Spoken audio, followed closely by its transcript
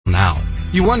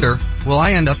You wonder, will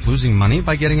I end up losing money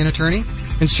by getting an attorney?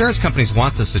 Insurance companies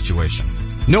want this situation.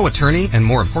 No attorney, and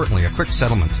more importantly, a quick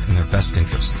settlement in their best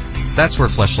interest. That's where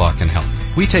Flesh Law can help.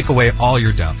 We take away all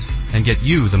your doubt and get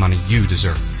you the money you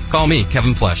deserve. Call me,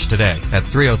 Kevin Flesh, today at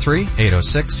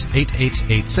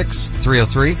 303-806-8886,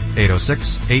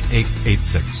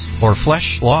 303-806-8886, or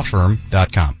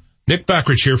fleshlawfirm.com. Nick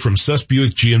Backrich here from Suss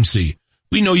Buick GMC.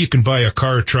 We know you can buy a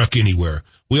car or truck anywhere.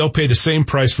 We all pay the same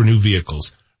price for new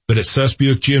vehicles. But at Suss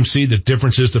Buick GMC, the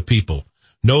difference is the people.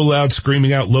 No loud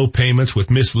screaming out low payments with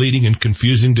misleading and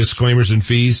confusing disclaimers and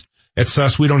fees. At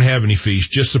Suss, we don't have any fees,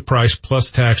 just the price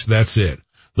plus tax, that's it.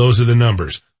 Those are the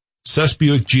numbers. Suss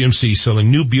Buick GMC,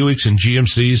 selling new Buicks and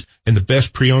GMCs and the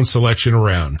best pre-owned selection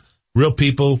around. Real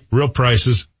people, real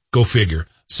prices, go figure.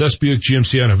 Suss Buick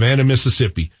GMC on Havana,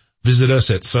 Mississippi. Visit us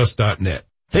at suss.net.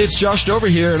 Hey, it's Josh Dover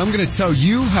here, and I'm going to tell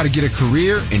you how to get a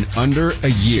career in under a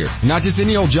year. Not just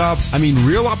any old job, I mean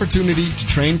real opportunity to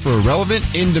train for a relevant,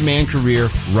 in-demand career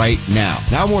right now.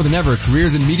 Now more than ever,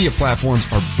 careers in media platforms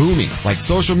are booming, like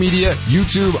social media,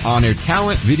 YouTube, on-air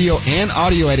talent, video and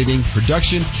audio editing,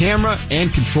 production, camera,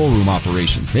 and control room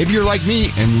operations. Maybe you're like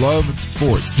me and love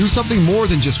sports. Do something more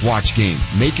than just watch games.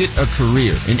 Make it a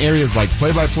career in areas like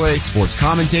play-by-play, sports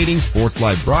commentating, sports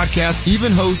live broadcast,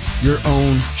 even host your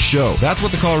own show. That's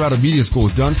what the Colorado Media School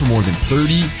has done for more than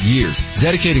 30 years,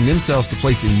 dedicating themselves to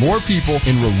placing more people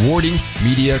in rewarding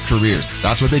media careers.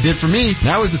 That's what they did for me.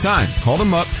 Now is the time. Call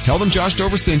them up, tell them Josh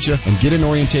Dover sent you, and get an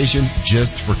orientation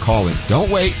just for calling. Don't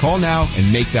wait. Call now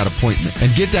and make that appointment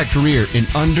and get that career in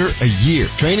under a year.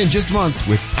 Train in just months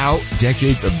without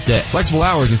decades of debt. Flexible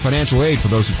hours and financial aid for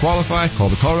those who qualify. Call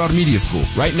the Colorado Media School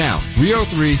right now.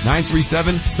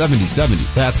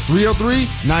 303-937-7070. That's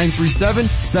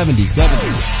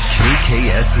 303-937-7070.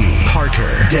 KKSE,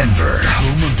 Parker, Denver,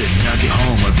 home of the Nuggets,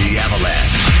 home of the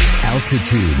Avalanche.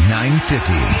 Altitude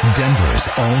 950, Denver's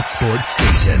all-sports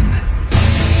station.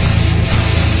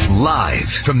 Live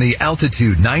from the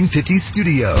Altitude 950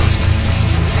 studios,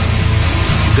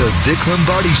 the Vic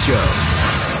Lombardi Show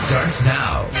starts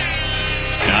now.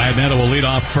 Iannetta will lead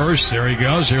off first. There he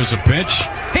goes. Here's a pitch.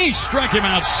 He struck him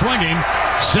out swinging.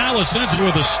 Salas ends it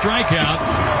with a strikeout.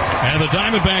 And the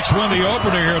Diamondbacks won the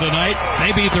opener here tonight.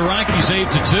 They beat the Rockies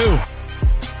 8-2.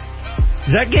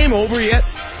 Is that game over yet?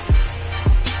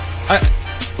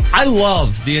 I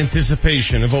love the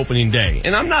anticipation of opening day.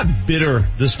 And I'm not bitter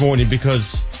this morning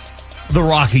because the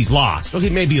Rockies lost. Okay,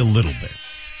 maybe a little bit.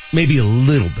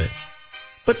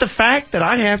 But the fact that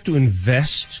I have to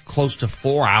invest close to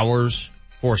 4 hours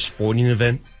for a sporting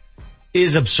event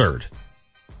is absurd.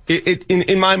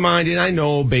 In my mind, and I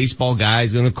know a baseball guy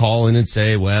is going to call in and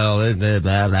say, well, blah,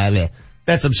 blah, blah.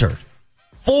 That's absurd.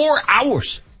 4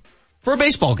 hours for a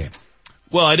baseball game.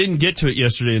 Well, I didn't get to it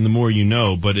yesterday in The More You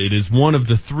Know, but it is one of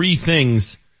the three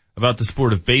things about the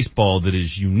sport of baseball that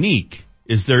is unique,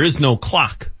 is there is no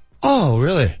clock. Oh,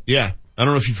 really? Yeah. I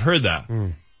don't know if you've heard that.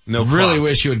 No clock. Really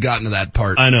wish you had gotten to that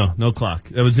part. I know, no clock.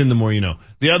 That was in The More You Know.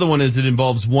 The other one is it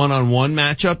involves one-on-one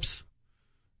matchups.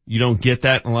 You don't get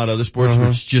that in a lot of other sports where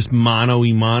it's just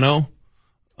mano-y-mano.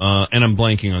 And I'm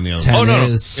blanking on the other one.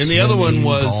 Tennis, And the other one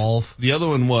was, golf. the other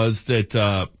one was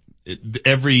that,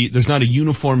 there's not a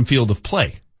uniform field of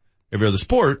play. Every other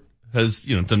sport has,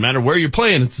 it doesn't matter where you're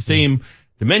playing, it's the same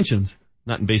dimensions.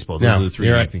 Not in baseball. Those are the three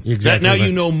right. things. Exactly Now right.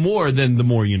 you know more than The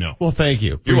More You Know. Well, thank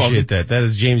you. You're Appreciate welcome. that. That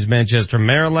is James Manchester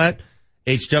Marilat,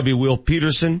 H.W. Will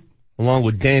Peterson, along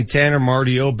with Dan Tanner,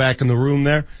 Marty O back in the room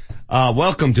there.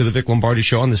 Welcome to the Vic Lombardi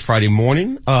Show on this Friday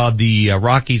morning. The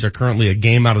Rockies are currently a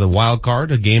game out of the wild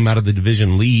card, a game out of the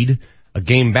division lead, a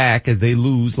game back as they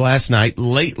lose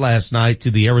late last night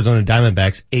to the Arizona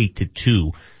Diamondbacks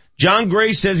 8-2. John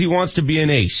Gray says he wants to be an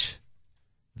ace.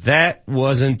 That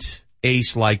wasn't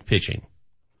ace-like pitching.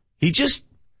 He just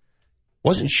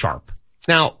wasn't sharp.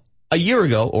 Now, a year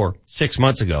ago or 6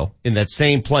 months ago in that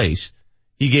same place,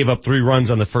 he gave up 3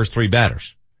 runs on the first 3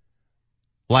 batters.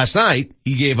 Last night,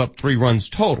 he gave up 3 runs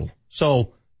total.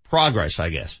 So, progress, I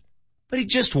guess. But he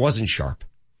just wasn't sharp.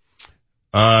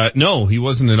 No, he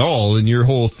wasn't at all. And your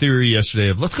whole theory yesterday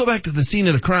of let's go back to the scene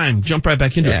of the crime, jump right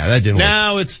back into it. Yeah, that didn't work.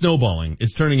 Now it's snowballing.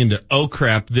 It's turning into, oh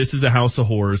crap, this is a house of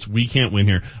horrors. We can't win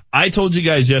here. I told you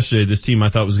guys yesterday this team I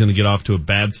thought was going to get off to a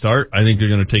bad start. I think they're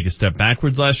going to take a step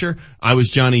backwards last year. I was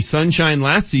Johnny Sunshine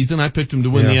last season. I picked them to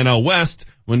win the NL West.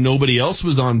 when nobody else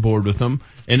was on board with them.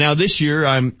 And now this year,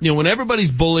 when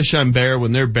everybody's bullish, I'm bear.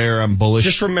 When they're bear, I'm bullish.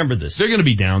 Just remember this. They're going to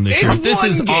be down this year. This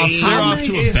is off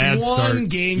to a bad start. It's one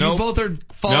game. Nope. You both are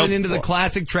falling into the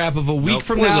classic trap of a week Nope.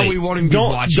 from now we won't even be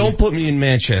watching. Don't put me in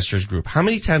Manchester's group. How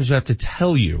many times do I have to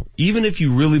tell you, even if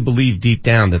you really believe deep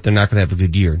down that they're not going to have a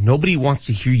good year, nobody wants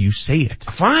to hear you say it.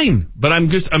 Fine, but I'm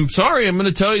sorry. I'm going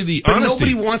to tell you the But honesty.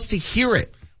 nobody wants to hear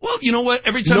it. Well, you know what?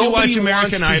 Every time Nobody you watch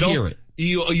wants American to Idol, hear it.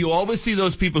 you always see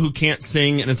those people who can't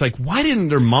sing, and it's like, why didn't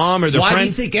their mom or their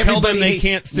friends tell them they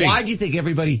can't sing? Why do you think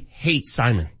everybody hates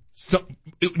Simon?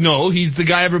 No, he's the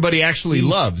guy everybody actually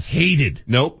loves. Hated.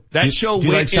 Nope. That show do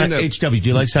you went like in the... HW, do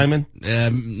you like Simon?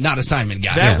 Not a Simon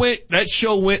guy. That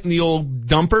show went in the old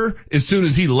dumper as soon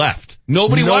as he left.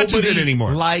 Nobody watches it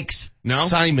anymore. Likes No,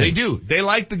 Simon. They do. They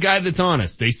like the guy that's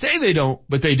honest. They say they don't,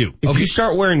 but they do. If you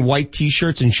start wearing white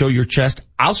t-shirts and show your chest,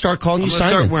 I'll start calling you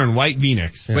Simon. Start wearing white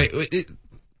V-necks. Yeah. Wait,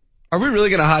 are we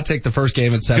really going to hot take the first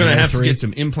game at 7? Gonna have to get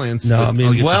some implants. No,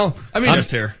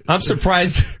 I'm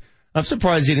surprised. I'm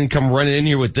surprised he didn't come running in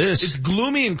here with this. It's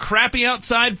gloomy and crappy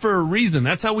outside for a reason.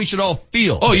 That's how we should all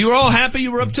feel. Oh, you were all happy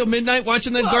you were up till midnight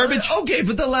watching that garbage? Okay,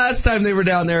 but the last time they were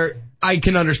down there, I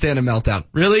can understand a meltdown.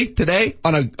 Really? Today?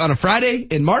 On a Friday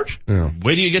in March? Yeah.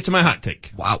 Wait till you get to my hot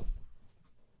take. Wow.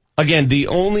 Again, the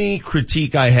only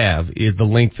critique I have is the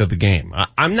length of the game.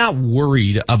 I'm not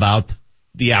worried about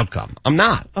the outcome. I'm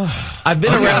not. I've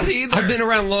been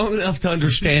around long enough to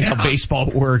understand how baseball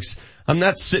works. I'm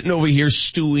not sitting over here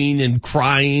stewing and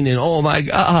crying and oh my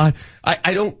God.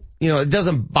 I don't, it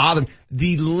doesn't bother me.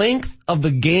 The length of the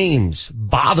games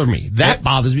bother me. That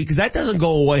bothers me because that doesn't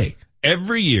go away.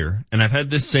 Every year, and I've had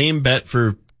this same bet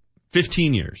for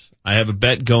 15 years. I have a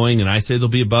bet going and I say they'll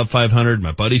be above 500.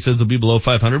 My buddy says they'll be below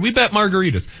 500. We bet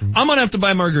margaritas. Mm-hmm. I'm going to have to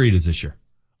buy margaritas this year.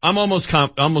 I'm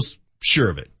almost sure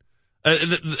of it.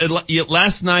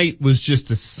 Last night was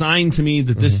just a sign to me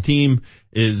that this team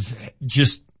is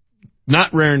just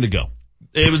not raring to go.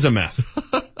 It was a mess.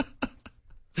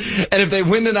 And if they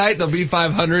win tonight, they'll be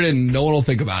 500 and no one will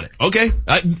think about it. Okay.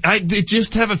 They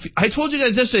just have I told you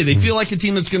guys yesterday, they feel like a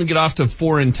team that's going to get off to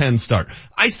 4-10 start.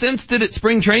 I sensed it at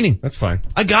spring training. That's fine.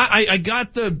 I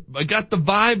got the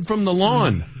vibe from the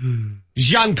lawn.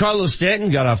 Giancarlo Stanton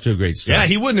got off to a great start. Yeah,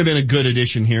 he wouldn't have been a good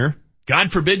addition here.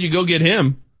 God forbid you go get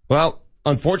him. Well,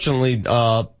 unfortunately,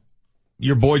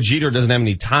 your boy Jeter doesn't have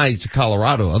any ties to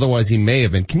Colorado. Otherwise he may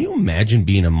have been. Can you imagine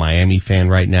being a Miami fan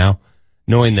right now?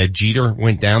 Knowing that Jeter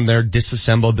went down there,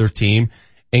 disassembled their team,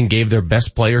 and gave their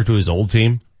best player to his old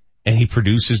team, and he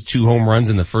produces 2 home runs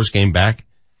in the first game back?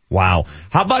 Wow.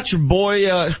 How about your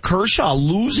boy Kershaw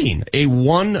losing a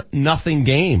 1-0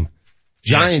 game?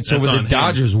 Giants over the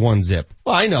Dodgers 1-0.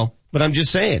 Well, I know, but I'm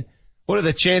just saying. What are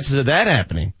the chances of that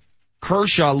happening?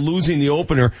 Kershaw losing the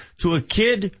opener to a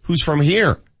kid who's from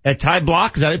here. At Ty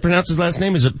Block, is that how you pronounce his last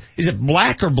name? Is it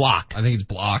Black or Block? I think it's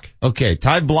Block. Okay,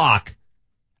 Ty Block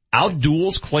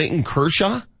outduels Clayton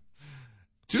Kershaw?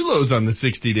 Tulo's on the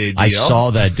 60-day deal. I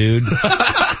saw that, dude.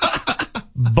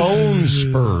 Bone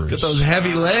spurs. Get those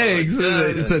heavy legs.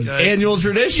 It's an annual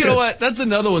tradition. You know what? That's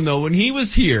another one though. When he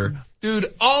was here,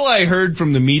 dude, all I heard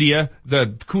from the media, the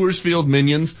Coors Field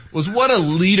minions, was what a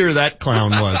leader that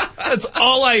clown was. That's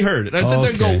all I heard. And I sit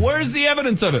there and go, where's the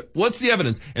evidence of it? What's the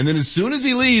evidence? And then as soon as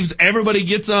he leaves, everybody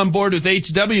gets on board with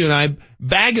HW and I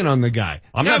bagging on the guy.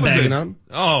 I'm not bagging on him.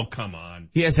 Oh, come on.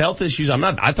 He has health issues.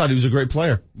 I thought he was a great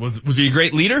player. Was he a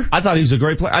great leader? I thought he was a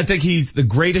great player. I think he's the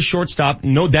greatest shortstop,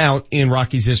 no doubt, in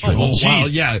Rockies history. Oh, wow,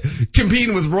 yeah.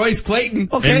 Competing with Royce Clayton.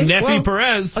 Okay. And Neffy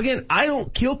Perez. Again, I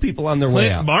don't kill people on their way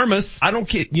out. Barmas. I don't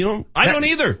kill, I don't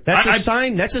either. That's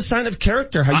a sign of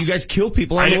character, how you guys kill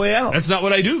people on the way out. That's not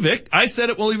what I do, Vic. I said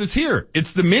it while he was here.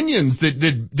 It's the minions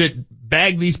that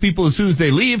bag these people as soon as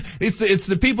they leave. It's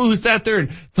the people who sat there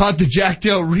and thought the Jack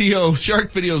Del Rio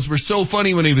shark videos were so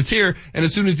funny when he was here, and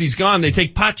as soon as he's gone, they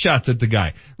take pot shots at the guy.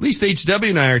 At least HW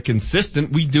and I are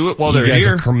consistent. We do it while they're here. You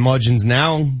guys are curmudgeons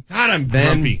now. God, I'm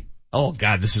grumpy. Oh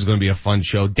God, this is going to be a fun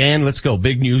show. Dan, let's go.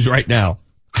 Big news right now.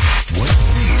 What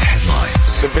made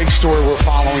headlines? The big story we're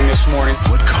following this morning.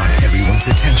 What caught everyone's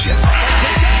attention?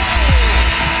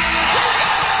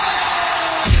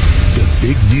 The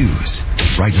big news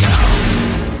right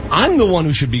now. I'm the one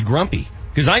who should be grumpy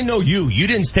because I know you. You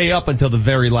didn't stay up until the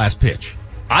very last pitch.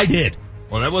 I did.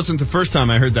 Well, that wasn't the first time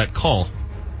I heard that call.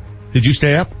 Did you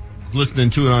stay up? Listening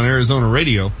to it on Arizona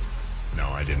radio. No,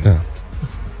 I didn't. No.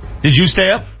 Did you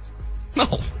stay up?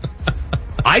 No.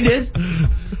 I did.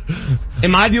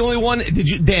 Am I the only one?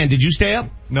 Dan, did you stay up?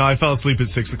 No, I fell asleep at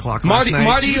 6 o'clock last night.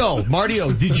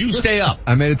 Marty-O, did you stay up?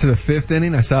 I made it to the 5th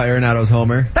inning. I saw Arenado's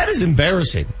homer. That is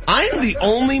embarrassing. I am the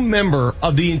only member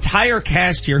of the entire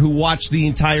cast here who watched the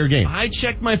entire game. I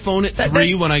checked my phone at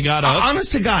 3 when I got up.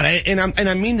 Honest to God, and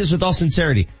I mean this with all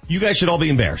sincerity. You guys should all be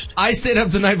embarrassed. I stayed up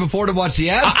the night before to watch the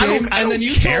Avs game, and then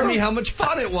you told me how much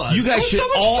fun it was. You guys should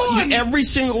every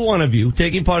single one of you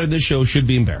taking part in this show should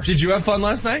be embarrassed. Did you have fun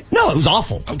last night? No, it was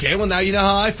awful. Okay, well now you know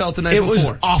how I felt the night before. It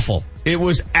was awful. It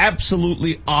was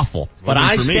absolutely awful. But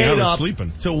I stayed up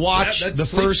to watch the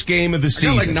first game of the season.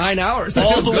 I got like 9 hours.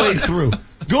 All the way through.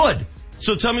 Good.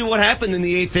 So tell me what happened in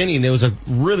the 8th inning. There was a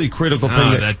really critical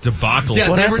thing. That debacle.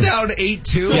 Yeah, they were down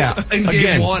 8-2 in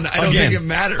game 1. I don't think it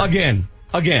mattered. Again.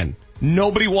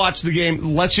 Nobody watched the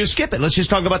game. Let's just skip it. Let's just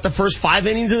talk about the first 5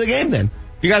 innings of the game then.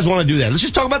 If you guys want to do that, let's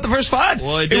just talk about the first 5.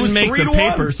 Well, it didn't make the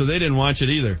paper, so they didn't watch it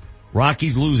either.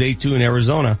 Rockies lose 8-2 in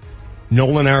Arizona.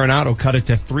 Nolan Arenado cut it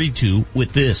to 3-2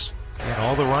 with this. And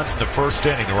all the runs in the first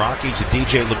inning. The Rockies, a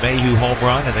DJ LeMahieu home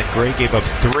run, and then Gray gave up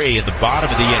 3 in the bottom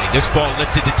of the inning. This ball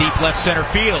lifted to deep left center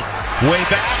field. Way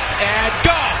back and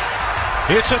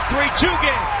gone. It's a 3-2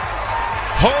 game.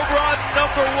 Home run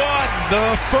number 1,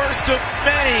 the first of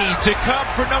many to come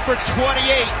for number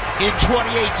 28 in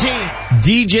 2018.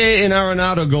 DJ and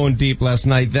Arenado going deep last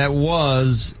night. That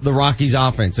was the Rockies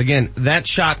offense. Again, that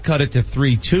shot cut it to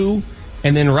 3-2.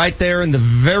 And then right there in the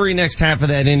very next half of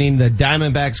that inning, the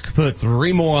Diamondbacks put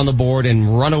 3 more on the board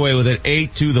and run away with it,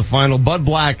 8-2 the final. Bud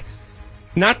Black,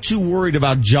 not too worried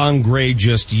about John Gray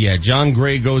just yet. John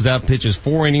Gray goes out, pitches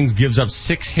 4 innings, gives up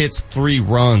 6 hits, 3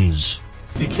 runs.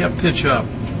 You can't pitch up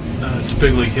to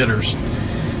big league hitters.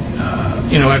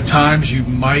 At times you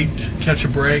might catch a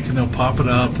break and they'll pop it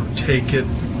up or take it,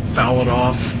 foul it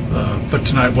off. But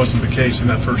tonight wasn't the case in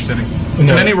that first inning. No. And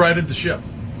then he righted the ship.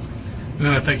 And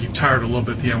then I think he tired a little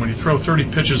bit at the end. When you throw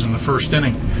 30 pitches in the first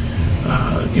inning,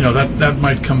 that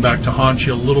might come back to haunt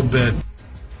you a little bit.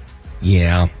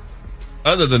 Yeah.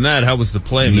 Other than that, how was the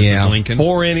play, Mrs. Lincoln?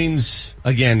 4 innings.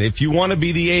 Again, if you want to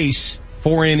be the ace,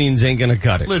 4 innings ain't gonna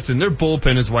cut it. Listen, their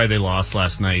bullpen is why they lost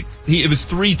last night. It was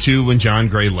 3-2 when John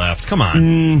Gray left. Come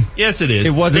on. Yes, it is.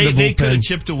 It wasn't the bullpen. They could have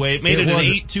chipped away. It made it an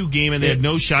 8-2 game and they had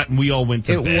no shot and we all went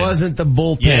to bed. It wasn't the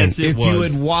bullpen. Yes, it was. If you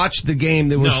had watched the game,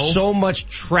 there was so much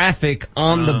traffic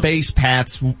on the base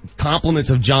paths, compliments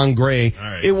of John Gray. All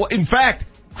right. In fact,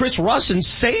 Chris Russin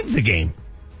saved the game.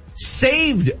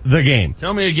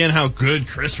 Tell me again how good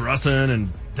Chris Russin and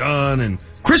Dunn and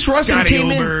Scotty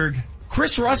Oberg.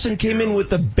 Chris Russin came in with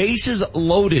the bases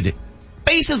loaded in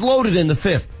the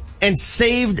 5th and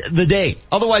saved the day.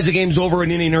 Otherwise the game's over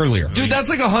an inning earlier. Dude, that's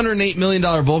like $108 million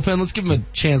bullpen. Let's give him a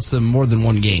chance to more than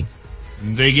one game.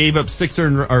 They gave up 5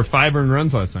 earned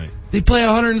runs last night. They play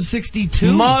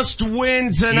 162. Must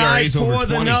win tonight for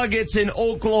the Nuggets in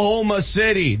Oklahoma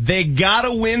City. They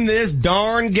gotta win this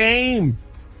darn game.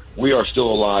 We are still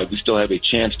alive. We still have a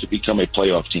chance to become a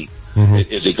playoff team.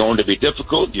 Mm-hmm. Is it going to be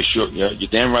difficult? You're sure. You're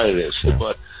damn right it is. Yeah.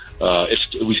 But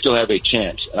we still have a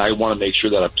chance, and I want to make sure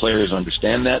that our players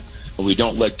understand that, and we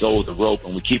don't let go of the rope,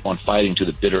 and we keep on fighting to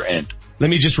the bitter end. Let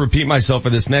me just repeat myself for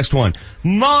this next one.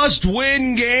 Must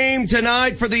win game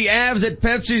tonight for the Avs at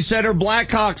Pepsi Center.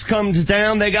 Blackhawks come to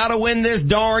town. They got to win this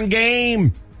darn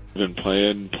game. Been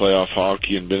playing playoff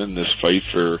hockey and been in this fight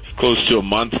for close to a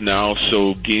month now,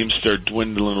 so games start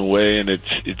dwindling away and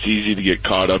it's easy to get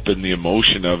caught up in the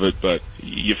emotion of it, but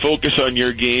you focus on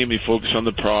your game, you focus on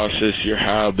the process, your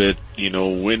habit,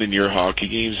 winning your hockey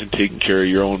games and taking care of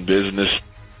your own business.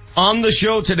 On the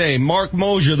show today, Mark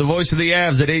Mosier, the voice of the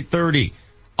Avs at 8:30.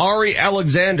 Ari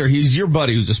Alexander, he's your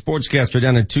buddy who's a sportscaster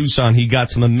down in Tucson. He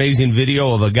got some amazing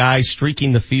video of a guy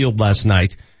streaking the field last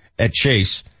night at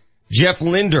Chase. Jeff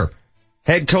Linder,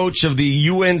 head coach of the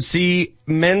UNC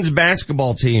men's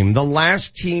basketball team, the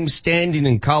last team standing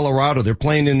in Colorado. They're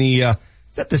playing in the, is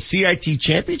that the CIT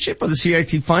championship or the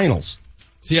CIT finals?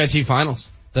 CIT finals.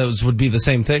 Those would be the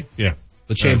same thing. Yeah.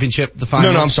 The championship, the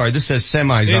finals. No, I'm sorry. This says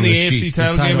semis on the sheet. AFC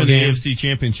title game and the AFC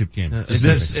championship game. It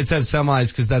says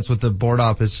semis because that's what the board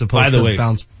op is supposed to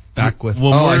bounce back with.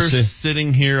 When we're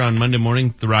sitting here on Monday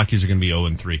morning, the Rockies are going to be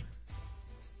 0-3.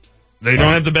 They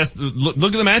don't have the best. Look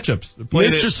at the matchups.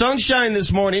 Mr. Sunshine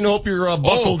this morning. Hope you're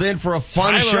buckled in for a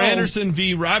fun show. Tyler Anderson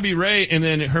v. Robbie Ray, and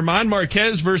then Herman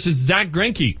Marquez versus Zach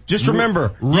Greinke. Just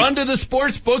remember, run to the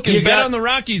sports book and bet on the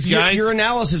Rockies, guys. Your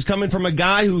analysis coming from a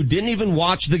guy who didn't even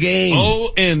watch the game.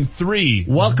 0-3.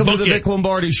 Welcome to the Vic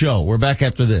Lombardi Show. We're back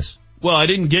after this. Well, I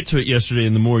didn't get to it yesterday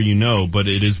in The More You Know, but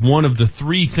it is one of the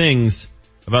 3 things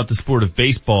about the sport of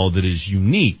baseball that is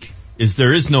unique, is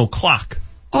there is no clock.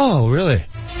 Oh, really?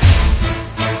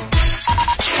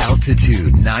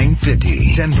 Altitude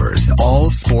 950, Denver's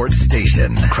all-sports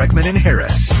station. Kreckman and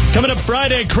Harris. Coming up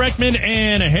Friday, Kreckman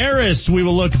and Harris. We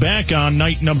will look back on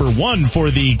night number 1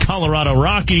 for the Colorado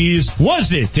Rockies.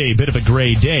 Was it a bit of a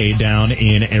gray day down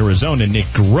in Arizona? Nick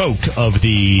Groke of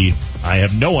the, I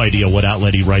have no idea what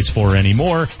outlet he writes for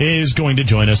anymore, is going to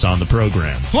join us on the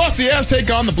program. Plus, the Avs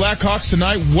take on the Blackhawks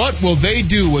tonight. What will they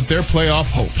do with their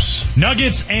playoff hopes?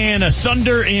 Nuggets and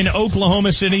Thunder in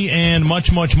Oklahoma City and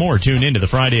much, much more. Tune into the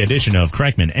Friday edition of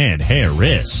Kreckman and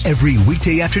Harris. Every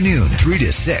weekday afternoon, 3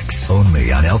 to 6,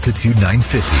 only on Altitude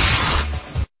 950.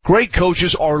 Great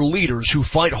coaches are leaders who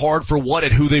fight hard for what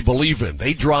and who they believe in.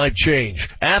 They drive change.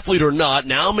 Athlete or not,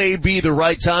 now may be the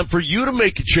right time for you to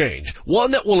make a change.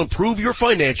 One that will improve your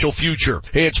financial future.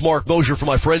 Hey, it's Mark Mosier for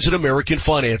my friends at American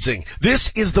Financing.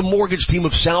 This is the mortgage team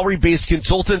of salary-based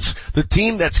consultants, the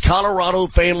team that's Colorado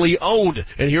family owned.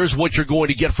 And here's what you're going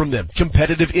to get from them.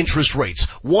 Competitive interest rates,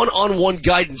 one-on-one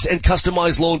guidance, and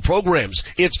customized loan programs.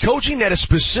 It's coaching that is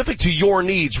specific to your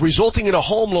needs, resulting in a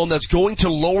home loan that's going to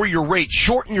lower your rate,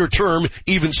 shorten your term,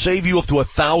 even save you up to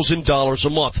 $1,000 a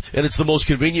month. And it's the most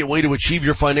convenient way to achieve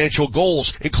your financial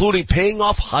goals, including paying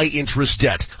off high interest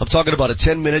debt. I'm talking about a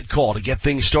 10-minute call to get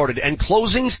things started and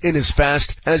closings in as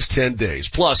fast as 10 days.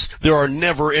 Plus, there are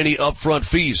never any upfront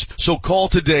fees. So call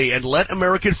today and let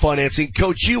American Financing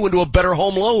coach you into a better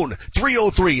home loan.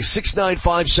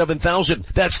 303-695-7000.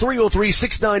 That's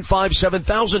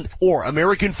 303-695-7000 or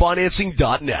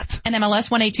AmericanFinancing.net.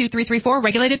 NMLS 182334,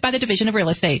 regulated by the Division of Real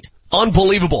Estate.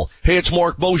 Unbelievable. Hey, it's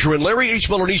Mark Mosier, and Larry H.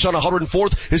 Miller Nissan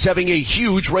 104th is having a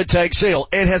huge red tag sale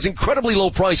and has incredibly low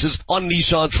prices on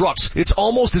Nissan trucks. It's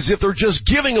almost as if they're just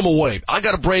giving them away. I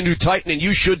got a brand new Titan and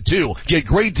you should too. Get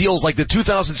great deals like the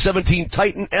 2017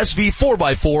 Titan SV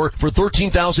 4x4 for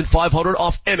 $13,500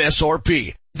 off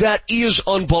MSRP. That is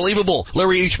unbelievable.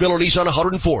 Larry H. Miller Nissan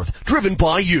 104th, driven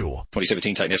by you.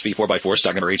 2017 Titan SV 4x4,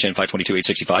 stock number HN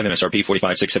 522865, MSRP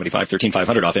 45675,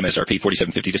 $13,500 off MSRP,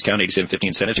 $4750 discount, $87.50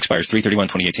 incentives, expires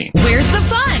 3/31/2018. Where's the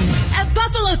fun? At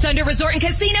Buffalo Thunder Resort and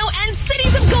Casino and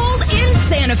Cities of Gold in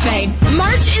Santa Fe.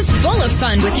 March is full of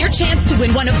fun with your chance to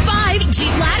win one of 5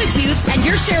 Jeep Latitudes and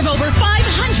your share of over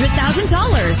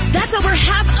 $500,000. That's over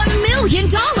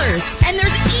 $500,000. And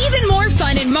there's even more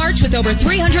fun in March with over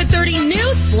 330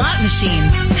 new slot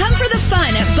machines. Come for the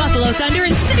fun at Buffalo Thunder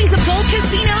and Cities of Gold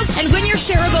casinos and win your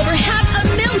share of over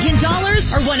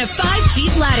 $500,000 or one of 5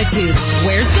 Jeep Latitudes.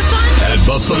 Where's the fun? At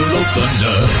Buffalo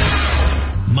Thunder.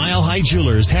 Mile High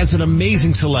Jewelers has an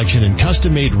amazing selection in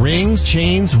custom-made rings,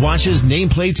 chains, watches,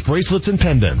 nameplates, bracelets, and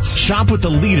pendants. Shop with the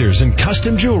leaders in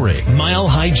custom jewelry. Mile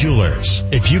High Jewelers.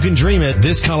 If you can dream it,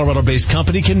 this Colorado-based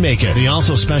company can make it. They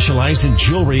also specialize in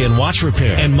jewelry and watch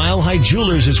repair. And Mile High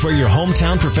Jewelers is where your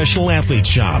hometown professional athletes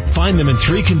shop. Find them in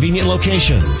 3 convenient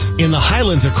locations. In the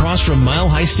Highlands across from Mile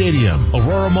High Stadium,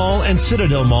 Aurora Mall, and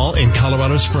Citadel Mall in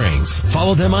Colorado Springs.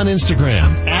 Follow them on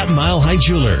Instagram at Mile High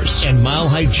Jewelers and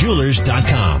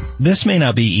milehighjewelers.com. This may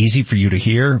not be easy for you to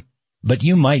hear, but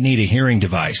you might need a hearing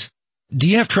device. Do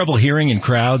you have trouble hearing in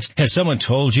crowds? Has someone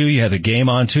told you you have the game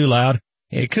on too loud?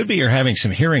 It could be you're having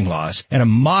some hearing loss, and a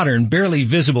modern, barely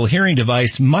visible hearing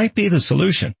device might be the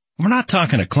solution. We're not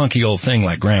talking a clunky old thing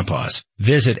like Grandpa's.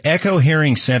 Visit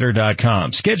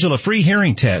EchoHearingCenter.com. Schedule a free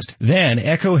hearing test. Then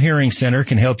Echo Hearing Center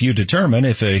can help you determine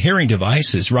if a hearing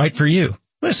device is right for you.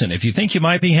 Listen, if you think you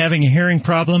might be having a hearing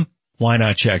problem, why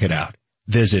not check it out?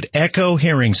 Visit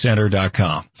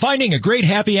EchoHearingCenter.com. Finding a great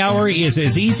happy hour is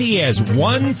as easy as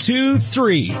 1, 2,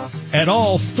 3 at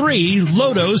all 3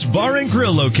 Lodo's Bar and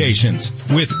Grill locations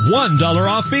with $1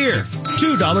 off beer,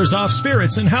 $2 off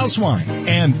spirits and house wine,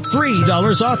 and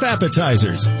 $3 off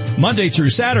appetizers. Monday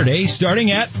through Saturday starting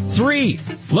at 3.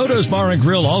 Lodo's Bar and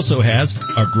Grill also has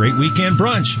a great weekend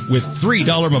brunch with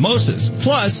 $3 mimosas,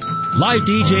 plus live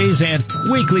DJs and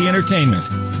weekly entertainment.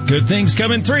 Good things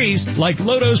come in 3s like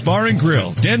Lodo's Bar and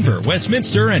Grill, Denver,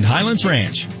 Westminster, and Highlands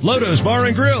Ranch. Lodo's Bar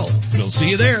and Grill. We'll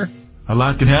see you there. A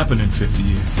lot can happen in 50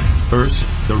 years. First,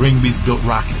 the Ringbeats built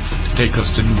rockets to take us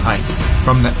to new heights.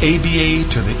 From the ABA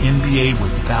to the NBA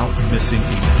without missing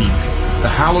a beat. The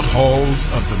hallowed halls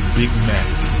of the Big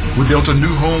Mac. We built a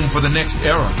new home for the next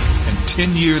era and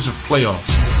 10 years of playoffs.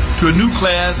 To a new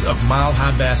class of Mile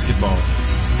High basketball.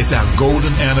 It's our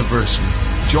golden anniversary.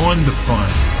 Join the fun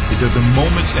because the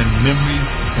moments and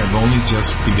memories have only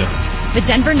just begun. The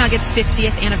Denver Nuggets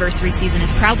 50th anniversary season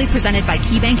is proudly presented by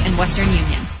KeyBank and Western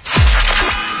Union.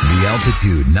 The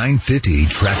Altitude 950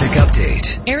 traffic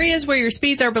update. Areas where your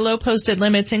speeds are below posted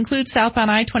limits include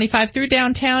southbound I-25 through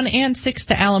downtown and 6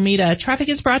 to Alameda. Traffic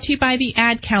is brought to you by the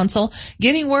Ad Council.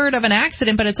 Getting word of an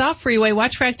accident, but it's off freeway.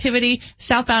 Watch for activity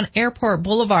southbound Airport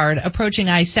Boulevard approaching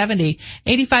I-70.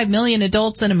 85 million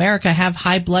adults in America have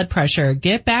high blood pressure.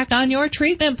 Get back on your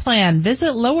treatment plan.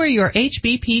 Visit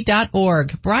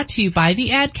loweryourhbp.org. Brought to you by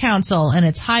the Ad Council and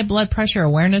its high blood pressure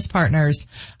awareness partners.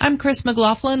 I'm Chris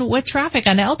McLaughlin with traffic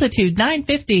on Altitude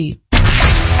 950.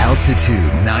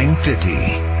 Altitude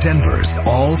 950, Denver's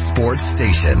all sports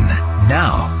station.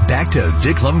 Now, back to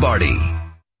Vic Lombardi.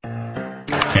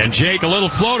 And Jake, a little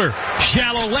floater,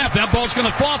 shallow left. That ball's going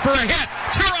to fall for a hit.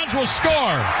 2 runs will score.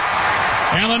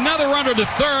 And another runner to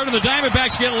third, and the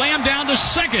Diamondbacks get Lamb down to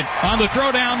second on the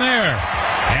throw down there.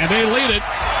 And they lead it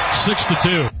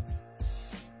 6-2.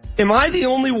 Am I the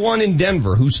only one in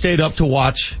Denver who stayed up to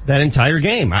watch that entire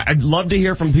game? I'd love to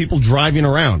hear from people driving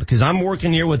around, because I'm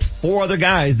working here with 4 other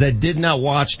guys that did not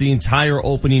watch the entire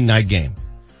opening night game.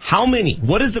 How many?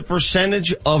 What is the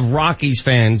percentage of Rockies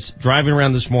fans driving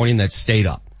around this morning that stayed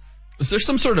up? Is there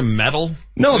some sort of medal?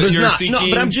 No, there's not. No,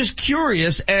 but I'm just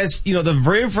curious, as, you know, the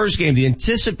very first game, the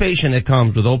anticipation that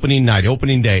comes with opening night,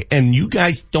 opening day, and you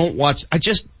guys don't watch,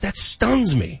 that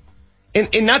stuns me.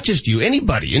 And not just you,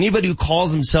 anybody who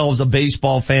calls themselves a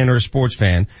baseball fan or a sports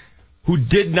fan who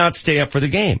did not stay up for the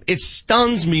game. It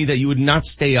stuns me that you would not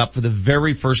stay up for the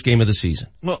very first game of the season.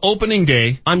 Well, opening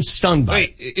day. I'm stunned by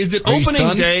it. Wait, is it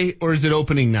opening day or is it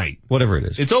opening night? Whatever it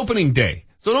is. It's opening day.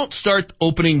 So don't start the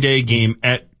opening day game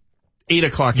at 8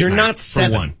 o'clock. You're not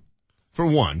 7. For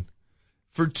one.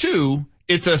 For 2,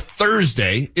 it's a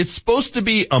Thursday. It's supposed to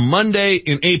be a Monday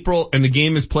in April, and the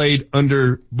game is played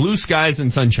under blue skies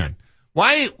and sunshine.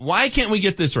 Why can't we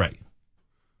get this right?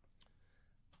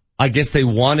 I guess they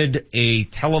wanted a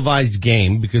televised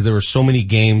game because there were so many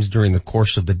games during the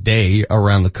course of the day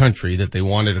around the country that they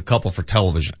wanted a couple for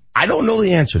television. I don't know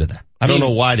the answer to that. I don't know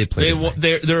why they played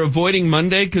it. They're avoiding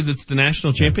Monday because it's the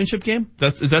national championship game?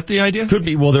 Is that the idea? Could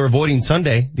be. Well, they're avoiding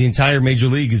Sunday. The entire major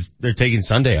league they're taking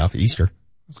Sunday off, Easter.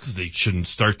 Because they shouldn't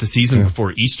start the season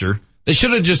before Easter. They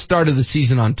should have just started the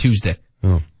season on Tuesday.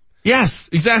 Oh. Yes,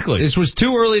 exactly. This was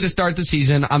too early to start the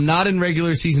season. I'm not in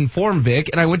regular season form, Vic,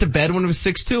 and I went to bed when it was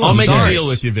 6-2. I'll make a deal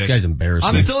with you, Vic. You guys embarrass me.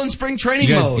 I'm still in spring training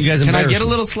mode. You guys Can I get a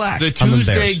little slack? The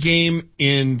Tuesday game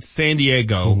in San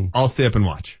Diego, I'll stay up and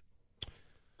watch.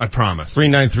 I promise.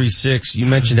 3936, you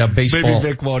mentioned how baseball. Maybe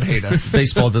Vic won't hate us.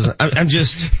 Baseball doesn't, I'm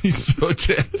just. He's so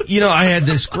dead. You know, I had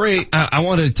this great, I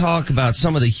wanted to talk about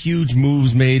some of the huge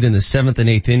moves made in the 7th and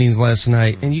 8th innings last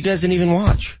night, and you guys didn't even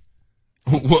watch.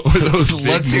 What were those big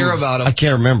Let's hear moves? about them. I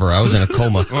can't remember. I was in a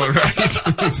coma. All right.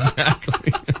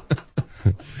 Exactly.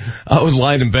 I was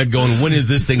lying in bed going, when is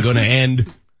this thing going to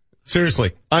end?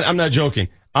 Seriously. I'm not joking.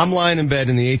 I'm lying in bed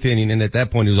in the 8th inning, and at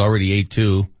that point it was already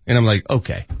 8-2, and I'm like,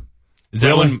 okay. Is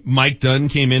that when Mike Dunn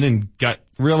came in and got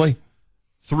really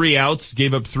 3 outs,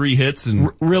 gave up 3 hits,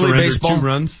 and really baseball? 2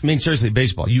 runs? I mean, seriously,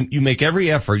 baseball. You make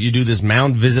every effort. You do this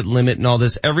mound visit limit and all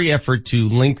this, every effort to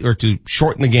link or to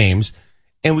shorten the games.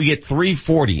 And we get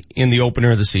 3:40 in the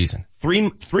opener of the season.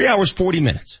 3 hours, 40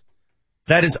 minutes.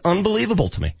 That is unbelievable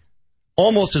to me.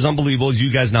 Almost as unbelievable as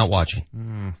you guys not watching.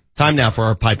 Time now for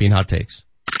our piping hot takes.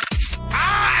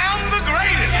 I am the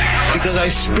greatest because I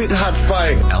spit hot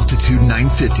fire. Altitude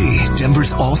 950,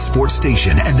 Denver's all sports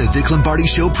station, and the Vic Lombardi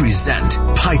Show present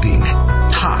Piping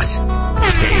Hot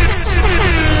Takes.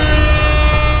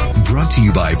 Brought to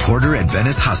you by Porter at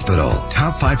Venice Hospital.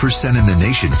 Top 5% in the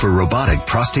nation for robotic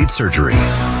prostate surgery.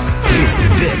 It's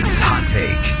Vic's Hot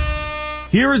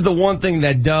Take. Here is the one thing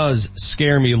that does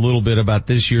scare me a little bit about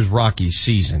this year's Rockies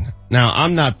season. Now,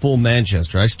 I'm not full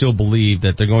Manchester. I still believe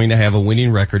that they're going to have a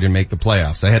winning record and make the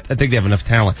playoffs. I think they have enough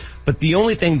talent. But the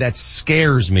only thing that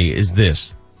scares me is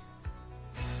this.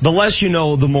 The less you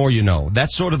know, the more you know.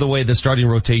 That's sort of the way the starting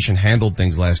rotation handled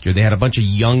things last year. They had a bunch of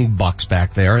young bucks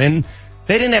back there, and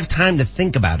they didn't have time to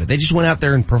think about it. They just went out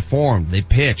there and performed. They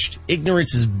pitched.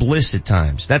 Ignorance is bliss at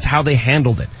times. That's how they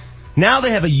handled it. Now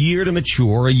they have a year to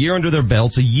mature, a year under their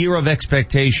belts, a year of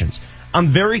expectations. I'm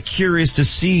very curious to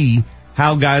see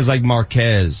how guys like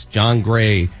Marquez, John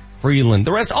Gray, Freeland,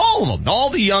 the rest, all of them,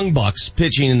 all the young bucks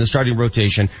pitching in the starting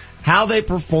rotation, how they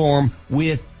perform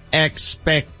with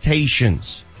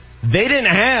expectations. They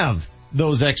didn't have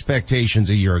those expectations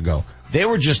a year ago. They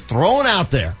were just thrown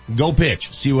out there. Go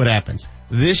pitch. See what happens.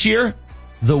 This year,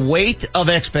 the weight of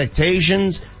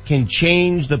expectations can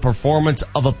change the performance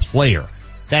of a player.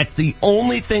 That's the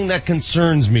only thing that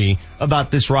concerns me about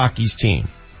this Rockies team.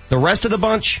 The rest of the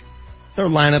bunch, their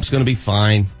lineup's going to be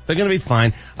fine. They're going to be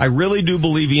fine. I really do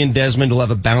believe Ian Desmond will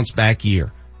have a bounce back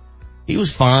year. He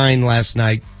was fine last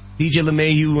night. DJ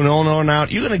LeMahieu and on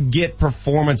out. You're going to get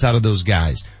performance out of those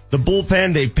guys. The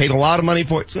bullpen, they've paid a lot of money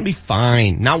for it. It's going to be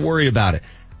fine. Not worried about it.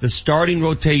 The starting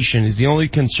rotation is the only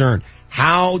concern.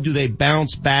 How do they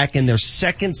bounce back in their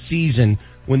second season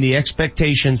when the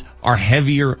expectations are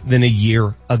heavier than a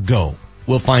year ago?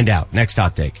 We'll find out. Next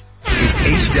hot take. It's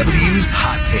HW's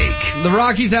Hot Take. The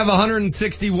Rockies have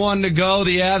 161 to go.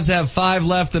 The Avs have 5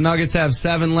 left. The Nuggets have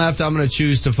 7 left. I'm going to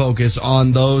choose to focus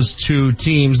on those two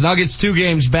teams. Nuggets 2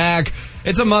 games back.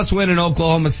 It's a must-win in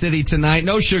Oklahoma City tonight.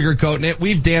 No sugarcoating it.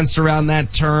 We've danced around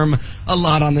that term a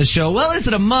lot on this show. Well, is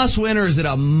it a must-win or is it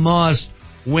a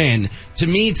must-win? To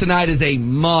me, tonight is a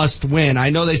must-win. I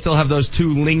know they still have those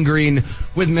 2 lingering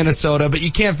with Minnesota, but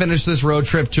you can't finish this road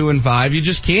trip 2-5. You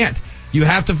just can't. You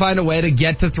have to find a way to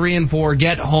get to 3-4,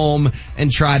 get home,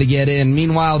 and try to get in.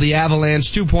 Meanwhile, the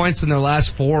Avalanche, 2 points in their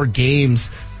last 4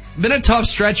 games. Been a tough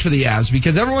stretch for the Avs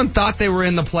because everyone thought they were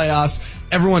in the playoffs.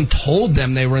 Everyone told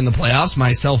them they were in the playoffs,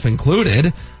 myself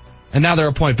included. And now they're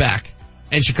a point back.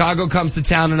 And Chicago comes to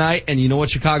town tonight, and you know what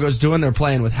Chicago's doing? They're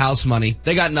playing with house money.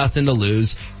 They got nothing to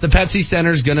lose. The Pepsi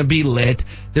Center's gonna be lit.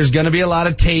 There's gonna be a lot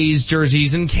of Taze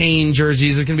jerseys and Kane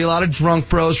jerseys. There's gonna be a lot of drunk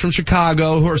bros from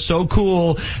Chicago who are so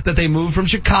cool that they moved from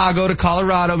Chicago to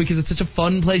Colorado because it's such a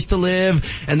fun place to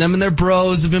live. And them and their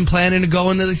bros have been planning to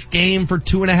go into this game for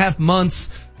 2.5 months.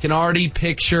 Can already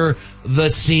picture the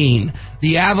scene.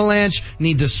 The Avalanche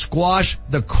need to squash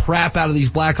the crap out of these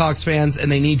Blackhawks fans,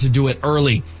 and they need to do it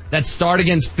early. That start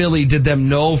against Philly did them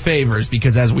no favors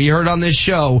because as we heard on this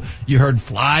show, you heard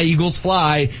fly Eagles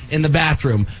fly in the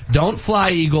bathroom. Don't fly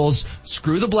Eagles.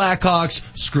 Screw the Blackhawks.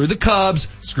 Screw the Cubs.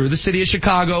 Screw the city of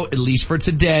Chicago, at least for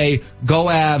today. Go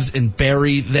Avs and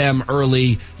bury them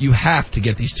early. You have to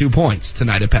get these 2 points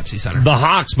tonight at Pepsi Center. The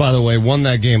Hawks, by the way, won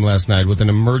that game last night with an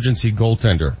emergency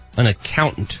goaltender, an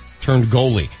accountant turned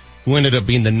goalie, who ended up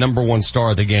being the number 1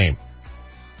 star of the game.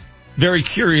 Very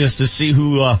curious to see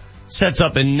who sets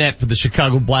up in net for the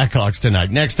Chicago Blackhawks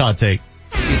tonight. Next hot take.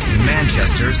 It's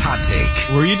Manchester's Hot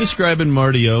Take. Were you describing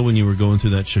Marty O when you were going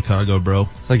through that Chicago, bro?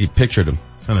 It's like you pictured him.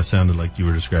 Kind of sounded like you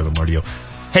were describing Marty O.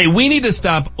 Hey, we need to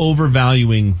stop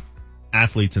overvaluing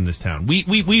athletes in this town.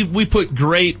 We put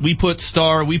great, we put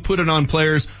star, we put it on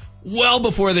players well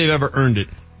before they've ever earned it.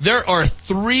 There are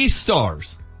 3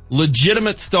 stars,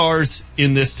 legitimate stars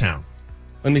in this town.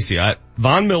 Let me see.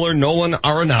 Von Miller, Nolan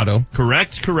Arenado.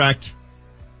 Correct.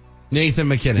 Nathan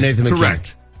McKinnon.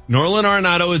 Correct. Nolan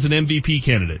Arenado is an MVP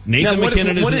candidate. Nathan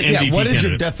McKinnon is an MVP candidate. What is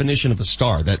your definition of a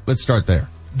star? Let's start there.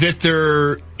 That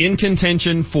they're in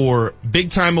contention for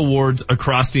big time awards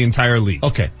across the entire league.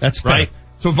 Okay, that's fair. Right.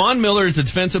 So Von Miller is a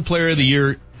Defensive Player of the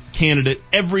Year candidate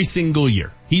every single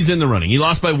year. He's in the running. He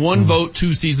lost by 1 vote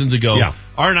 2 seasons ago. Yeah.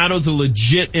 Arenado's a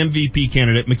legit MVP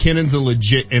candidate. McKinnon's a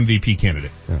legit MVP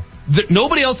candidate. Yeah.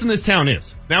 Nobody else in this town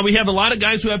is. Now we have a lot of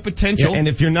guys who have potential. Yeah, and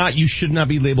if you're not, you should not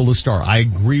be labeled a star. I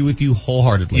agree with you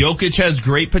wholeheartedly. Jokic has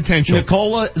great potential.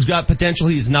 Nikola has got potential.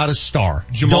 He's not a star.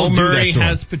 Jamal Murray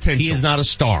has potential. He is not a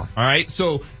star. All right.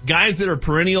 So guys that are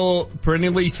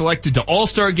perennially selected to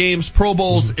All-Star games, Pro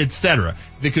Bowls, etc.,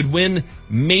 that could win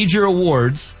major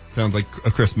awards. Sounds like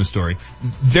a Christmas story.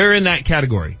 They're in that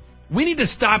category. We need to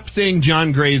stop saying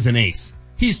John Gray is an ace.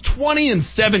 He's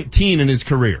 20-17 in his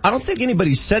career. I don't think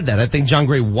anybody said that. I think John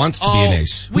Gray wants to be an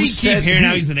ace. We keep hearing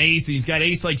now he's an ace, and he's got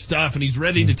ace-like stuff, and he's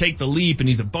ready to take the leap, and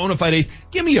he's a bona fide ace.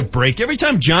 Give me a break. Every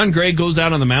time John Gray goes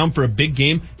out on the mound for a big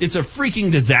game, it's a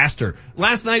freaking disaster.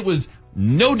 Last night was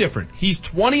no different. He's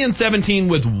 20-17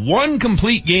 with 1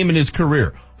 complete game in his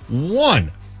career.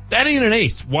 1. That ain't an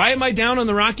ace. Why am I down on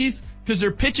the Rockies? Because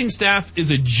their pitching staff is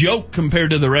a joke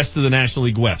compared to the rest of the National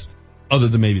League West, other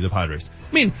than maybe the Padres.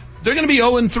 I mean, they're going to be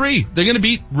 0-3. They're going to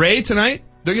beat Ray tonight.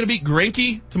 They're going to beat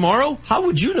Greinke tomorrow. How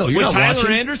would you know? You're with not Tyler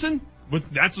watching. Anderson?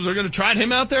 That's what they're going to trot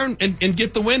him out there and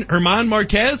get the win. Herman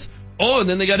Marquez. Oh, and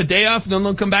then they got a day off, and then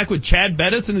they'll come back with Chad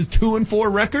Bettis and his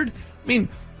 2-4 record. I mean,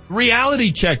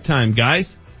 reality check time,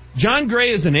 guys. John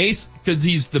Gray is an ace because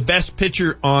he's the best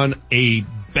pitcher on a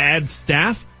bad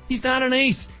staff. He's not an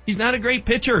ace. He's not a great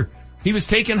pitcher. He was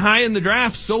taken high in the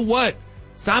draft. So what?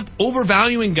 Stop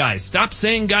overvaluing guys. Stop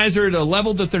saying guys are at a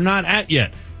level that they're not at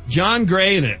yet. John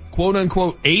Gray and a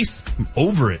quote-unquote ace, I'm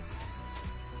over it.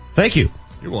 Thank you.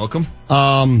 You're welcome.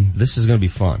 This is going to be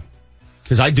fun.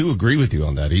 Because I do agree with you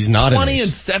on that. He's not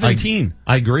 20-17.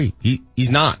 I agree.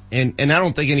 He's not. And I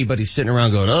don't think anybody's sitting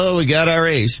around going, oh, we got our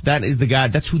ace. That is the guy.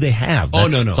 That's who they have. No.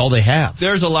 That's all they have.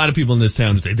 There's a lot of people in this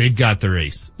town who say they've got their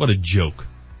ace. What a joke.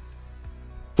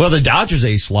 Well, the Dodgers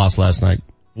ace lost last night.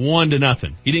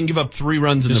 1-0. He didn't give up 3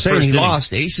 runs in the first inning. He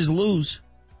lost. Aces lose.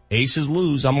 Aces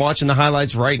lose. I'm watching the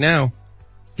highlights right now.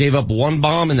 Gave up 1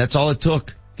 bomb, and that's all it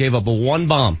took. Gave up 1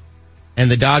 bomb. and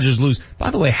the Dodgers lose.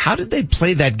 By the way, how did they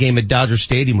play that game at Dodger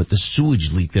Stadium with the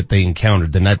sewage leak that they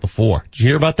encountered the night before? Did you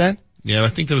hear about that? Yeah, I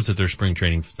think that was at their spring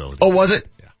training facility. Oh, was it?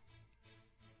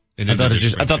 Yeah.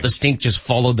 I thought the stink just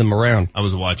followed them around. I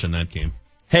was watching that game.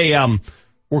 Hey,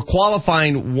 we're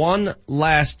qualifying one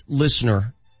last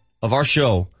listener of our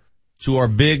show to our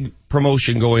big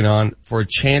promotion going on for a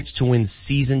chance to win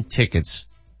season tickets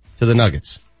to the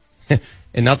Nuggets.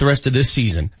 And not the rest of this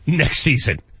season, next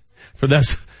season. For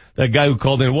that guy who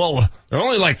called in, well, there are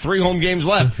only like 3 home games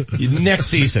left next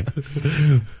season.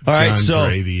 All right, so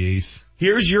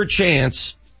here's your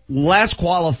chance. Last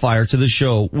qualifier to the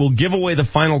show. We'll give away the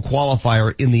final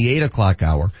qualifier in the 8 o'clock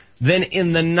hour. Then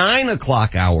in the 9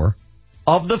 o'clock hour,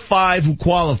 of the 5 who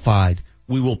qualified,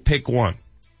 we will pick one.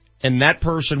 And that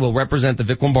person will represent the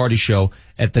Vic Lombardi Show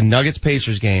at the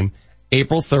Nuggets-Pacers game,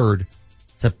 April 3rd,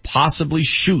 to possibly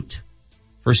shoot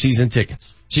for season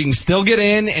tickets. So you can still get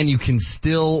in and you can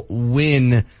still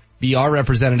win, be our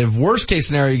representative. Worst case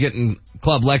scenario, you're getting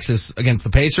Club Lexus against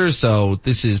the Pacers. So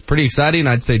this is pretty exciting.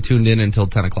 I'd stay tuned in until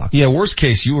 10 o'clock. Yeah, worst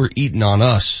case, you were eating on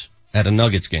us at a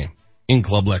Nuggets game in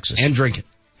Club Lexus. And drinking.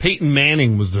 Peyton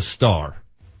Manning was the star.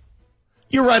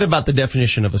 You're right about the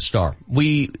definition of a star.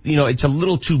 It's a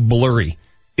little too blurry.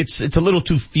 It's a little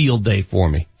too field day for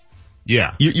me.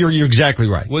 Yeah. You're exactly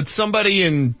right. Would somebody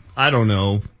in, I don't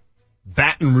know,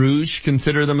 Baton Rouge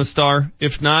consider them a star?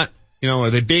 If not, are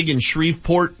they big in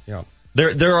Shreveport? Yeah.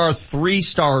 There are 3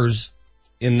 stars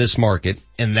in this market,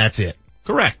 and that's it.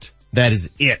 Correct. That is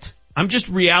it. I'm just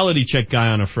reality check guy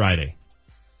on a Friday.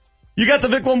 You got the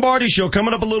Vic Lombardi Show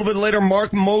coming up a little bit later.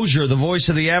 Mark Mosier, the voice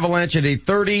of the Avalanche at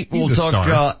 8:30. We'll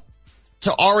talk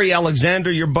to Ari Alexander,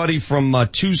 your buddy from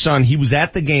Tucson. He was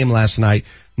at the game last night.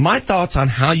 My thoughts on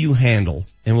how you handle,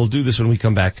 and we'll do this when we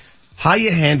come back, how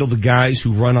you handle the guys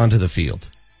who run onto the field.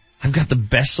 I've got the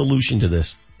best solution to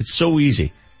this. It's so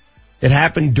easy. It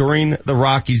happened during the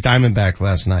Rockies Diamondbacks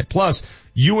last night. Plus,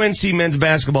 UNC men's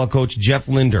basketball coach Jeff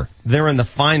Linder. They're in the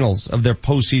finals of their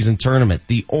postseason tournament,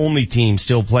 the only team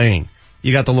still playing.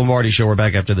 You got the Lombardi Show. We're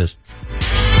back after this.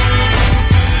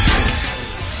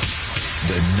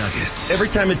 The Nuggets. Every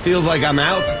time it feels like I'm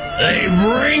out, they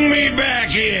bring me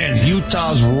back in.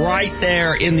 Utah's right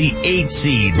there in the 8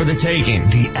 seed for the taking.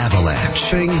 The Avalanche.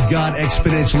 Things got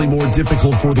exponentially more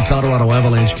difficult for the Colorado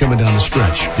Avalanche coming down the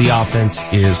stretch. The offense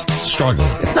is struggling.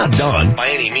 It's not done by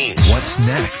any means. What's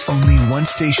next? Only one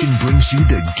station brings you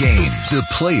the games, the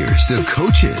players, the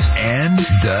coaches, and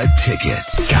the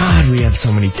tickets. God, we have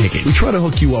so many tickets. We try to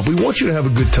hook you up. We want you to have a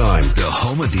good time. The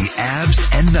home of the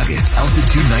Avs and Nuggets.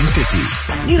 Altitude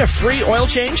 950. Need a free oil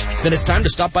change? Then it's time to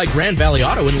stop by Grand Valley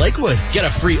Auto in Lakewood. Get a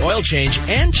free oil change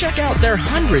and check out their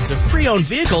hundreds of pre-owned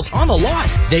vehicles on the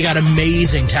lot. They got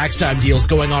amazing tax time deals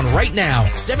going on right now.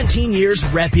 17 years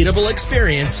reputable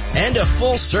experience and a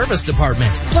full service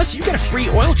department. Plus you get a free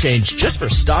oil change just for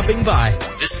stopping by.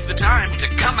 This is the time to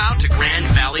come out to Grand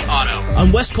Valley Auto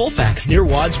on West Colfax near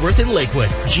Wadsworth in Lakewood.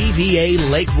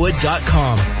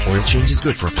 GVALakewood.com. Oil change is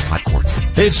good for up to 5 quarts.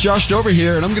 Hey, it's Josh Dover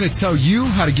here, and I'm going to tell you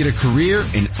how to get a career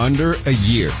in under a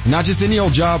year. Not just any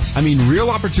old job, I mean real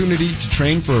opportunity to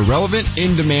train for a relevant,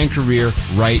 in-demand career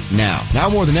right now. Now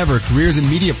more than ever, careers in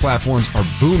media platforms are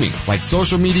booming, like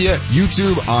social media,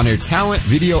 YouTube, on-air talent,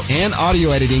 video and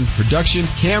audio editing, production,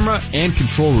 camera, and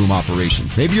control room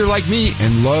operations. Maybe you're like me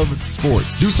and love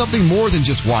sports. Do something more than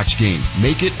just watch games.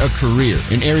 Make it a career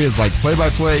in areas like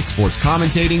play-by-play, sports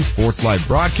commentating, sports live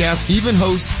broadcast, even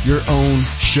host your own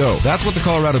show. That's what the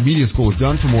Colorado Media School has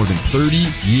done for more than 30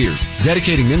 years,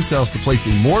 dedicating themselves to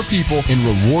placing more people in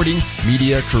rewarding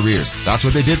media careers. That's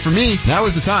what they did for me. Now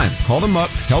is the time. Call them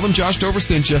up, tell them Josh Dover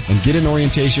sent you, and get an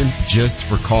orientation just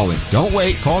for calling. Don't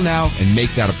wait. Call now and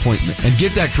make that appointment and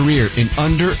get that career in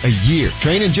under a year.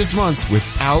 Train in just months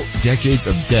without decades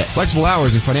of debt. Flexible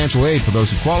hours and financial aid for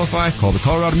those who qualify. Call the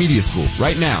Colorado Media School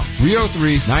right now.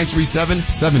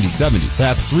 303-937-7070.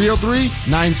 That's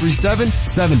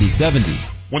 303-937-7070.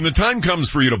 When the time comes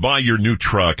for you to buy your new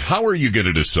truck, how are you going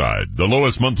to decide? The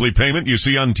lowest monthly payment you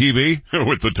see on TV?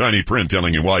 With the tiny print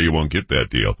telling you why you won't get that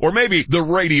deal. Or maybe the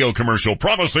radio commercial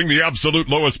promising the absolute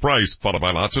lowest price, followed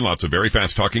by lots and lots of very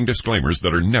fast-talking disclaimers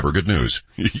that are never good news.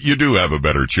 You do have a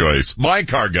better choice. My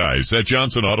Car Guys at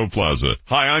Johnson Auto Plaza.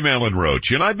 Hi, I'm Alan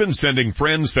Roach, and I've been sending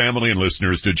friends, family, and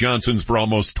listeners to Johnson's for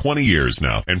almost 20 years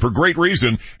now. And for great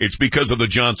reason, it's because of the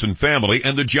Johnson family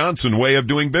and the Johnson way of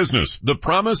doing business. The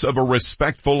promise of a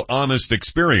respectful respectful, honest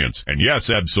experience. And yes,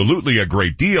 absolutely a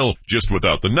great deal, just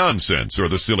without the nonsense or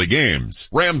the silly games.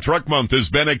 Ram Truck Month has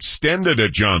been extended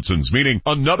at Johnson's, meaning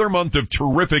another month of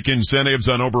terrific incentives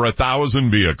on over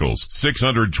 1,000 vehicles,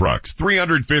 600 trucks,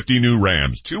 350 new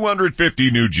Rams,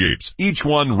 250 new Jeeps, each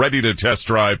one ready to test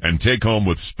drive and take home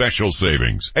with special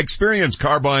savings. Experience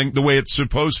car buying the way it's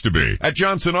supposed to be at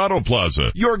Johnson Auto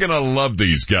Plaza. You're gonna love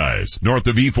these guys. North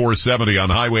of E470 on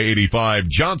Highway 85,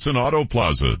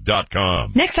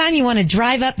 JohnsonAutoplaza.com. Next time you want to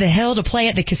drive up the hill to play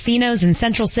at the casinos in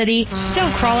Central City,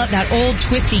 don't crawl up that old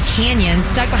twisty canyon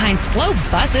stuck behind slow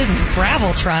buses and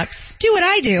gravel trucks. Do what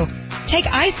I do. Take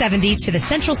I-70 to the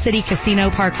Central City Casino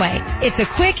Parkway. It's a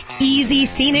quick, easy,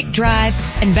 scenic drive,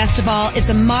 and best of all, it's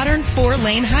a modern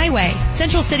 4-lane highway.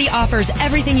 Central City offers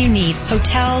everything you need: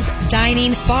 hotels,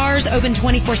 dining, bars open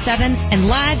 24/7, and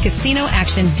live casino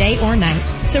action day or night.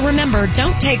 So remember,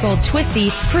 don't take old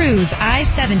twisty, cruise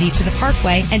I-70 to the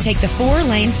Parkway and take the 4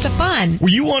 lanes to fun. Were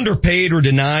you underpaid or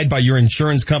denied by your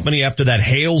insurance company after that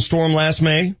hailstorm last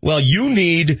May? Well, you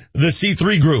need the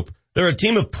C3 Group. They're a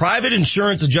team of private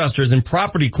insurance adjusters and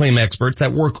property claim experts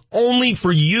that work only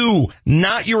for you,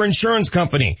 not your insurance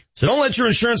company. So don't let your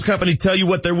insurance company tell you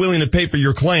what they're willing to pay for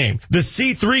your claim. The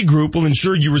C3 Group will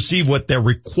ensure you receive what they're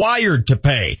required to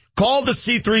pay. Call the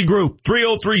C3 Group,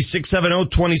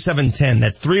 303-670-2710.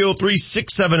 That's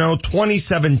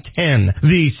 303-670-2710.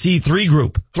 The C3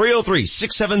 Group,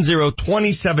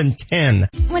 303-670-2710.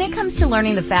 When it comes to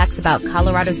learning the facts about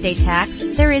Colorado state tax,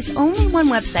 there is only one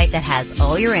website that has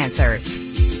all your answers.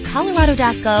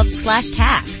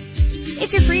 Colorado.gov/tax.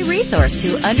 It's your free resource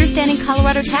to understanding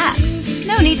Colorado tax.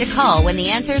 No need to call when the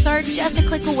answers are just a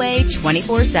click away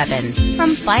 24/7.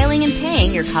 From filing and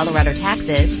paying your Colorado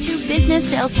taxes to business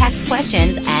sales tax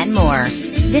questions and more.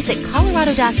 Visit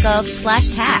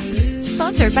Colorado.gov/tax.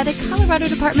 Sponsored by the Colorado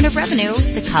Department of Revenue,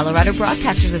 the Colorado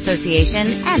Broadcasters Association,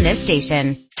 and this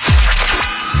station.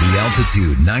 The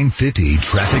Altitude 950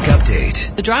 traffic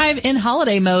update. The drive in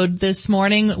holiday mode this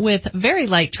morning with very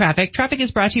light traffic. Traffic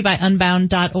is brought to you by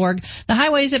Unbound.org. The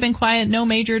highways have been quiet, no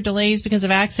major delays because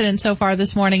of accidents so far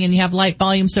this morning, and you have light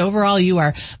volume. So overall, you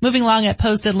are moving along at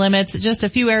posted limits. Just a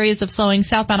few areas of slowing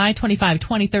southbound I-25,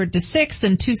 23rd to 6th,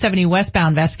 and 270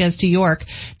 westbound Vasquez to York.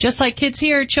 Just like kids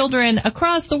here, children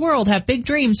across the world have big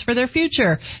dreams for their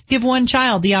future. Give one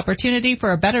child the opportunity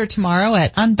for a better tomorrow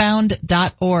at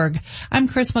Unbound.org. I'm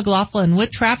Chris McLaughlin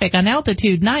with traffic on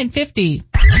Altitude 950.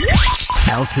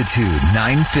 Altitude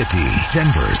 950,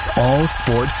 Denver's all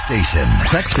sports station.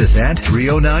 Text us at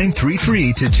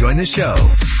 30933 to join the show. San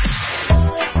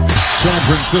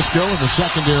Francisco in the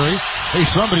secondary. Hey,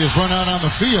 somebody has run out on the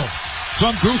field.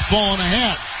 Some goofball in a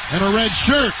hat and a red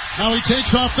shirt. Now he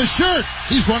takes off the shirt.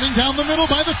 He's running down the middle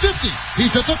by the 50.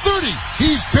 He's at the 30.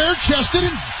 He's bare-chested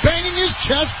and banging his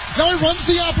chest. Now he runs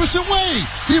the opposite way.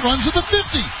 He runs at the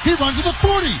 50. He runs at the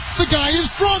 40. The guy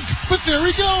is drunk, but there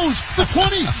he goes. The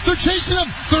 20. They're chasing him.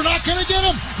 They're not going to get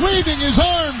him. Waving his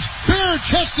arms,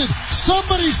 bare-chested.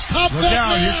 Somebody stop that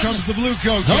man. Here comes the blue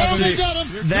coat. Oh, they got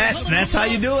him. That's how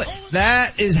you do it.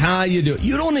 That is how you do it.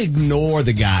 You don't ignore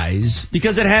the guys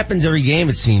because it happens every game,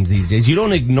 it seems, these days. You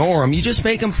don't ignore them. You just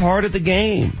make them part of the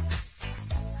game.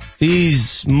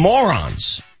 These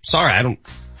morons. Sorry, I don't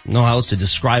know how else to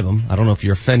describe them. I don't know if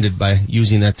you're offended by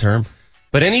using that term.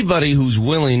 But anybody who's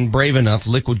willing, brave enough,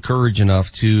 liquid courage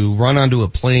enough to run onto a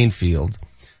playing field,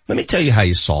 let me tell you how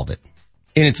you solve it.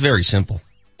 And it's very simple.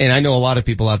 And I know a lot of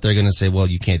people out there are going to say, well,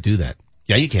 you can't do that.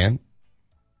 Yeah, you can.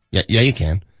 Yeah, you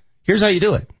can. Here's how you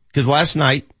do it. Because last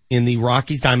night in the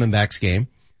Rockies Diamondbacks game,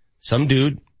 some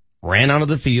dude ran onto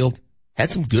the field, had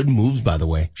some good moves, by the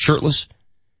way, shirtless,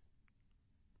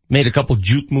 made a couple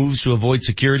juke moves to avoid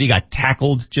security, got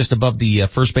tackled just above the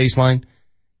first baseline,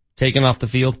 taken off the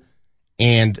field,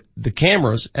 and the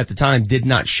cameras at the time did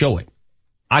not show it.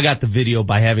 I got the video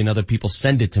by having other people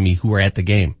send it to me who were at the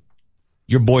game.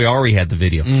 Your boy Ari had the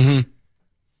video. Mm-hmm.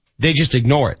 They just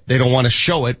ignore it. They don't want to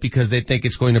show it because they think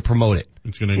it's going to promote it.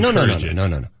 It's going to encourage it.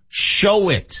 No. Show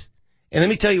it. And let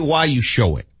me tell you why you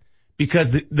show it.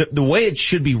 Because the way it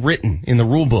should be written in the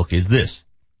rule book is this.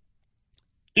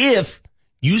 If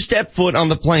you step foot on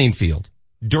the playing field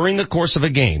during the course of a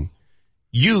game,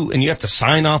 and you have to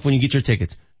sign off when you get your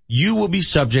tickets, you will be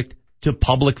subject to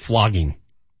public flogging.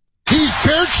 He's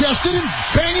bare-chested and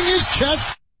banging his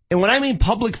chest. And when I mean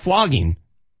public flogging,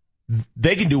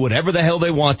 they can do whatever the hell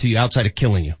they want to you outside of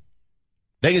killing you.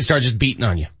 They can start just beating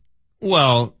on you.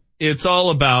 Well, it's all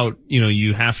about,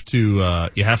 you have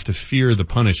to fear the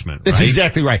punishment, right? That's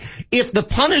exactly right. If the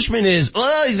punishment is,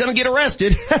 he's going to get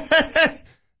arrested.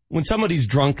 When somebody's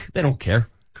drunk, they don't care.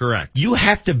 Correct. You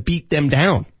have to beat them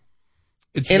down.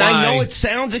 I know it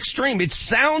sounds extreme. It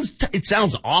sounds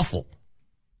awful.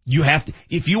 You have to,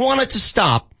 if you want it to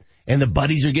stop and the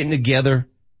buddies are getting together,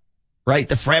 right?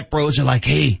 The frat bros are like,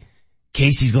 hey,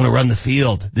 Casey's going to run the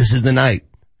field. This is the night.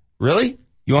 Really?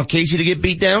 You want Casey to get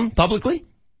beat down publicly?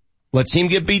 Let's see him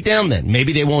get beat down then.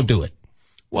 Maybe they won't do it.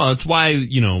 Well, it's why,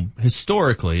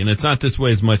 historically, and it's not this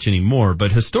way as much anymore,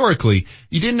 but historically,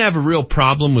 you didn't have a real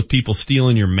problem with people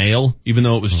stealing your mail, even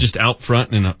though it was just out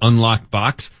front in an unlocked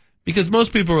box. Because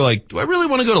most people were like, do I really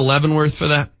want to go to Leavenworth for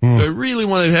that? Do I really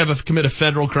want to commit a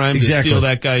federal crime to steal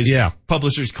that guy's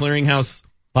Publishers Clearinghouse?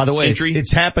 By the way,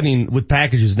 it's happening with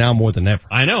packages now more than ever.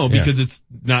 I know, because it's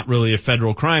not really a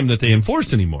federal crime that they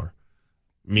enforce anymore.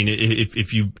 I mean,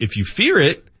 if you fear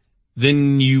it,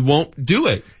 then you won't do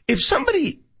it. If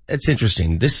somebody, it's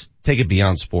interesting, take it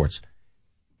beyond sports.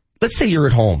 Let's say you're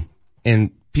at home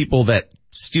and people that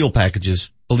steal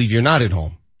packages believe you're not at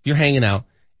home. You're hanging out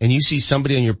and you see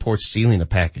somebody on your porch stealing a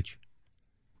package.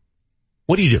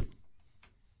 What do you do?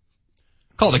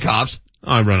 Call the cops.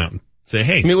 I run out and say,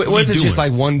 hey, I mean, what if it's just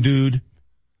like one dude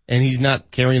and he's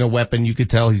not carrying a weapon? You could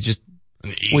tell he's just,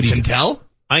 what do you tell?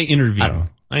 I intervene.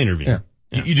 Yeah.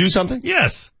 You do something?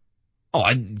 Yes. Oh,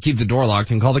 I'd keep the door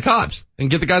locked and call the cops and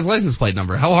get the guy's license plate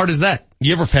number. How hard is that?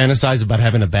 You ever fantasize about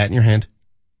having a bat in your hand?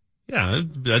 Yeah,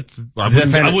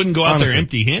 I wouldn't go out there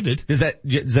empty-handed. Does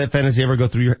that fantasy ever go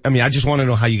through your, I mean, I just want to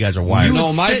know how you guys are wired.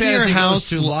 No, my fantasy was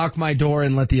to lock my door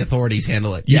and let the authorities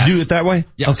handle it. You do it that way?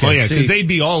 Yes. Okay. Oh yeah, because they'd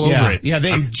be all over it. Yeah,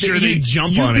 I'm sure they'd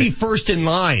jump on it. You'd be first in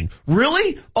line.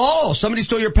 Really? Oh, somebody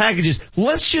stole your packages.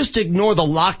 Let's just ignore the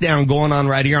lockdown going on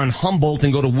right here on Humboldt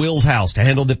and go to Will's house to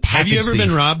handle the package. Have you ever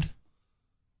been robbed?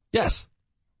 Yes.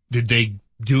 Did they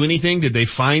do anything? Did they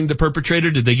find the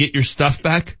perpetrator? Did they get your stuff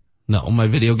back? No, my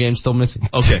video game's still missing.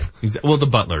 Okay. Well, the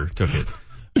butler took it.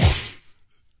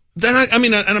 They're not,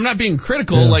 and I'm not being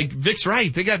critical, like Vic's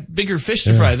right. They got bigger fish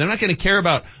to fry. They're not going to care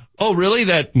about, oh really,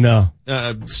 that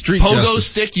street pogo justice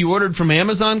stick you ordered from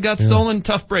Amazon got stolen?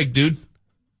 Tough break, dude.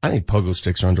 I think pogo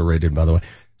sticks are underrated, by the way.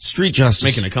 Street justice.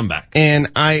 Making a comeback.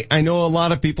 And I know a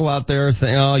lot of people out there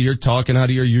think, oh, you're talking out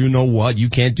of your you know what, you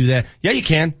can't do that. Yeah, you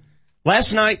can.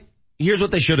 Last night, here's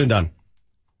what they should have done.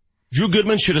 Drew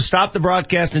Goodman should have stopped the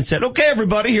broadcast and said, okay,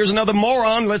 everybody, here's another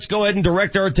moron. Let's go ahead and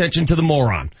direct our attention to the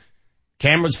moron.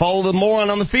 Cameras follow the moron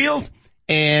on the field,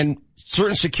 and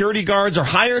certain security guards are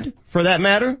hired for that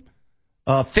matter.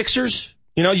 Fixers.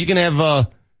 You can have,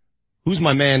 who's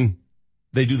my man?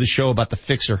 They do the show about the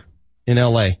fixer in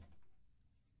L.A.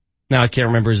 Now I can't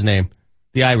remember his name.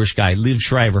 The Irish guy, Liv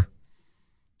Shriver.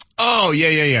 Oh,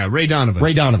 yeah. Ray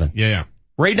Donovan. Yeah.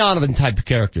 Ray Donovan type of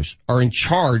characters are in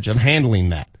charge of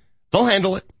handling that. They'll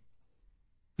handle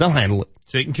it.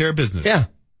 Taking care of business. Yeah.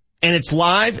 And it's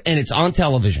live and it's on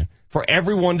television for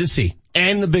everyone to see.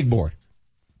 And the big board.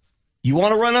 You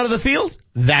want to run out of the field?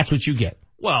 That's what you get.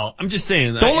 Well, I'm just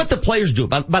saying. Don't let the players do it.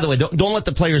 By the way, don't let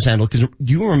the players handle it. Because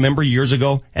do you remember years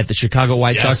ago at the Chicago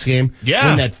White Sox game? Yeah.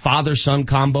 When that father-son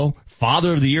combo,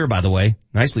 father of the year, by the way,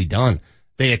 nicely done.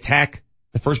 They attack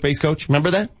the first base coach.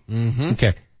 Remember that? Mm-hmm.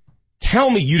 Okay. Tell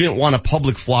me you didn't want a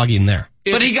public flogging there.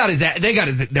 But they got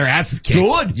their asses kicked.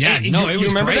 Good. Yeah, it was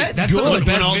remember great. that? That's some of the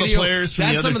best video.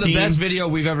 That's some of the best video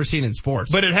we've ever seen in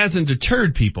sports. But it hasn't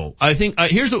deterred people. I think,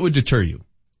 here's what would deter you.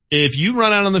 If you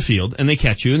run out on the field and they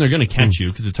catch you, and they're going to catch you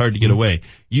because it's hard to get away,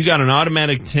 you got an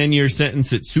automatic 10-year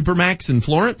sentence at Supermax in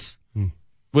Florence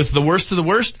with the worst of the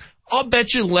worst. I'll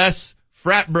bet you less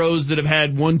frat bros that have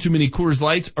had one too many Coors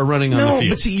Lights are running on the field. No,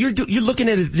 but see, you're looking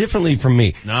at it differently from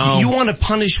me. No. You want to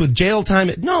punish with jail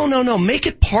time. No. Make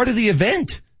it part of the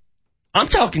event. I'm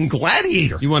talking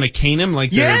gladiator. You want to cane him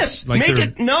like yes, like make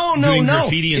it, no.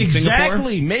 graffiti in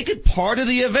exactly. Singapore? Make it part of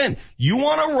the event. You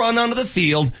want to run onto the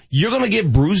field, you're going to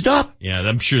get bruised up. Yeah,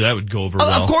 I'm sure that would go over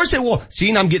well. Of course it will. See,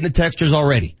 I'm getting the textures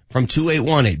already from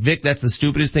 2818. Vic, that's the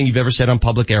stupidest thing you've ever said on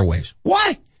public airwaves.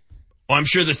 Why? Well, I'm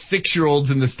sure the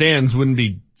 6-year-olds in the stands wouldn't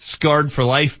be scarred for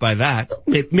life by that.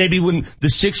 Maybe when the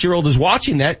 6-year-old is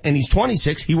watching that and he's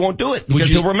 26, he won't do it because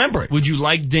he'll remember it. Would you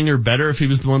like Dinger better if he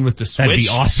was the one with the switch? That'd be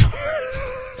awesome.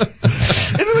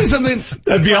 Isn't there something?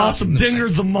 That'd be awesome. Dinger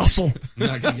the muscle. I'm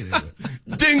not gonna get into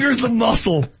it. Dinger's the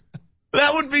muscle.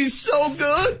 That would be so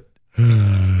good.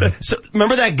 So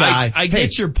remember that guy? I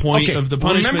get your point of the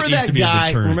punishment needs to be a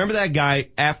deterrent. Remember that guy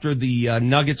after the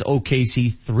Nuggets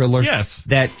OKC thriller? Yes.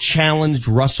 That challenged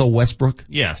Russell Westbrook?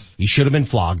 Yes. He should have been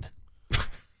flogged.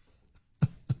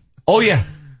 Oh yeah.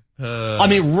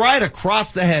 Right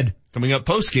across the head. Coming up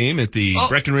post game at the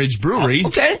Breckenridge Brewery.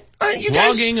 Okay. You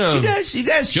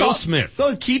guys, Joe Smith.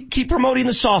 Go keep promoting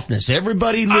the softness.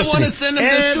 Everybody listening. I want to send him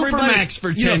to Supermax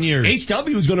for 10 years.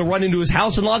 HW is going to run into his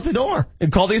house and lock the door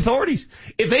and call the authorities.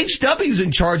 If HW is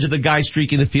in charge of the guy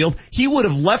streaking the field, he would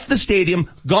have left the stadium,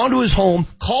 gone to his home,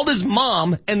 called his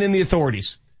mom, and then the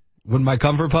authorities. Would my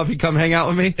comfort puppy come hang out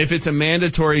with me? If it's a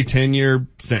mandatory 10-year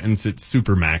sentence at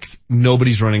Supermax,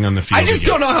 nobody's running on the field. I just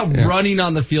don't know how running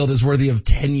on the field is worthy of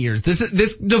 10 years.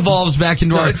 This devolves back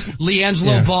into our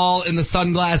LiAngelo Ball in the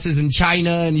sunglasses in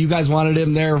China, and you guys wanted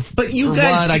him there. But you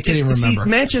guys, I can't even remember. See,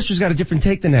 Manchester's got a different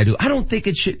take than I do. I don't think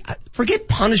it should, forget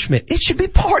punishment. It should be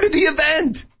part of the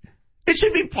event. It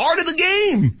should be part of the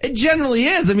game. It generally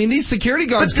is. I mean, these security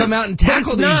guards come out and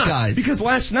tackle these guys. Because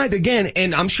last night, again,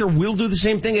 and I'm sure we'll do the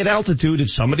same thing at altitude.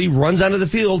 If somebody runs onto the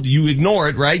field, you ignore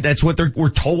it, right? That's what we're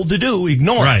told to do.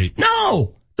 Ignore it.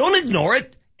 No! Don't ignore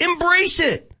it. Embrace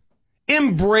it.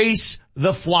 Embrace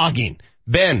the flogging.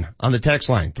 Ben, on the text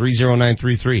line,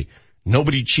 30933.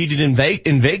 Nobody cheated in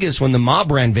Vegas when the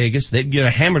mob ran Vegas. They'd get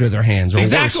a hammer to their hands. Or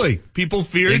exactly. Worse. People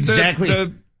feared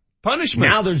the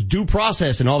punishment. Now there's due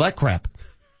process and all that crap.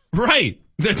 Right.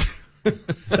 That's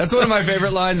one of my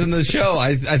favorite lines in the show.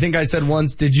 I think I said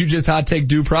once, did you just hot take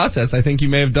due process? I think you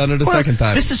may have done it a second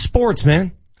time. This is sports,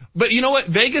 man. But you know what?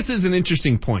 Vegas is an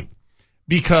interesting point.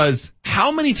 Because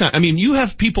how many times, I mean, you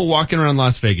have people walking around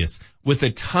Las Vegas with a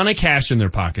ton of cash in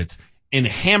their pockets and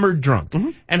hammered drunk.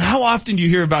 Mm-hmm. And how often do you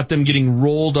hear about them getting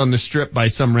rolled on the strip by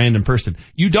some random person?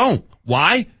 You don't.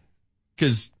 Why?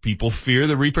 Because people fear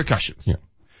the repercussions. Yeah.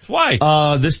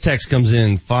 Why? This text comes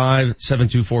in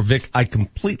 5724. Vic, I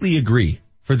completely agree.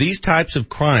 For these types of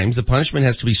crimes, the punishment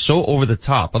has to be so over the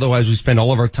top. Otherwise, we spend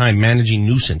all of our time managing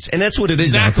nuisance. And that's what it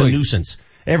is. Exactly. Now. It's a nuisance.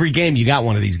 Every game you got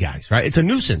one of these guys, right? It's a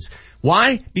nuisance.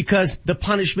 Why? Because the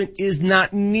punishment is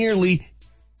not nearly,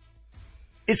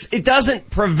 it doesn't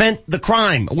prevent the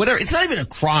crime. Whatever. It's not even a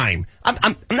crime.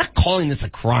 I'm not calling this a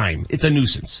crime. It's a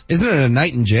nuisance. Isn't it a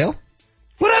night in jail?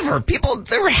 Whatever. People,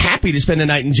 they were happy to spend a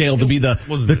night in jail to be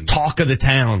the talk of the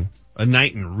town. A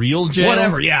night in real jail?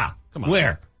 Whatever, yeah. Come on.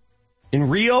 Where? In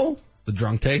Rio? The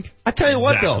drunk tank? I tell you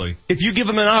what though, if you give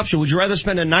them an option, would you rather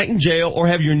spend a night in jail or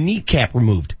have your kneecap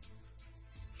removed?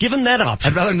 Give them that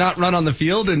option. I'd rather not run on the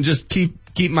field and just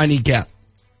keep my kneecap.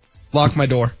 Lock my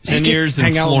door. 10 years in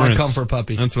hang out Florence. with my comfort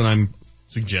puppy. That's what I'm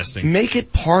suggesting. Make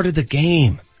it part of the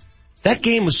game. That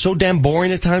game was so damn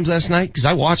boring at times last night because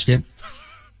I watched it.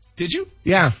 Did you?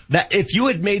 Yeah. That if you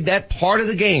had made that part of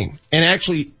the game and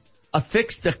actually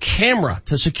affixed a camera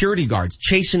to security guards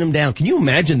chasing them down, can you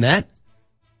imagine that?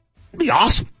 It'd be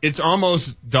awesome. It's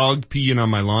almost dog peeing on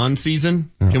my lawn season.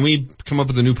 Can we come up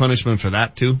with a new punishment for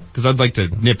that too? Because I'd like to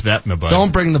nip that in the bud.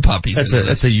 Don't bring the puppies.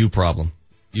 That's a you problem.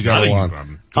 You got a one.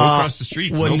 Problem. Go across the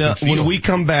street. When we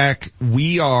come back,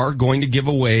 we are going to give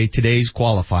away today's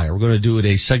qualifier. We're going to do it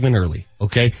a segment early.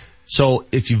 Okay. So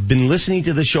if you've been listening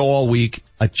to the show all week,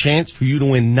 a chance for you to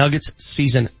win Nuggets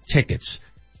season tickets.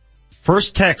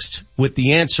 First text with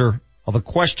the answer of a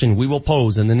question we will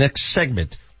pose in the next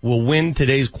segment will win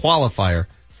today's qualifier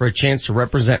for a chance to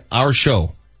represent our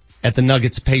show at the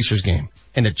Nuggets Pacers game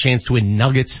and a chance to win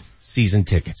Nuggets season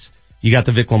tickets. You got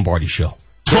the Vic Lombardi Show.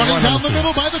 Running down the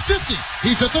middle by the 50.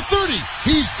 He's at the 30.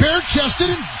 He's bare-chested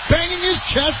and banging his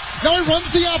chest. Now he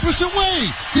runs the opposite way.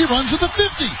 He runs at the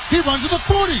 50. He runs at the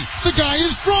 40. The guy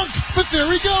is drunk, but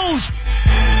there he goes.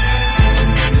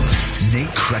 Nate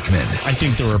Kreckman. I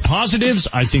think there are positives.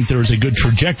 I think there is a good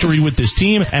trajectory with this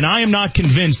team, and I am not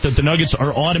convinced that the Nuggets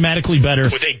are automatically better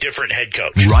with a different head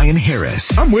coach. Ryan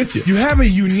Harris. I'm with you. You have a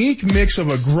unique mix of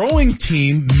a growing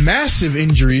team, massive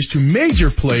injuries to major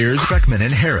players. Kreckman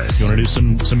and Harris. You want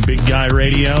to do some big guy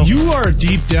radio? You are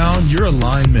deep down, you're a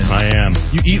lineman. I am.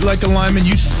 You eat like a lineman.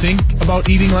 You think about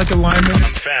eating like a lineman. I'm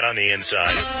fat on the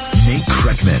inside. Nate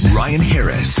Kreckman, Ryan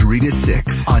Harris, 3 to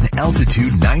 6 on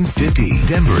Altitude 950,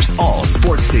 Denver's all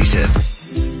sports station.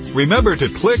 Remember to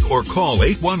click or call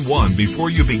 811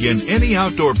 before you begin any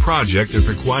outdoor project that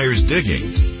requires digging.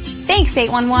 Thanks,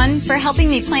 811, for helping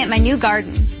me plant my new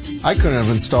garden. I couldn't have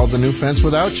installed the new fence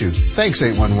without you. Thanks,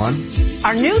 811.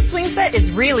 Our new swing set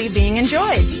is really being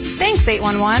enjoyed. Thanks,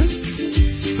 811.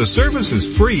 The service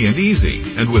is free and easy,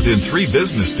 and within 3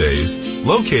 business days,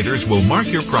 locators will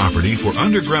mark your property for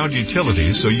underground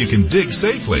utilities so you can dig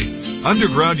safely.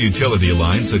 Underground utility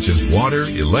lines such as water,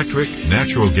 electric,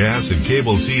 natural gas, and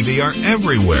cable TV are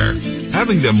everywhere.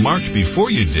 Having them marked before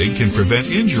you dig can prevent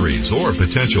injuries or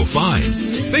potential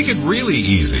fines. Make it really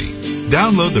easy.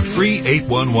 Download the free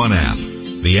 811 app.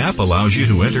 The app allows you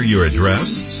to enter your address,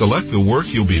 select the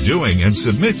work you'll be doing, and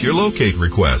submit your locate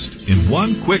request in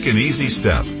one quick and easy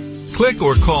step. Click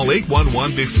or call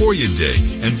 811 before you dig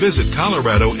and visit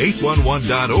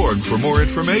Colorado811.org for more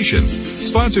information.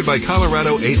 Sponsored by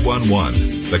Colorado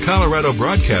 811, the Colorado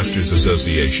Broadcasters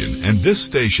Association, and this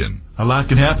station. A lot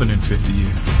can happen in 50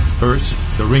 years. First,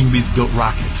 the Ringbeats built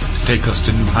rockets to take us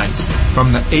to new heights.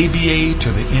 From the ABA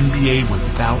to the NBA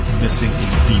without missing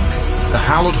a beat. The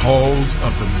hallowed halls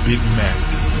of the Big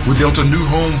Mac. We built a new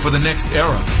home for the next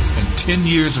era and 10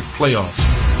 years of playoffs.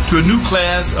 To a new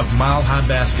class of mile-high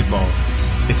basketball.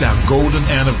 It's our golden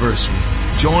anniversary.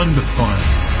 Join the fun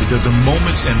because the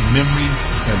moments and memories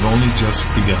have only just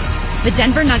begun. The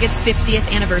Denver Nuggets 50th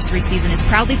anniversary season is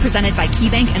proudly presented by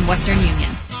KeyBank and Western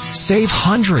Union. Save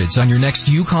hundreds on your next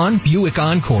Yukon, Buick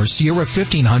Encore, Sierra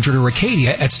 1500, or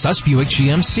Acadia at Suss Buick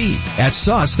GMC. At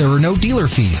Suss, there are no dealer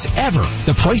fees, ever.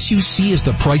 The price you see is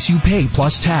the price you pay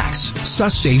plus tax.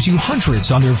 Suss saves you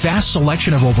hundreds on their vast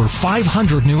selection of over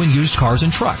 500 new and used cars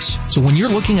and trucks. So when you're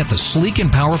looking at the sleek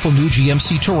and powerful new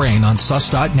GMC Terrain on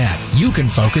Suss.net, you can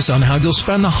focus on how you'll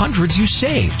spend the hundreds you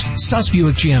saved. Suss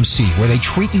Buick GMC, where they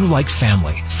treat you like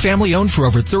family. Family owned for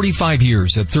over 35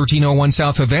 years at 1301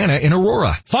 South Havana in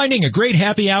Aurora. Finding a great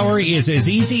happy hour is as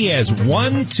easy as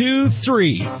 1, 2,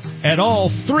 3 at all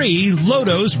 3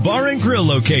 Lodos Bar and Grill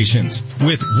locations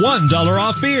with $1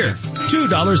 off beer,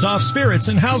 $2 off spirits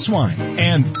and house wine,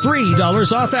 and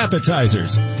 $3 off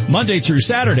appetizers. Monday through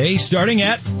Saturday starting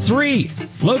at 3.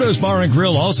 Lodos Bar and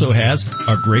Grill also has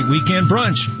a great weekend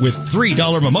brunch with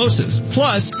 $3 mimosas,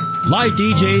 plus live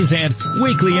DJs and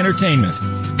weekly entertainment.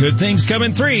 Good things come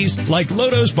in threes like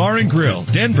Lodos Bar and Grill,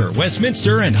 Denver,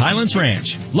 Westminster, and Highlands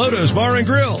Ranch. Lodos Bar and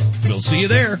Grill. We'll see you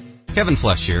there. Kevin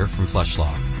Flesh here from Flesh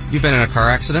Law. You've been in a car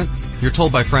accident? You're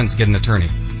told by friends to get an attorney.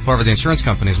 However, the insurance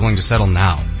company is willing to settle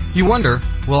now. You wonder,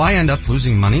 will I end up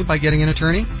losing money by getting an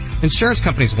attorney? Insurance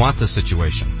companies want this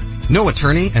situation. No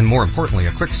attorney, and more importantly,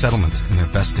 a quick settlement in their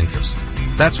best interest.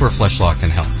 That's where Flesh Law can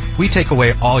help. We take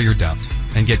away all your doubt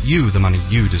and get you the money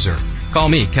you deserve. Call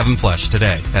me, Kevin Flesh,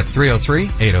 today at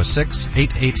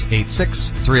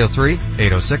 303-806-8886,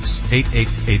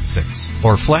 303-806-8886,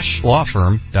 or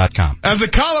fleshlawfirm.com. As a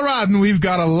Coloradan, we've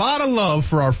got a lot of love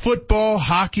for our football,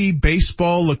 hockey,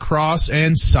 baseball, lacrosse,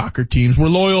 and soccer teams. We're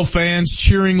loyal fans,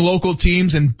 cheering local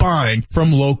teams and buying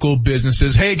from local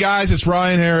businesses. Hey guys, it's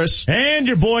Ryan Harris. And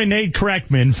your boy Nate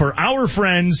Kreckman for our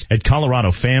friends at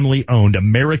Colorado family-owned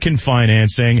American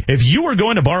Financing. If you are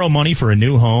going to borrow money for a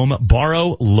new home,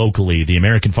 borrow locally. The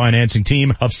American Financing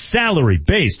team of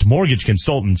salary-based mortgage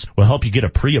consultants will help you get a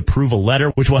pre-approval letter,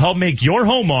 which will help make your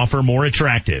home offer more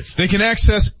attractive. They can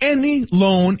access any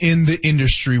loan in the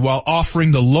industry while offering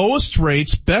the lowest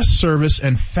rates, best service,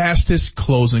 and fastest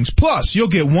closings. Plus, you'll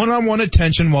get one-on-one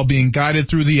attention while being guided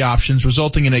through the options,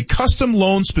 resulting in a custom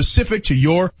loan specific to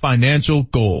your financial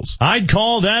goals. I'd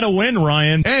call that a win,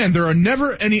 Ryan. And there are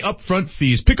never any upfront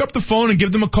fees. Pick up the phone and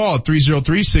give them a call at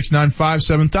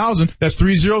 303-695-7000. That's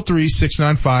 303-695-7000.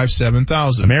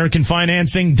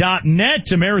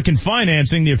 AmericanFinancing.net. American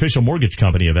Financing, the official mortgage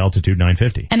company of Altitude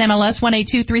 950. And MLS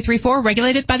 182334,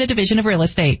 regulated by the Division of Real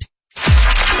Estate.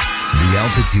 The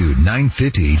Altitude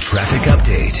 950 traffic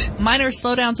update. Minor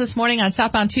slowdowns this morning on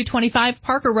southbound 225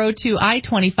 Parker Road to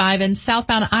I-25 and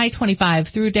southbound I-25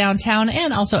 through downtown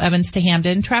and also Evans to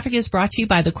Hamden. Traffic is brought to you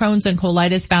by the Crohn's and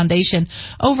Colitis Foundation.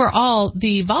 Overall,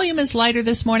 the volume is lighter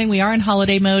this morning. We are in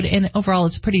holiday mode, and overall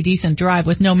it's a pretty decent drive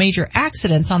with no major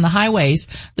accidents on the highways.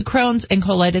 The Crohn's and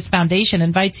Colitis Foundation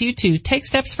invites you to take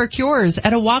steps for cures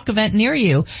at a walk event near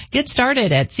you. Get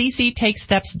started at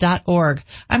cctakesteps.org.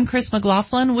 I'm Chris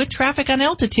McLaughlin with traffic on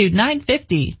Altitude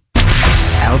 950.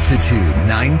 Altitude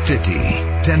 950,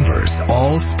 Denver's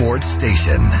all sports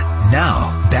station.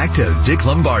 Now, back to Vic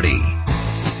Lombardi.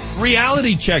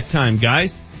 Reality check time,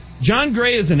 guys. John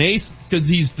Gray is an ace because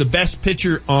he's the best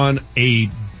pitcher on a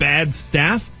bad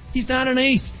staff. He's not an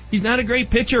ace. He's not a great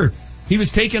pitcher. He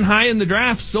was taken high in the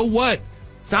draft. So what?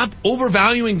 Stop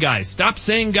overvaluing guys. Stop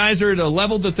saying guys are at a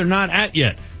level that they're not at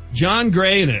yet. John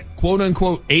Gray and a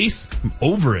quote-unquote ace, I'm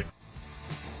over it.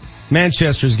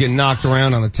 Manchester's getting knocked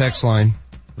around on the text line.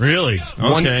 Really?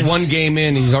 Okay. One game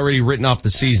in, he's already written off the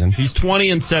season. He's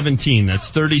 20-17. That's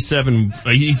 37.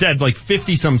 He's had like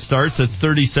 50-some starts. That's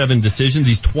 37 decisions.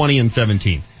 He's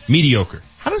 20-17. Mediocre.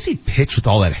 How does he pitch with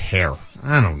all that hair?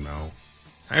 I don't know.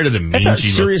 Tired of the mangy That's a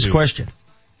serious look, question.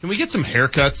 Can we get some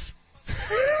haircuts?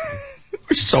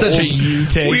 We're so Such old. a you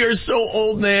take. We are so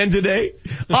old, man, today.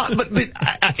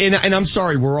 And I'm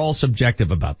sorry, we're all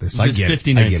subjective about this. I His get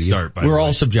 59th it. start, by the We're way.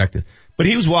 all subjective. But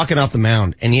he was walking off the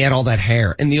mound, and he had all that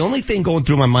hair. And the only thing going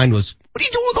through my mind was, what are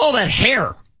you doing with all that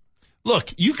hair?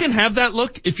 Look, you can have that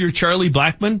look if you're Charlie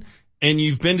Blackmon and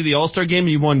you've been to the All-Star game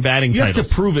and you've won batting You titles. have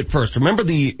to prove it first. Remember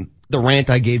the the rant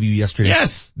I gave you yesterday?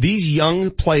 Yes. These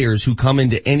young players who come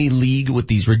into any league with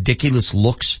these ridiculous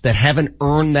looks that haven't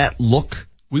earned that look.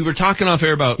 We were talking off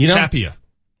air about Tapia,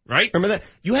 right? Remember that?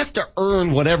 You have to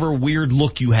earn whatever weird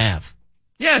look you have.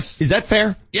 Yes. Is that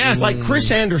fair? Yes. Like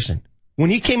Chris Anderson. When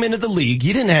he came into the league,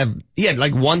 he had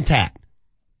like one tat.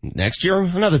 Next year,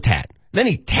 another tat. Then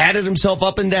he tatted himself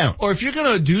up and down. Or if you're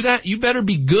going to do that, you better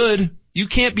be good. You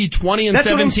can't be 20 and That's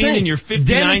 17 in your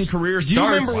 59 career starts. Do you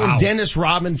remember when Dennis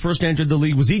Rodman first entered the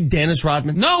league? Was he Dennis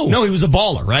Rodman? No. No, he was a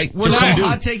baller, right? Was I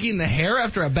hot taking the hair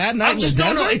after a bad night in the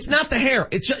desert? No, it's not the hair.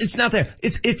 It's not there.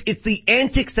 It's the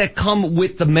antics that come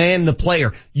with the man, the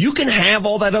player. You can have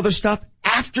all that other stuff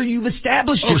after you've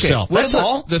established yourself. That's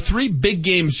all. The 3 big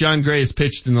games John Gray has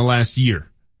pitched in the last year.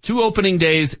 2 opening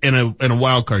days and a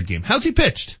wild card game. How's he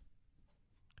pitched?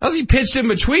 How's he pitched in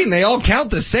between? They all count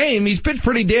the same. He's pitched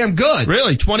pretty damn good.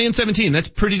 Really? 20 and 17. That's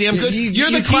pretty damn good. You're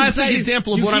the classic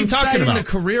example of what I'm talking about. The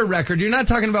career record. You're not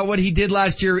talking about what he did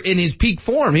last year in his peak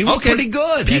form. He was pretty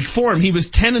good. Peak form. He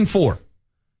was 10 and 4.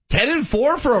 10 and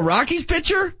 4 for a Rockies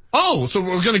pitcher? Oh, so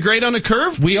we're going to grade on a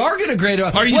curve? We are going to grade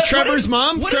on. Are you Trevor's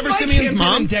mom? What Trevor did Simeon's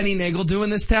mom? And Denny Nagel do in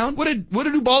this town? What did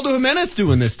Ubaldo Jimenez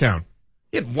do in this town?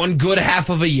 He had one good half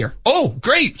of a year. Oh,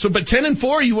 great. So, but 10 and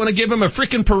 4, you want to give him a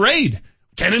freaking parade.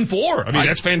 10 and 4. I mean,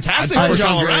 that's fantastic for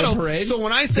Colorado. So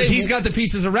when I say he's got the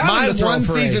pieces around him to throw my one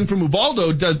season from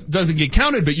Ubaldo doesn't get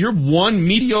counted, but your one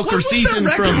mediocre season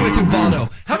from with Ubaldo.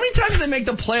 How many times did they make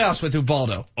the playoffs with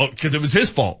Ubaldo? Oh, because it was his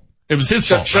fault. It was his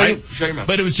fault, right?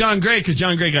 But it was John Gray because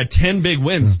John Gray got 10 big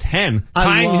wins, 10,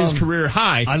 tying his career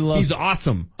high. He's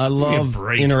awesome. I love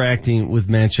interacting with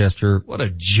Manchester. What a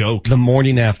joke. The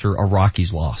morning after a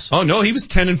Rockies loss. Oh no, he was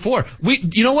 10 and 4.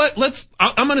 You know what?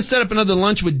 I'm going to set up another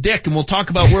lunch with Dick and we'll talk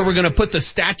about where we're going to put the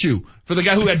statue for the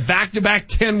guy who had back-to-back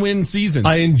 10-win seasons.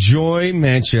 I enjoy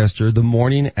Manchester the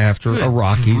morning after a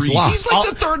Rockies loss. He's like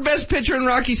the third best pitcher in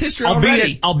Rockies history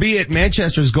already. Albeit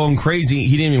Manchester's going crazy.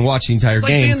 He didn't even watch the entire game.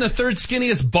 It's like being the third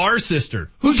skinniest Bar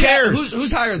sister. Who cares?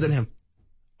 Who's higher than him?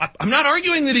 I'm not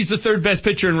arguing that he's the third best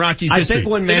pitcher in Rockies history. They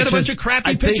got a bunch of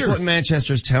crappy pitchers. I think what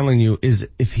Manchester's telling you is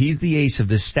if he's the ace of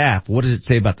this staff, what does it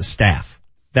say about the staff?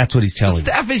 That's what he's telling you.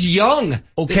 The staff is young.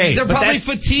 Okay. They're probably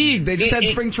fatigued. They just had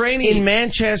spring training. In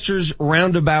Manchester's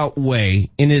roundabout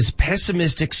way, in his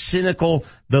pessimistic, cynical,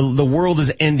 the world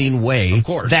is ending way. Of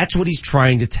course. That's what he's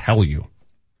trying to tell you.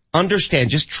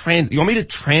 Understand, you want me to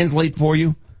translate for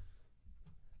you?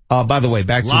 By the way,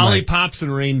 back to lollipops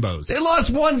and rainbows. They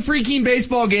lost one freaking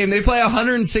baseball game. They play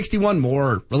 161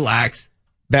 more. Relax.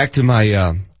 Back to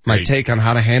my take on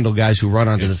how to handle guys who run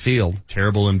onto the field.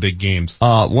 Terrible in big games.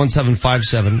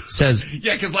 1757 says.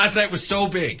 Yeah, cause last night was so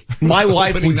big. My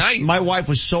wife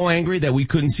was so angry that we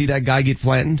couldn't see that guy get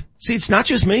flattened. See, it's not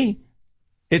just me.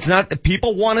 It's not that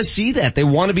people want to see that. They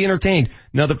want to be entertained.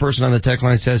 Another person on the text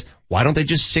line says, why don't they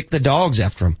just sick the dogs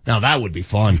after him? Now that would be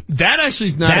fun. That actually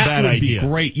is not a bad idea. That would be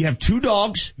great. You have 2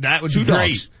 dogs. That would be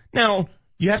great. Dogs. Now,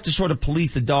 you have to sort of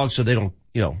police the dogs so they don't,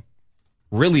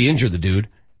 really injure the dude.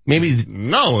 Maybe.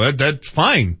 No, that's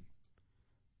fine.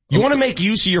 You want to make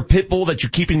use of your pit bull that you're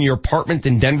keeping in your apartment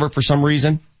in Denver for some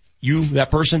reason? You,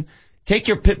 that person? Take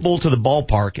your pit bull to the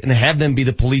ballpark and have them be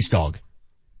the police dog.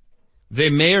 They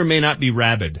may or may not be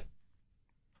rabid.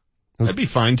 That'd be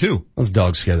fine too. Those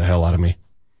dogs scare the hell out of me.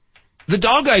 The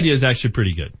dog idea is actually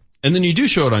pretty good. And then you do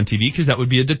show it on TV because that would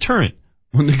be a deterrent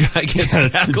when the guy gets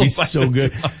tackled. That'd be so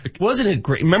good. Wasn't it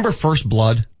great? Remember First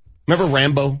Blood? Remember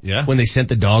Rambo? Yeah. When they sent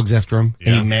the dogs after him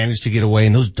and he managed to get away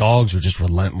and those dogs were just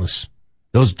relentless.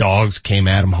 Those dogs came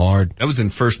at him hard. That was in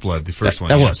First Blood, the first one.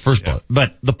 That was First Blood.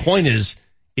 But the point is,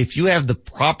 if you have the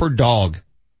proper dog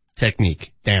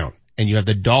technique down, and you have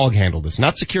the dog handle this,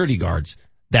 not security guards,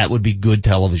 that would be good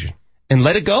television. And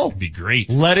let it go. It'd be great.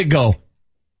 Let it go.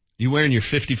 You wearing your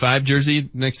 55 jersey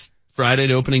next Friday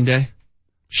to opening day?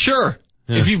 Sure.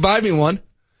 Yeah. If you buy me one.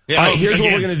 Yeah, all right, here's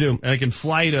what we're going to do. And I can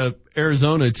fly to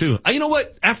Arizona too. You know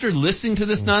what? After listening to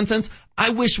this nonsense, I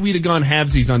wish we'd have gone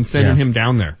halvesies on sending him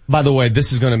down there. By the way,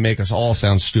 this is going to make us all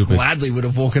sound stupid. Gladly would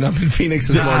have woken up in Phoenix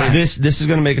this morning. This is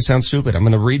going to make us sound stupid. I'm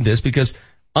going to read this because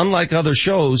unlike other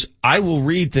shows, I will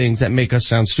read things that make us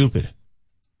sound stupid.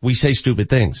 We say stupid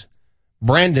things.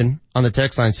 Brandon on the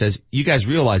text line says, you guys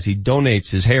realize he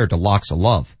donates his hair to Locks of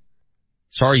Love.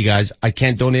 Sorry, you guys. I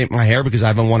can't donate my hair because I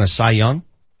haven't won a Cy Young.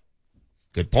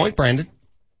 Good point, Brandon.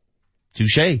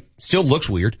 Touche. Still looks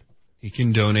weird. He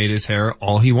can donate his hair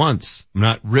all he wants. I'm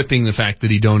not ripping the fact that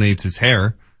he donates his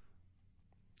hair.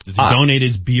 Does he donate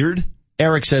his beard?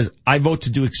 Eric says, I vote to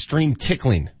do extreme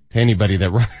tickling to anybody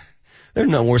that There's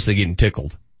nothing worse than getting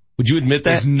tickled. Would you admit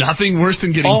that? There's nothing worse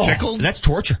than getting tickled? That's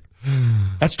torture.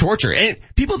 That's torture. And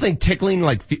people think tickling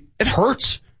it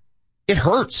hurts. It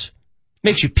hurts.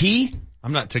 Makes you pee?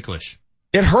 I'm not ticklish.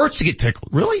 It hurts to get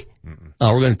tickled. Really?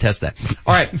 Oh, we're going to test that.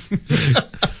 All right.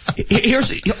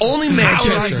 Here's only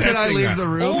Manchester. Can I leave the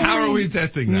room? How are we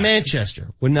testing that? Manchester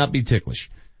would not be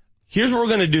ticklish. Here's what we're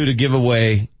going to do to give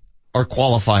away our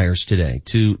qualifiers today.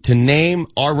 To name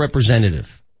our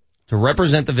representative, to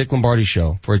represent the Vic Lombardi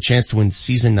Show for a chance to win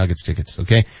season Nuggets tickets.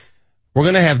 Okay. We're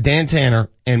going to have Dan Tanner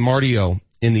and Marty O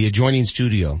in the adjoining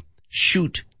studio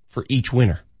shoot for each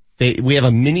winner. We have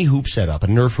a mini hoop set up, a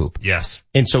Nerf hoop. Yes.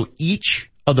 And so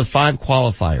each of the 5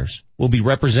 qualifiers will be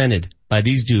represented by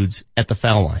these dudes at the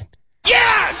foul line.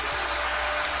 Yes!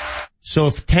 So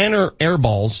if Tanner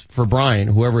airballs for Brian,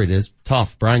 whoever it is,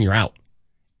 tough, Brian, you're out.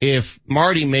 If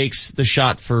Marty makes the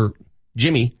shot for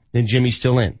Jimmy, then Jimmy's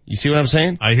still in. You see what I'm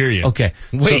saying? I hear you. Okay.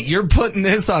 Wait, you're putting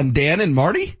this on Dan and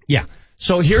Marty? Yeah.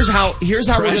 So here's how we're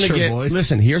going to get, boys.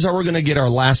 listen, here's how we're going to get our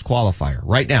last qualifier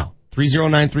right now.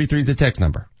 30933 is the text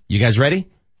number. You guys ready?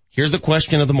 Here's the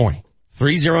question of the morning.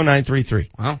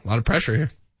 30933. Wow, a lot of pressure here.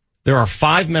 There are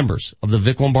 5 members of the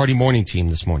Vic Lombardi morning team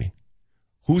this morning.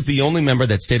 Who's the only member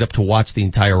that stayed up to watch the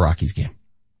entire Rockies game?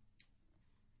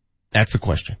 That's the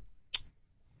question.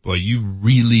 Boy, you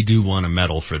really do want a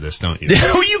medal for this, don't you?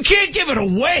 You can't give it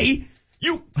away.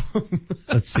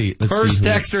 Let's see. First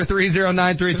texter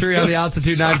 30933 on the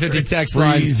Altitude 950 text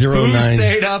line. Who 309.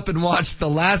 stayed up and watched the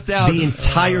last out? The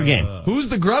entire game. Who's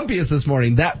the grumpiest this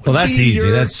morning? That would that's be easy.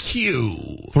 your That's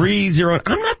cue. 30.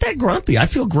 I'm not that grumpy. I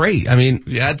feel great. I mean,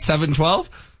 You had 712?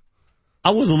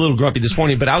 I was a little grumpy this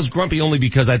morning, but I was grumpy only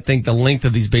because I think the length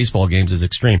of these baseball games is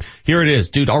extreme. Here it is,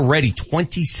 dude. Already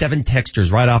 27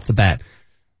 texters right off the bat.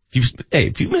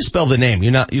 If you misspell the name,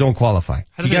 you don't qualify.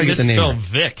 How do you gotta they get the name misspell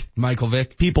right. Vic? Michael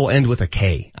Vick. People end with a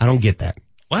K. I don't get that.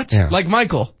 What? Yeah. Like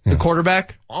Michael, the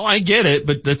quarterback. Oh, I get it,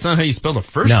 but that's not how you spell the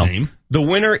first name. The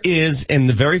winner is, and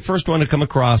the very first one to come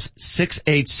across,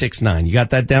 6869. You got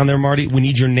that down there, Marty? We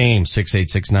need your name,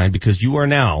 6869, because you are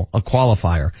now a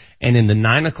qualifier. And in the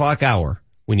 9 o'clock hour,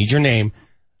 we need your name.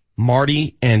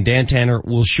 Marty and Dan Tanner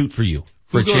will shoot for you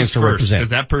for Who a chance goes to first? represent. Because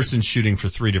that person's shooting for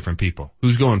 3 different people.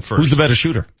 Who's going first? Who's the better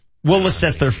shooter? We'll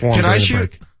assess their form. Can I during the shoot?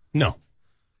 break. No.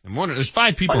 I'm wondering, there's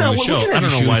 5 people no, on the we show. can I have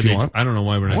don't you know why shoot if you want. I don't know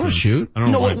why we're not wanna going shoot. I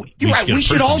don't know why. You're right. get a We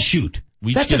should person. all shoot.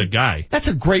 We each get a guy. That's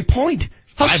a great point.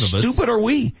 How 5 of us. stupid are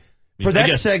we? For I that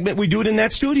guess segment, we do it in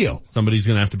that studio. somebody's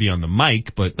going to have to be on the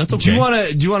mic, but that's okay.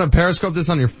 Do you want to periscope this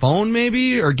on your phone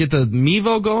maybe, or get the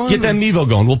Mevo going? Get that Mevo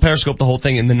going. We'll periscope the whole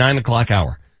thing in the 9 o'clock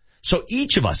hour. So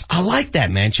each of us, I like that,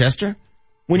 Manchester.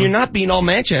 When you're not being all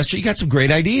Manchester, you got some great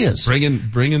ideas. Bring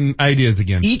in ideas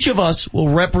again. Each of us will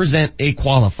represent a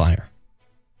qualifier.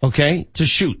 Okay? To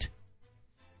shoot.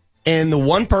 And the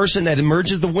one person that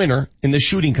emerges the winner in the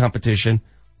shooting competition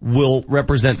will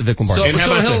represent the Vic Lombardi.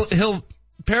 So he'll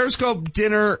periscope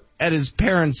dinner at his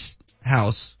parents'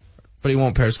 house, but he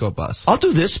won't periscope us. I'll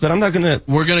do this, but I'm not gonna.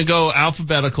 We're going to go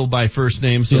alphabetical by first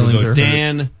name. So Feelings we'll go are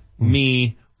Dan,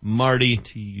 me, Marty,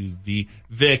 T-U-V,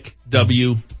 Vic,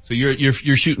 W. So you're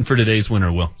shooting for today's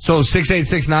winner, Will. So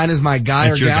 6869 is my guy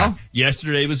That's or your gal? guy.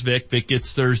 Yesterday was Vic. Vic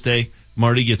gets Thursday.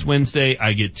 Marty gets Wednesday.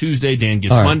 I get Tuesday. Dan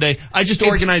gets All right. Monday. I just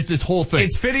organized this whole thing.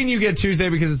 It's fitting you get Tuesday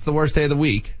because it's the worst day of the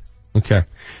week. Okay.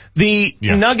 The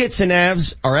Nuggets and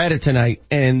Avs are at it tonight,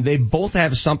 and they both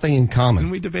have something in common.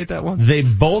 Can we debate that one? They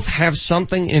both have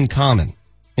something in common.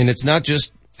 And it's not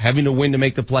just having to win to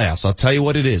make the playoffs. I'll tell you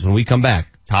what it is when we come back.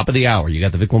 Top of the hour, you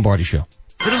got the Vic Lombardi Show.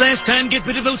 For the last time, get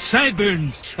rid of those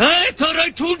sideburns. I thought I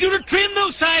told you to trim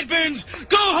those sideburns.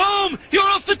 Go home. You're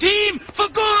off the team for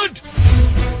good.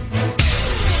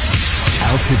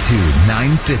 Altitude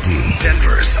 950,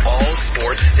 Denver's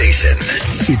all-sports station.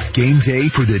 It's game day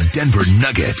for the Denver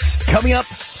Nuggets. Coming up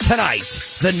tonight,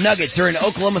 the Nuggets are in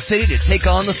Oklahoma City to take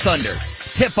on the Thunder.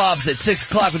 Tip-offs at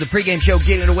 6 o'clock with the pregame show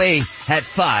getting away at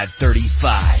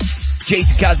 5:35.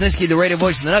 Jason Kosniski, the radio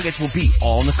voice of the Nuggets, will be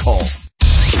on the call.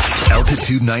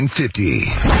 Altitude 950,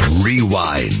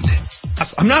 rewind.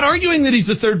 I'm not arguing that he's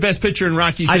the third best pitcher in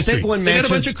Rockies history. I think when they got a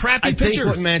bunch of crappy pitchers. I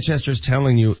think what Manchester's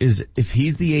telling you is if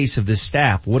he's the ace of this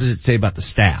staff, what does it say about the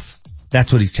staff?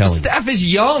 That's what he's telling you. The staff is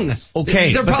young.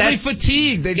 Okay. They're but probably that's,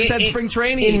 fatigued. They just had spring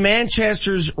training. In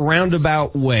Manchester's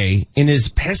roundabout way, in his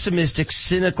pessimistic,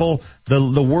 cynical,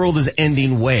 the world is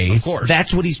ending way, of course.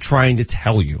 That's what he's trying to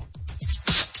tell you.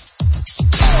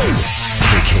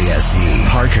 KKSE,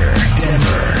 Parker,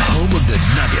 Denver, home of the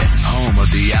Nuggets, home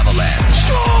of the Avalanche.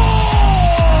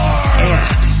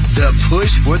 And the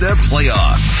push for the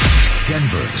playoffs.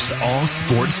 Denver's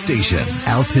all-sports station,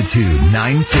 Altitude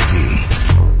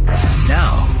 950.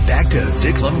 Now, back to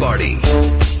Vic Lombardi.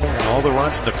 All the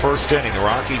runs in the first inning. The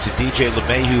Rockies, a DJ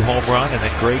LeMahieu home run, and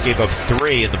then Gray gave up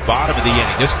 3 in the bottom of the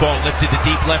inning. This ball lifted to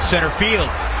deep left center field.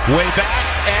 Way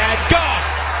back and gone.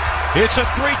 It's a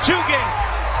 3-2 game.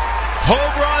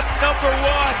 Home run number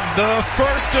 1, the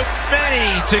first of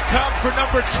many to come for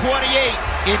number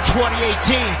 28 in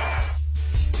 2018.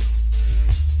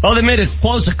 Oh, they made it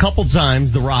close a couple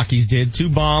times, the Rockies did. 2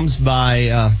 bombs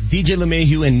by DJ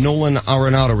LeMahieu and Nolan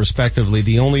Arenado, respectively.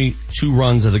 The only 2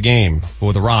 runs of the game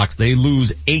for the Rocks. They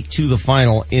lose 8-2 the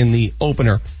final in the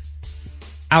opener.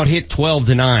 Out hit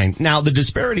 12-9. Now, the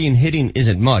disparity in hitting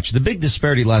isn't much. The big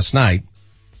disparity last night,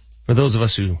 for those of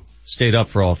us who stayed up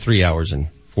for all 3 hours and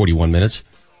 41 minutes,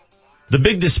 the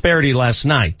big disparity last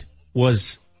night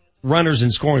was runners in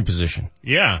scoring position.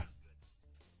 Yeah.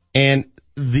 And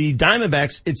the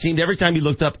Diamondbacks, it seemed every time you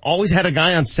looked up, always had a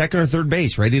guy on second or third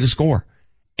base ready to score.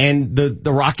 And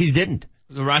the Rockies didn't.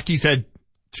 The Rockies had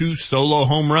 2 solo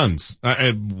home runs.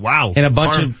 Wow. And a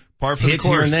bunch of par for hits the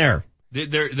course. here and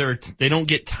there. They don't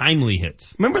get timely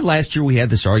hits. Remember last year we had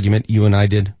this argument, you and I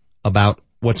did, about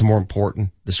what's more important,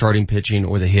 the starting pitching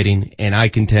or the hitting? And I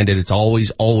contended it's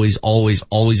always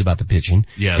about the pitching.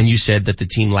 Yes. And you said that the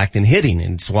team lacked in hitting,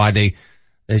 and it's why they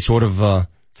sort of,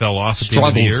 fell off at the end struggled.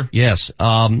 of the year. Yes.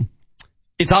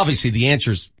 It's obviously the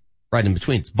answer's right in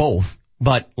between. It's both.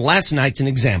 But last night's an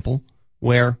example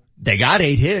where they got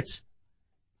 8 hits.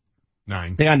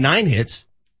 9. They got 9 hits.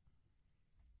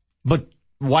 But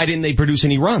why didn't they produce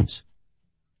any runs?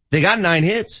 They got 9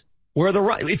 hits. Where are the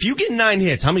runs? If you get 9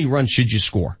 hits, how many runs should you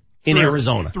score in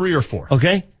Arizona? 3 or 4.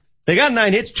 Okay? They got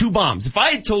 9 hits, 2 bombs. If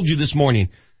I had told you this morning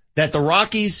that the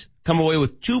Rockies come away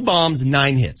with 2 bombs,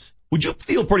 9 hits, would you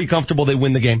feel pretty comfortable they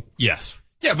win the game? Yes.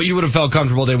 Yeah, but you would have felt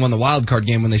comfortable they won the wild card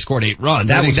game when they scored 8 runs.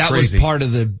 That was crazy. part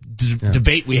of the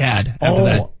debate we had after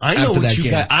that.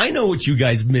 I know what you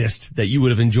guys missed that you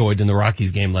would have enjoyed in the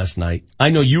Rockies game last night.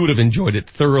 I know you would have enjoyed it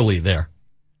thoroughly there.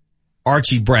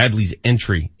 Archie Bradley's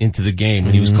entry into the game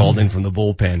when he was called in from the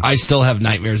bullpen. I still have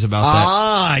nightmares about that.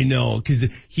 I know, because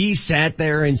he sat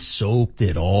there and soaked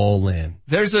it all in.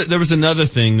 There was another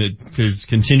thing that has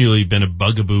continually been a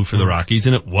bugaboo for the Rockies,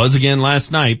 and it was again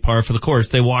last night, par for the course.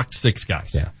 They walked 6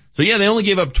 guys. Yeah. So yeah, they only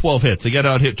gave up 12 hits. They got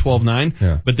out hit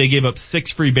 12-9, but they gave up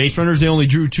 6 free base runners. They only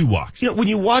drew 2 walks. You know, when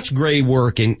you watch Gray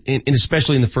work, and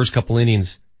especially in the first couple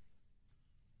innings,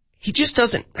 he just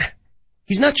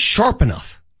he's not sharp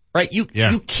enough. Right? You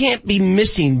can't be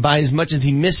missing by as much as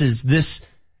he misses this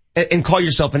and call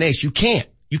yourself an ace. You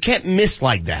can't miss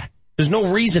like that. There's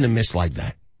no reason to miss like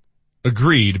that.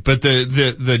 Agreed. But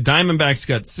the Diamondbacks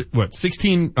got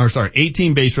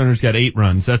 18 base runners, got 8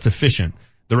 runs. That's efficient.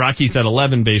 The Rockies had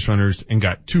 11 base runners and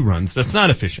got 2 runs. That's not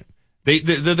efficient. They're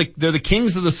the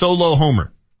kings of the solo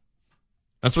homer.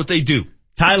 That's what they do.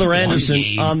 Tyler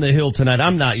Anderson on the hill tonight.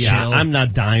 I'm not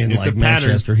dying it's like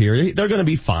Manchester here. They're going to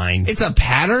be fine. It's a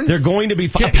pattern? They're going to be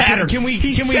fine. Can we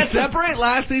separate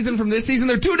last season from this season?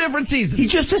 They're 2 different seasons. He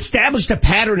just established a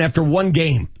pattern after 1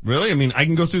 game. Really? I mean, I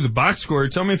can go through the box score.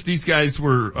 Tell me if these guys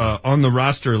were on the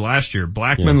roster last year.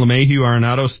 Blackman, LeMahieu,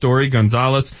 Arenado, Story,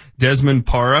 Gonzalez, Desmond,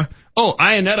 Parra. Oh,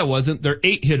 Iannetta wasn't. Their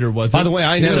 8-hitter wasn't. By the way,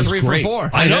 Iannetta was 3 great. for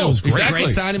 4. Iannetta was great. Exactly.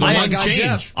 Great signing by my guy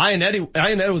Jeff.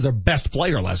 Iannetta was their best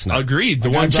player last night. Agreed. The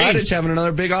one change. having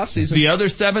another big offseason. The other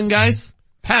 7 guys,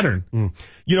 pattern.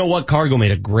 You know what? Cargo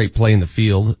made a great play in the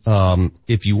field.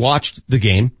 If you watched the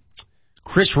game,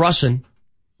 Chris Russin,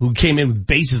 who came in with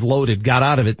bases loaded, got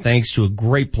out of it thanks to a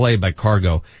great play by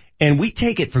Cargo. And we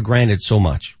take it for granted so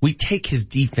much. We take his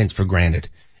defense for granted.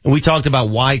 And we talked about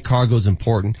why Cargo's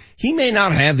important. He may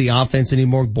not have the offense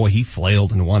anymore. Boy, he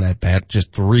flailed in one at bat.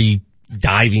 Just 3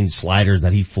 diving sliders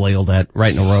that he flailed at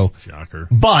right in a row. Shocker.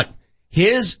 But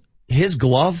his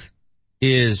glove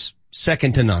is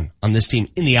second to none on this team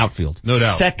in the outfield. No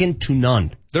doubt. Second to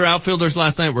none. Their outfielders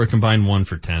last night were combined 1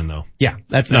 for 10 though. Yeah,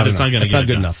 that's not good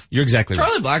enough. You're exactly right.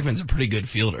 Charlie Blackmon's a pretty good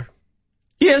fielder.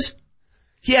 He is.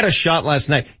 He had a shot last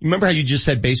night. You remember how you just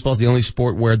said baseball is the only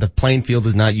sport where the playing field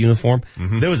is not uniform?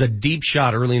 Mm-hmm. There was a deep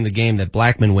shot early in the game that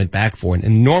Blackman went back for,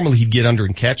 and normally he'd get under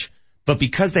and catch. But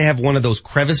because they have one of those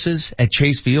crevices at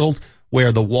Chase Field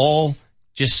where the wall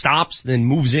just stops, then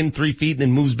moves in 3 feet,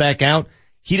 then moves back out,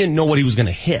 he didn't know what he was going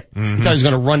to hit. Mm-hmm. He thought he was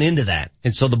going to run into that,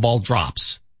 and so the ball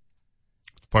drops.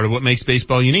 It's part of what makes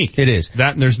baseball unique. It is.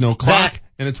 That and there's no clock,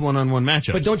 and it's one-on-one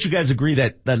matchup. But don't you guys agree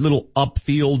that little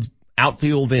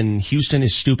outfield in Houston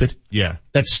is stupid? Yeah.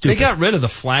 That's stupid. They got rid of the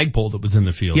flagpole that was in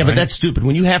the field. Yeah, right? but that's stupid.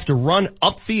 When you have to run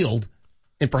upfield,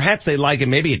 and perhaps they like it,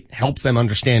 maybe it helps them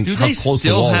understand how close the wall is. Do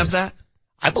they still have that?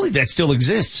 I believe that still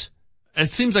exists. It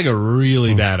seems like a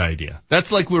really bad idea.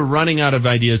 That's like we're running out of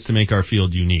ideas to make our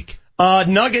field unique.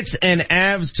 Nuggets and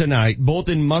Avs tonight, both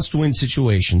in must-win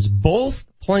situations, both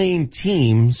playing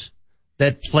teams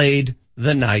that played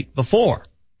the night before.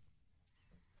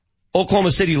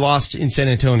 Oklahoma City lost in San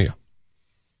Antonio.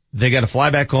 They got to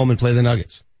fly back home and play the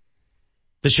Nuggets.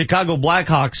 The Chicago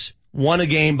Blackhawks won a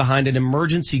game behind an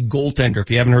emergency goaltender.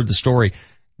 If you haven't heard the story,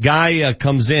 guy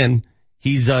comes in.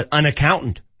 He's an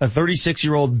accountant, a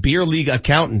 36-year-old beer league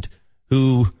accountant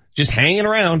who just hanging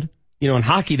around. You know, in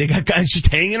hockey, they got guys just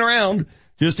hanging around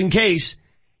just in case.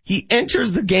 He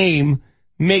enters the game,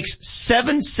 makes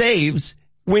 7 saves,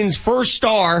 wins first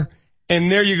star,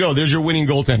 and there you go. There's your winning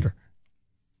goaltender.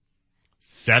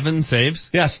 7 saves?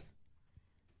 Yes.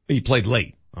 He played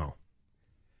late. Oh.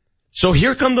 So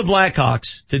here come the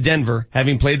Blackhawks to Denver,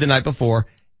 having played the night before,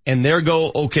 and there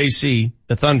go OKC,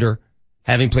 the Thunder,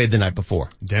 having played the night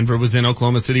before. Denver was in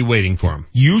Oklahoma City waiting for him.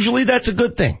 Usually that's a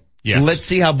good thing. Yes. Let's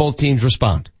see how both teams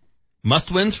respond.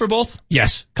 Must wins for both?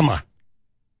 Yes. Come on.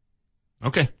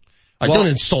 Okay. Don't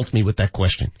insult me with that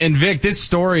question. And Vic, this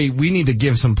story, we need to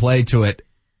give some play to it.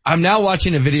 I'm now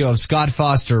watching a video of Scott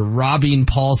Foster robbing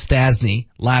Paul Stastny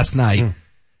last night.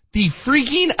 The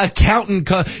freaking accountant.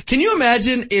 Can you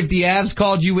imagine if the Avs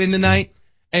called you in tonight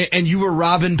and you were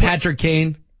robbing Patrick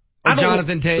Kane or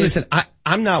Jonathan Toews? Listen,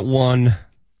 I'm not one.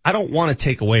 I don't want to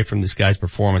take away from this guy's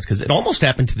performance because it almost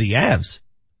happened to the Avs.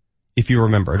 If you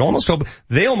remember,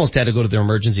 they almost had to go to their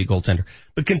emergency goaltender.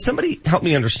 But can somebody help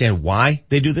me understand why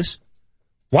they do this?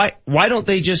 Why don't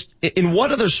they just, in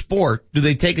what other sport do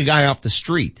they take a guy off the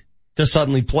street to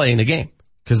suddenly play in a game?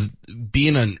 Because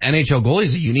being an NHL goalie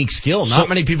is a unique skill. Not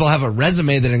many people have a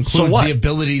resume that includes the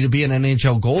ability to be an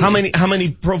NHL goalie. How many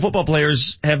pro football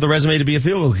players have the resume to be a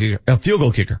field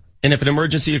goal kicker? And if an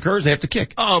emergency occurs, they have to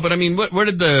kick. Oh, but I mean, where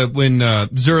did when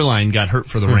Zerline got hurt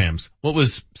for the Rams? What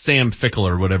was Sam Fickle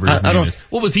or whatever his name is?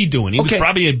 What was he doing? He was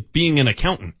probably being an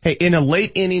accountant. Hey, in a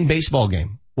late inning baseball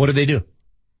game, what do they do?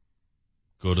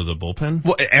 Go to the bullpen?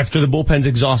 Well, after the bullpen's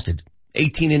exhausted.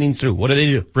 18 innings through. What do they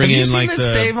do? Bring in like I'm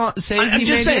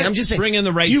just saying. Bring in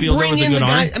the right fielder with a good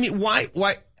arm. I mean, why?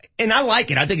 And I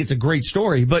like it. I think it's a great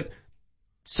story, but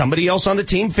somebody else on the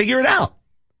team figure it out.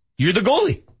 You're the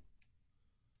goalie.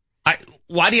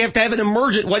 Why do you have to have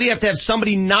why do you have to have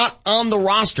somebody not on the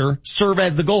roster serve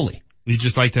as the goalie? You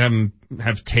just like to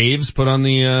have Taves put on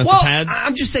the pads?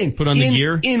 I'm just saying. Put on the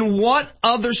gear? In what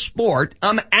other sport?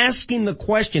 I'm asking the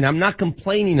question. I'm not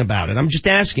complaining about it. I'm just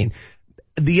asking.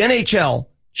 The NHL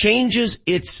changes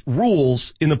its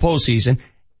rules in the postseason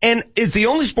and is the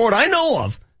only sport I know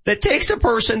of that takes a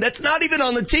person that's not even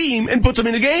on the team and puts them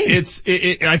in a game.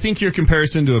 I think your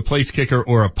comparison to a place kicker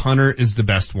or a punter is the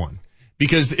best one.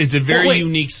 Because it's a very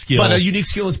unique skill. But a unique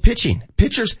skill is pitching.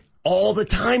 Pitchers all the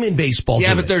time in baseball.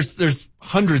 Yeah, but there's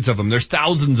hundreds of them. There's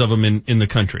thousands of them in the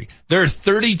country. There are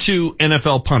 32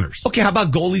 NFL punters. Okay, how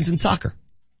about goalies in soccer?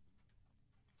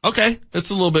 Okay, that's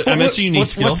a little bit, that's a unique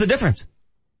skill. What's the difference?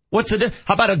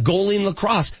 How about a goalie in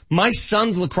lacrosse? My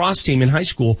son's lacrosse team in high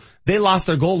school, they lost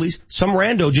their goalies. Some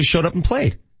rando just showed up and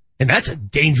played. And that's a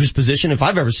dangerous position if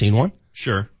I've ever seen one.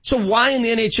 Sure. So why in the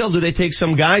NHL do they take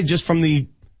some guy just from the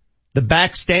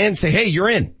back stand, say, hey, you're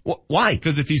in? Why?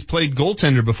 Because if he's played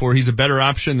goaltender before, he's a better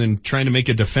option than trying to make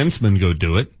a defenseman go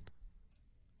do it.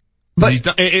 But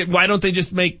why don't they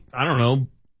just make, I don't know,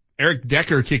 Eric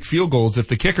Decker kick field goals if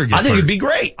the kicker gets hurt? I think it'd be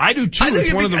great. I do too.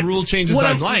 It's one of the rule changes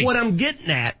I'd like. What I'm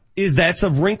getting at is that's a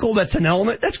wrinkle, that's an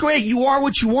element. That's great. You are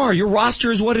what you are. Your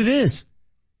roster is what it is.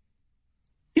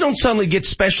 You don't suddenly get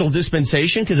special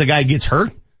dispensation because a guy gets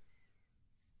hurt.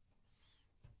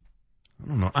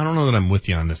 I don't know that I'm with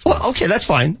you on this one. Well, okay, that's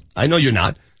fine. I know you're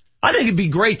not. I think it'd be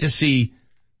great to see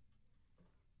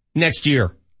next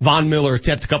year Von Miller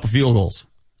attempt a couple field goals.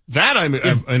 That I'm in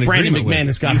agreement Brandon McManus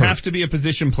with. got you hurt. have to be a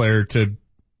position player to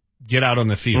get out on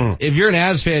the field. If you're an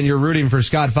Avs fan, you're rooting for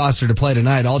Scott Foster to play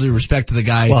tonight. All due respect to the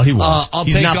guy. Well, he won't.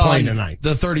 He's not playing tonight.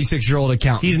 The 36-year-old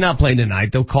accountant. He's not playing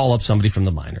tonight. They'll call up somebody from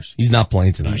the minors. He's not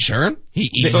playing tonight. You sure?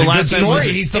 He's a good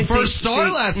story. He's the first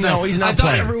star last night. No, he's not I thought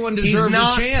playing. everyone deserved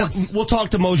a chance. We'll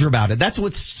talk to Mosier about it. That's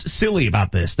what's silly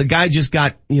about this. The guy just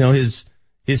got, his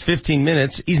 15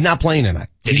 minutes. He's not playing tonight.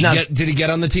 Did he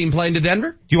get on the team playing to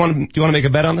Denver? Do you want to make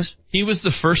a bet on this? He was the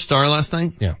first star last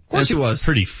night? Yeah. Of course he was.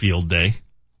 Pretty field day.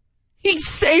 He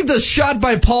saved a shot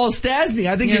by Paul Stastny.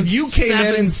 I think if you came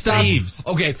in and stopped.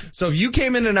 Okay, so if you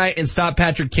came in tonight and stopped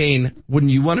Patrick Kane,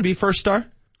 wouldn't you want to be first star?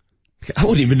 I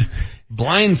wouldn't even.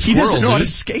 Blind He squirrel, doesn't know how to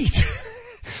skate.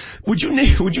 Would you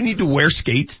need to wear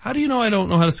skates? How do you know I don't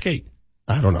know how to skate?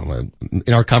 I don't know.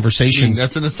 In our conversations.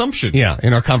 That's an assumption. Yeah,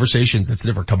 in our conversations, that's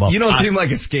never come up. You don't seem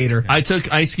like a skater. I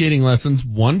took ice skating lessons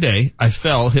one day. I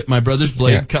fell, hit my brother's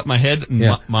blade, cut my head,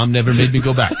 and mom never made me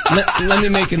go back. Let me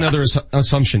make another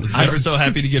assumption. I'm never so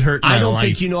happy to get hurt in my life. I don't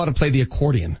think you know how to play the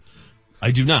accordion.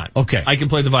 I do not. Okay. I can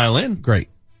play the violin. Great.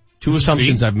 Two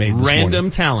assumptions I've made this Random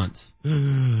morning. talents.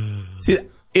 See,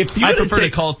 if you I prefer to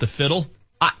call it the fiddle.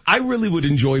 I really would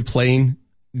enjoy playing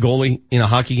goalie in a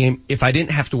hockey game if I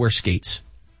didn't have to wear skates.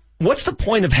 What's the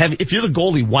point of having, if you're the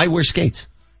goalie, why wear skates?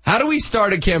 How do we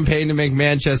start a campaign to make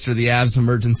Manchester the Avs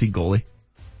emergency goalie?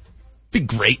 Be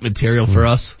great material for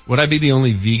us. Would I be the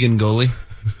only vegan goalie?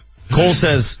 Cole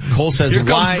says, Here why?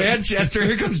 comes Manchester.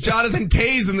 Here comes Jonathan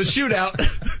Toews in the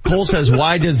shootout. Cole says,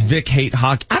 why does Vic hate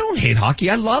hockey? I don't hate hockey.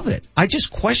 I love it. I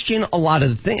just question a lot of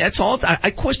the things. That's all.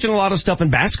 I question a lot of stuff in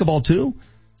basketball too.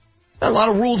 A lot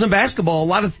of rules in basketball, a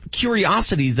lot of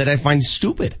curiosities that I find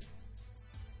stupid.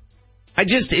 It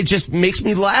just makes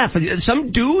me laugh.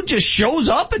 Some dude just shows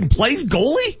up and plays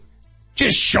goalie?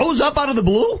 Just shows up out of the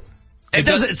blue?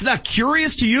 It's not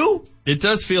curious to you? It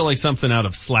does feel like something out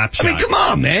of Slapshot. I mean, come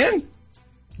on, man.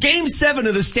 Game 7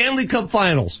 of the Stanley Cup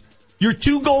Finals. Your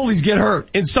 2 goalies get hurt,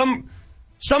 and some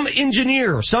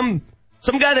engineer, some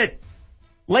guy that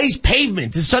lays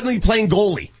pavement is suddenly playing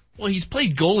goalie. Well, he's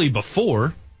played goalie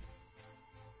before.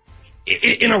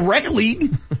 In a rec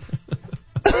league?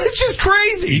 It's just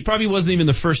crazy. He probably wasn't even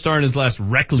the first star in his last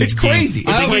rec league. It's crazy.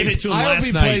 I hope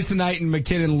he plays tonight and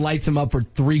McKinnon lights him up for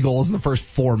 3 goals in the first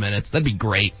 4 minutes. That'd be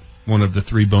great. One of the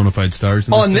 3 bona fide stars.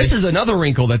 And this is another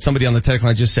wrinkle that somebody on the text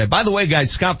line just said. By the way,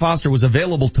 guys, Scott Foster was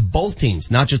available to both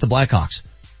teams, not just the Blackhawks.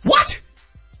 What?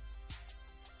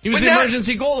 He was the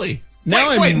emergency goalie.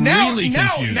 Now I'm really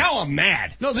confused. Now I'm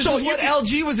mad. No, this is what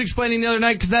LG was explaining the other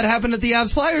night because that happened at the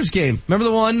Avs Flyers game. Remember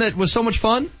the one that was so much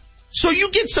fun? So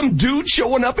you get some dude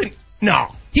showing up and...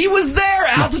 No. He was there.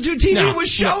 Altitude TV was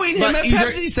showing him at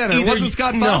Pepsi Center. It wasn't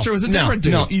Scott Foster. It was a different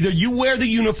dude. No, either you wear the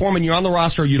uniform and you're on the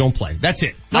roster or you don't play. That's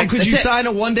it. No, because you sign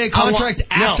a one-day contract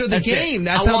after the game.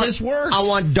 That's how this works. I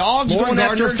want dogs going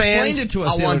after fans.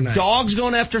 I want dogs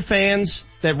going after fans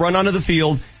that run onto the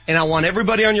field. And I want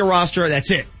everybody on your roster. That's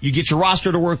it. You get your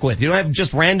roster to work with. You don't have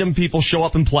just random people show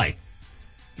up and play.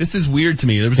 This is weird to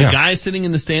me. There was a guy sitting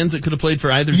in the stands that could have played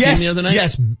for either team the other night?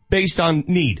 Yes, based on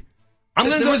need.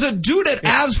 There was a dude at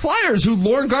Avs Flyers who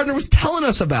Lauren Gardner was telling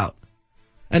us about.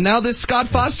 And now this Scott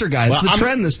Foster guy. It's the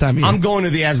trend this time of year. I'm going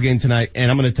to the Avs game tonight and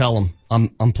I'm going to tell him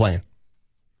I'm playing.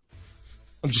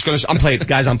 I'm playing.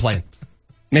 Guys, I'm playing.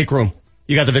 Make room.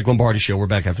 You got the Vic Lombardi show. We're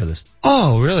back after this.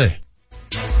 Oh, really?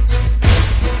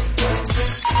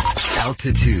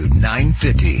 Altitude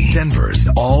 950, Denver's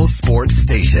all sports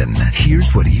station.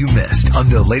 Here's what you missed on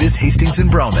the latest Hastings and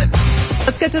Browman.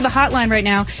 Let's get to the hotline right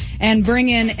now and bring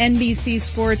in NBC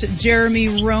Sports' Jeremy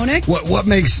Roenick. What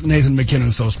makes Nathan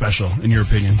MacKinnon so special, in your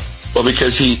opinion? Well,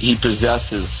 because he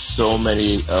possesses so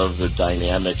many of the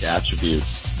dynamic attributes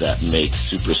that make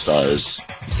superstars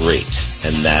great,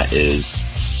 and that is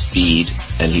speed,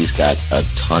 and he's got a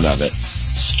ton of it.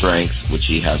 Strength, which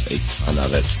he has a ton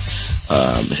of it.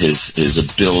 His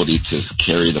ability to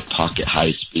carry the puck at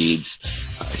high speeds.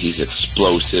 He's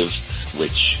explosive,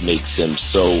 which makes him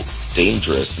so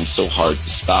dangerous and so hard to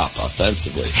stop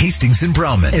offensively. Hastings and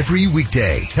Browman every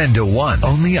weekday, 10 to 1,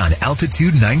 only on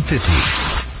Altitude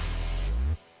 950.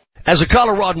 As a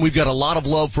Coloradan, we've got a lot of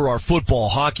love for our football,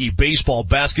 hockey, baseball,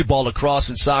 basketball, lacrosse,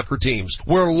 and soccer teams.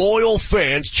 We're loyal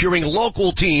fans cheering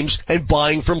local teams and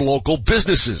buying from local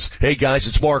businesses. Hey guys,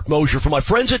 it's Mark Mosher from my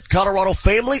friends at Colorado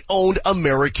Family-Owned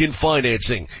American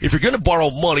Financing. If you're going to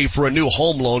borrow money for a new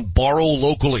home loan, borrow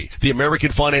locally. The American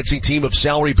Financing team of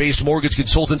salary-based mortgage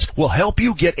consultants will help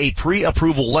you get a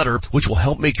pre-approval letter, which will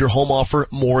help make your home offer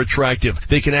more attractive.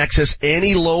 They can access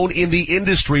any loan in the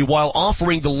industry while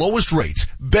offering the lowest rates,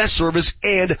 best service,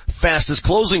 and fastest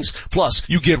closings. Plus,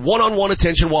 you get one-on-one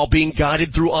attention while being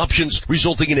guided through options,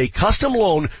 resulting in a custom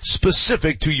loan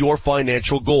specific to your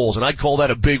financial goals. And I'd call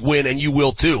that a big win, and you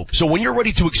will too. So when you're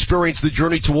ready to experience the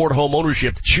journey toward home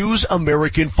ownership, choose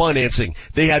American Financing.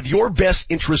 They have your best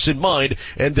interests in mind,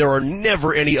 and there are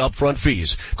never any upfront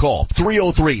fees. Call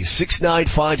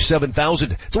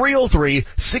 303-695-7000,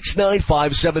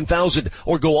 303-695-7000,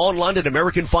 or go online at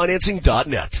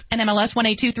AmericanFinancing.net. NMLS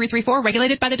 182334,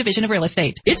 regulated by the Division of Real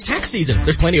Estate. It's tax season.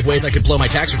 There's plenty of ways I could blow my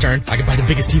tax return. I could buy the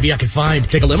biggest TV I could find,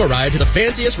 take a limo ride to the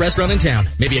fanciest restaurant in town,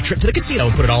 maybe a trip to the casino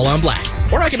and put it all on black.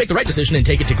 Or I can make the right decision and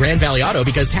take it to Grand Valley Auto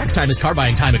because tax time is car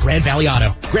buying time at Grand Valley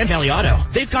Auto. Grand Valley Auto.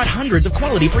 They've got hundreds of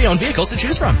quality pre-owned vehicles to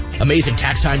choose from. Amazing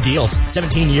tax time deals,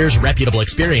 17 years reputable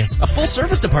experience, a full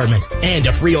service department, and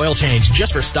a free oil change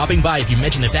just for stopping by if you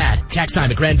mention this ad. Tax time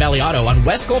at Grand Valley Auto on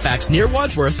West Colfax near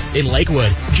Wadsworth in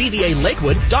Lakewood.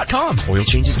 GVALakewood.com. Oil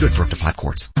change is good for up to 5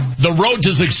 quarts. The road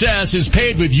to success is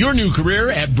paved with your new career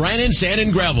at Brannan Sand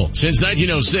and Gravel. Since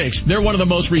 1906, they're one of the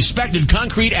most respected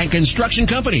concrete and construction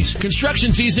companies.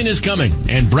 Construction season is coming,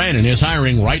 and Brannan is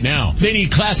hiring right now. They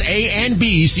need Class A and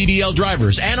B CDL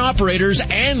drivers and operators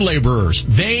and laborers.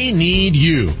 They need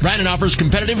you. Brannan offers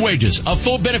competitive wages, a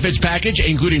full benefits package,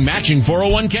 including matching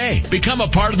 401k. Become a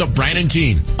part of the Brannan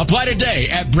team. Apply today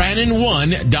at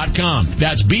Brannan1.com.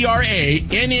 That's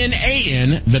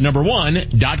BRANNAN, the number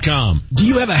 1.com. Do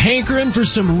you have a hankering for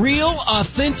some real,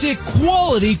 authentic,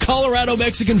 quality Colorado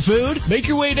Mexican food? Make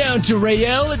your way down to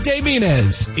Real de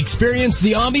Minas. Experience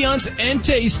the ambiance and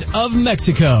taste of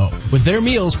Mexico with their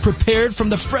meals prepared from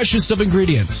the freshest of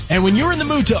ingredients. And when you're in the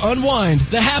mood to unwind,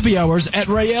 the happy hours at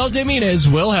Real de Minas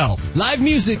will help. Live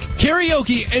music,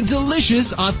 karaoke, and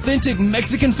delicious, authentic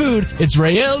Mexican food. It's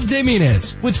Real de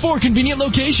Minas with 4 convenient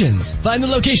locations. Find the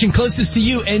location closest to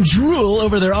you and drool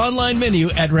over their online menu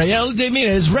at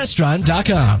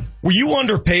realdeminasrestaurant.com. Were you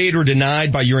underpaid or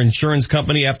denied by your insurance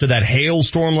company after that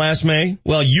hailstorm last May?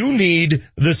 Well, you need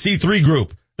the C3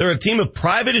 Group. They're a team of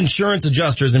private insurance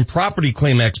adjusters and property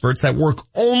claim experts that work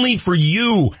only for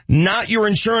you, not your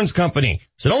insurance company.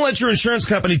 So don't let your insurance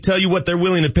company tell you what they're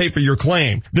willing to pay for your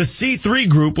claim. The C3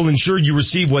 Group will ensure you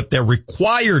receive what they're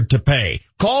required to pay.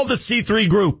 Call the C3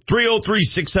 Group,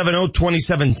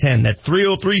 303-670-2710. That's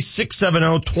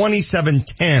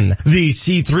 303-670-2710. The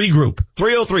C3 Group,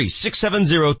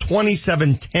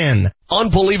 303-670-2710.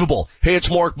 Unbelievable. Hey, it's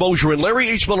Mark Mosier, and Larry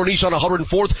H. Miller Nissan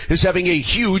 104th is having a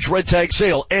huge red tag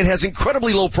sale and has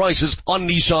incredibly low prices on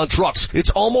Nissan trucks.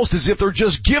 It's almost as if they're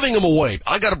just giving them away.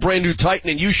 I got a brand new Titan,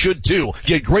 and you should too.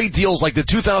 Get great deals like the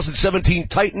 2017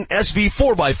 Titan SV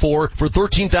 4x4 for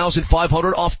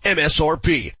 $13,500 off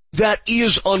MSRP. That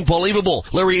is unbelievable.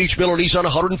 Larry H. Miller Nissan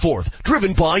 104th,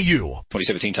 driven by you.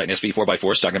 2017 Titan SV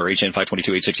 4x4, stock number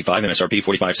HN522865, MSRP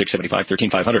 45675,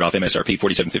 $13,500 off MSRP,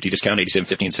 $47.50 discount,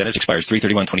 $87.50 incentives, expires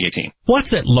 3/31/2018.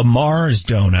 What's at Lamar's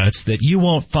Donuts that you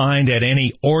won't find at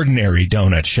any ordinary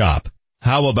donut shop?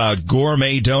 How about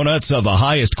gourmet donuts of the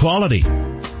highest quality?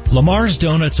 Lamar's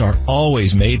Donuts are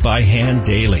always made by hand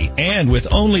daily and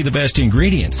with only the best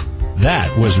ingredients.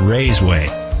 That was Ray's way.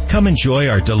 Come enjoy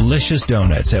our delicious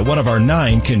donuts at one of our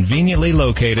 9 conveniently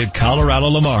located Colorado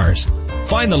Lamars.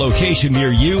 Find the location near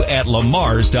you at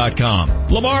lamars.com.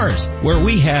 Lamars, where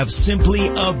we have simply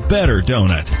a better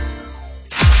donut.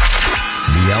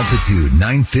 The Altitude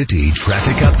 950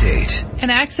 traffic update. An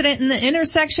accident in the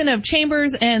intersection of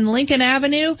Chambers and Lincoln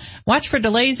Avenue. Watch for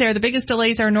delays there. The biggest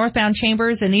delays are northbound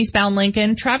Chambers and eastbound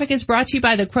Lincoln. Traffic is brought to you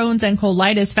by the Crohn's and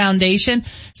Colitis Foundation.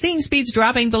 Seeing speeds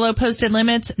dropping below posted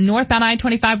limits. Northbound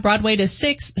I-25 Broadway to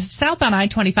 6th, southbound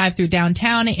I-25 through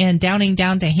downtown, and Downing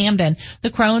down to Hamden. The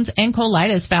Crohn's and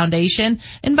Colitis Foundation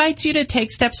invites you to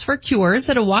take steps for cures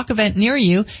at a walk event near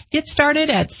you. Get started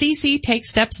at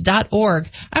cctakesteps.org.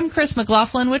 I'm Chris McLaughlin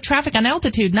with traffic on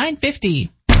Altitude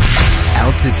 950.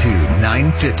 Altitude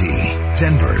 950,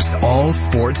 Denver's all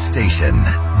sports station.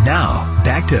 Now,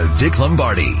 back to Vic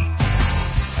Lombardi.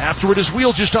 After it is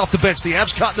Wheel just off the bench. The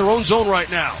Avs caught in their own zone right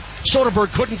now.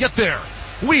 Soderberg couldn't get there.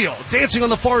 Wheel dancing on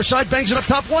the far side, bangs it up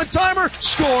top, one-timer,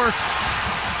 score.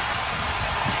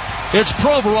 It's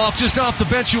Provorov just off the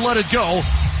bench, you let it go.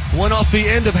 Went off the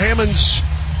end of Hammond's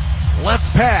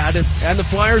left pad, and the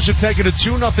Flyers have taken a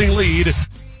 2-0 lead.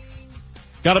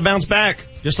 Got to bounce back.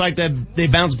 Just like that, they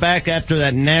bounced back after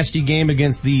that nasty game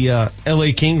against the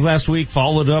LA Kings last week,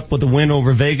 followed up with a win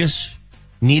over Vegas.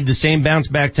 Need the same bounce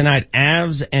back tonight.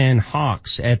 Avs and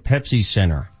Hawks at Pepsi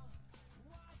Center.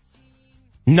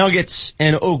 Nuggets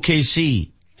and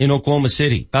OKC in Oklahoma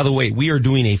City. By the way, we are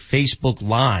doing a Facebook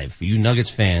Live for you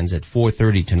Nuggets fans at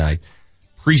 4:30 tonight,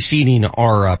 preceding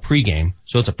our pregame.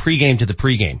 So it's a pregame to the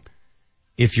pregame.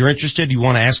 If you're interested, you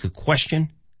want to ask a question,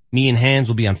 me and Hans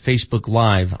will be on Facebook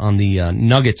Live on the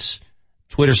Nuggets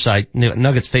Twitter site,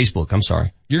 Nuggets Facebook, I'm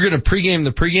sorry. You're going to pregame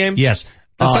the pregame? Yes.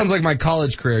 That sounds like my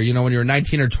college career. You know, when you were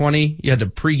 19 or 20, you had to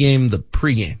pregame the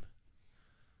pregame.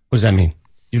 What does that mean?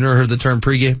 You never heard the term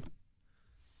pregame?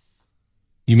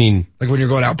 You mean? Like when you're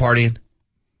going out partying?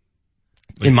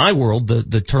 In my world,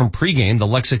 the term pregame, the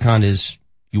lexicon is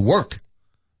you work.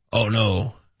 Oh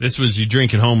no. This was you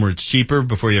drink at home where it's cheaper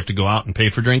before you have to go out and pay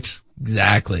for drinks?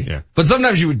 Exactly. Yeah. But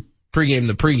sometimes you would pregame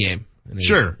the pregame.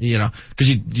 Sure. You know, cause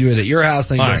you do it at your house,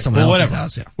 then you go to someone else's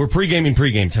house. Yeah. We're pregaming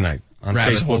pregame tonight on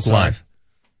Facebook Live.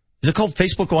 Is it called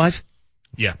Facebook Live?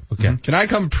 Yeah. Okay. Mm-hmm. Can I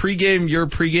come pregame your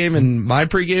pregame and my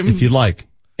pregame? If you'd like.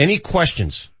 Any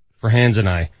questions for Hans and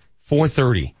I,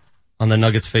 4:30 on the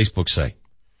Nuggets Facebook site.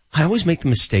 I always make the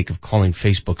mistake of calling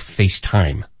Facebook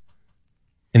FaceTime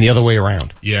and the other way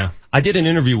around. Yeah. I did an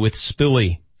interview with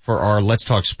Spilly for our Let's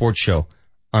Talk Sports show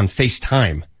on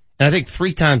FaceTime, And I think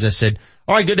 3 times I said,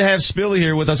 all right, good to have Spilly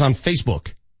here with us on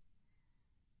Facebook.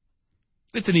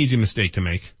 It's an easy mistake to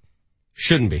make.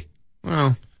 Shouldn't be.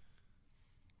 Well,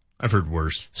 I've heard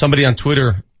worse. Somebody on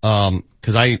Twitter,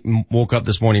 cause I woke up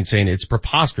this morning saying it's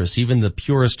preposterous. Even the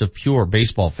purest of pure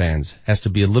baseball fans has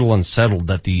to be a little unsettled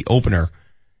that the opener,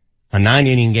 a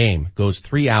 9-inning game, goes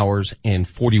 3 hours and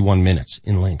 41 minutes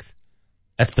in length.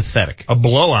 That's pathetic. A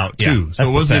blowout too. Yeah, so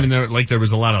it wasn't even like there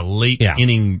was a lot of late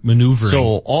inning maneuvering.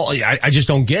 So I just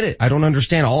don't get it. I don't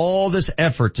understand all this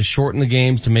effort to shorten the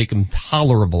games to make them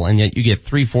tolerable, and yet you get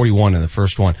 3:41 in the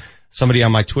first one. Somebody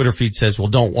on my Twitter feed says, well,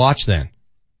 don't watch then.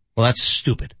 Well, that's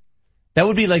stupid. That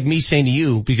would be like me saying to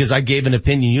you, because I gave an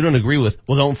opinion you don't agree with,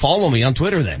 well, don't follow me on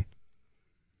Twitter then.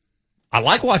 I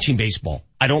like watching baseball.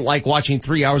 I don't like watching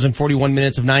 3 hours and 41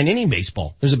 minutes of 9-inning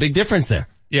baseball. There's a big difference there.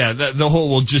 Yeah, the whole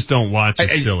well, just don't watch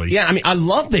is silly. Yeah, I mean, I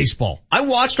love baseball. I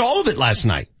watched all of it last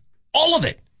night. All of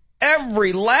it.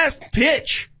 Every last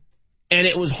pitch. And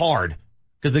it was hard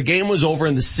because the game was over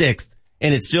in the 6th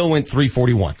and it still went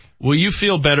 3:41. Will you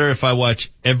feel better if I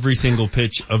watch every single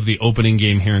pitch of the opening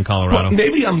game here in Colorado? Well,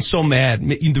 maybe I'm so mad.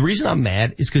 The reason I'm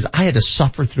mad is because I had to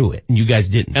suffer through it and you guys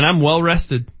didn't. And I'm well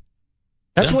rested.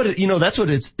 That's what that's what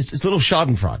it's a little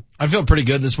schadenfreude. I feel pretty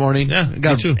good this morning. Yeah,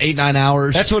 got 8-9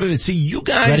 hours. That's what it is. See, you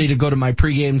guys. Ready to go to my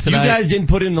pregame tonight. You guys didn't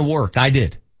put in the work. I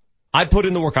did. I put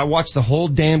in the work. I watched the whole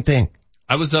damn thing.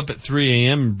 I was up at 3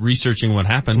 a.m. researching what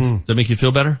happened. Does that make you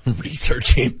feel better?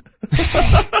 Researching.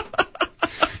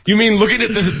 You mean looking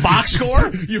at the box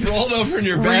score? You rolled over in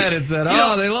your bed and said,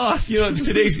 they lost. You know,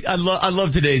 I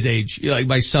love today's age. You know, like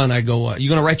my son, I go, you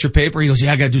gonna write your paper? He goes,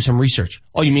 yeah, I gotta do some research.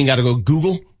 Oh, you mean gotta go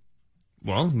Google?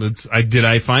 Well, did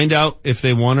I find out if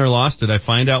they won or lost? Did I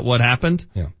find out what happened?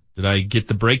 Yeah. Did I get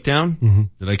the breakdown? Mm-hmm.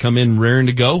 Did I come in raring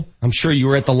to go? I'm sure you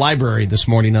were at the library this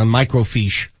morning on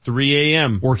microfiche. 3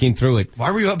 a.m. Working through it. Why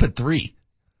were you up at 3?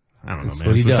 I don't know, That's man.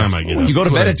 what he That's does. the time I get up. You go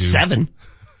to That's bed what at 7.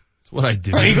 That's what I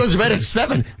do. He goes to bed at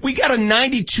 7. We got a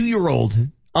 92-year-old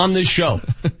on this show.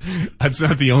 That's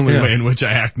not the only way in which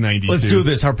I act 92. Let's do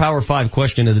this. Our Power 5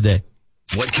 question of the day.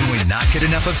 What can we not get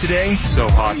enough of today? So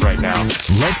hot right now.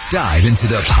 Let's dive into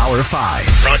the Power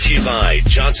 5. Brought to you by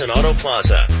Johnson Auto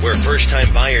Plaza, where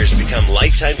first-time buyers become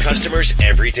lifetime customers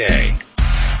every day.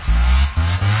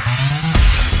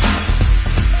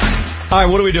 All right,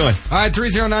 what are we doing? All right,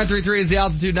 30933 is the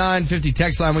Altitude 950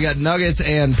 text line. We got Nuggets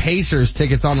and Pacers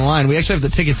tickets on the line. We actually have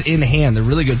the tickets in hand. They're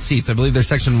really good seats. I believe they're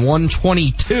section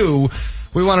 122.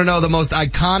 We want to know the most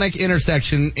iconic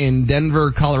intersection in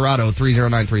Denver, Colorado,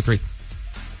 30933.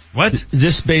 What? Is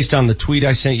this based on the tweet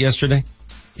I sent yesterday?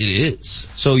 It is.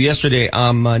 So yesterday,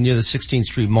 I'm near the 16th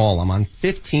Street Mall. I'm on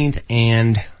 15th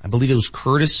and I believe it was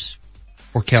Curtis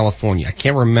or California. I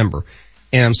can't remember.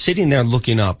 And I'm sitting there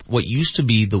looking up what used to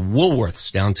be the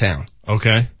Woolworths downtown.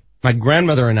 Okay. My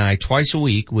grandmother and I, twice a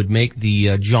week, would make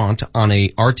the jaunt on a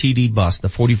RTD bus, the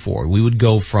 44. We would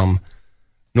go from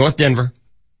North Denver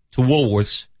to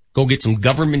Woolworths, go get some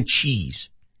government cheese,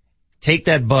 take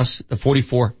that bus, the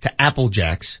 44, to Apple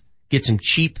Jacks, get some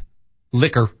cheap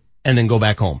liquor, and then go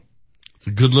back home. It's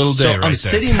a good little day, right? I'm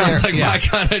sitting there. Sounds like my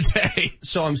kind of day.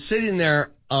 So I'm sitting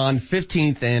there on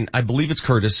 15th and I believe it's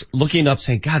Curtis, looking up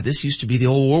saying, God, this used to be the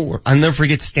old Woolworth. I'll never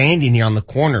forget standing here on the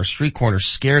corner, street corner,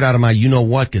 scared out of my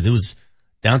you-know-what, because it was,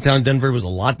 downtown Denver was a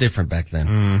lot different back then.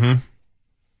 Mm-hmm.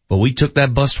 But we took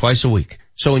that bus twice a week.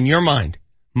 So in your mind,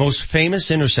 most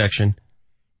famous intersection,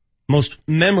 most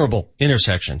memorable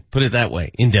intersection, put it that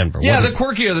way, in Denver. Yeah, the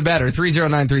quirkier the better.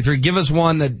 30933. Give us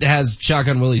one that has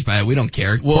Shotgun Willie's by it. We don't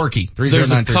care. Well, Quirky.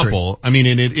 There's a couple. I mean,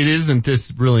 and it isn't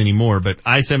this really anymore, but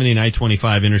I-70 and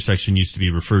I-25 intersection used to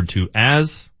be referred to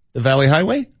as the Valley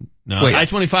Highway? No, Wait.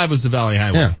 I-25 was the Valley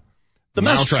Highway. Yeah. The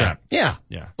Mousetrap. Yeah.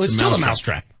 Yeah. Well, it's still the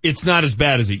Mousetrap. It's not as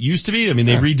bad as it used to be. I mean,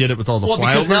 they redid it with all the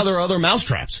flyovers. Because now there are other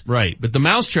mousetraps. Right. But the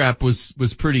Mousetrap was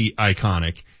pretty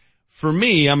iconic. For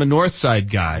me, I'm a North Side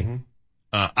guy. Mm-hmm.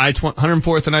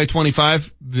 104th and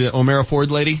I-25, the O'Mara Ford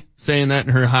lady saying that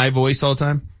in her high voice all the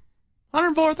time.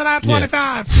 104th and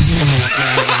I-25.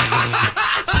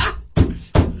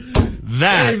 Yeah.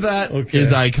 That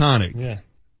is iconic. Yeah.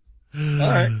 All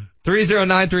right.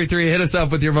 30933. Hit us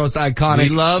up with your most iconic. We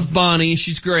love Bonnie.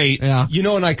 She's great. Yeah. You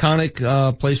know an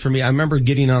iconic place for me? I remember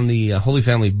getting on the Holy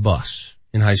Family bus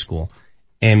in high school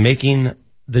and making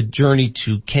the journey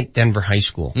to Kent Denver High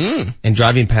School and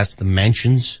driving past the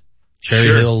mansions,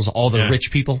 Cherry Hills, all the rich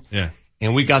people. Yeah.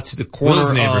 And we got to the corner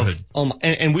Will's neighborhood.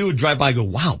 And we would drive by and go,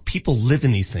 wow, people live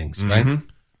in these things, right?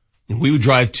 And we would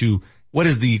drive to, what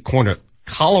is the corner?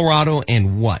 Colorado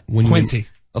and what? Quincy.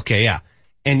 Okay, yeah.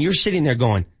 And you're sitting there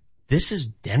going, this is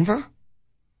Denver?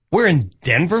 We're in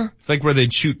Denver? It's like where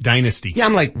they'd shoot Dynasty. Yeah,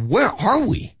 I'm like, where are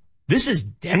we? This is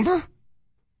Denver?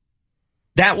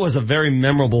 That was a very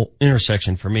memorable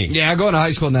intersection for me. Yeah, going to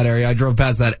high school in that area, I drove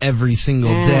past that every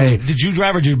single day. Did you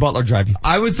drive or did your butler drive you?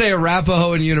 I would say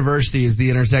Arapahoe and University is the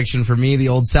intersection for me, the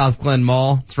old South Glen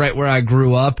Mall. It's right where I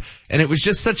grew up, and it was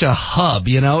just such a hub,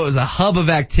 you know? It was a hub of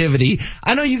activity.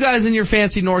 I know you guys in your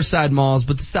fancy north side malls,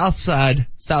 but the south side,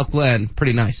 South Glen,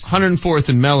 pretty nice. 104th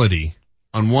and Melody.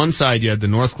 On one side you had the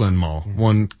North Glen Mall,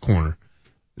 one corner.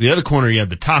 The other corner you had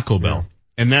the Taco Bell.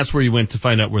 And that's where you went to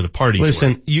find out where the parties were.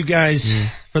 Listen, you guys,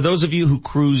 for those of you who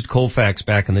cruised Colfax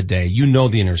back in the day, you know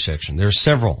the intersection. There's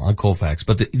several on Colfax,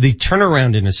 but the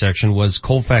turnaround intersection was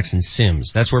Colfax and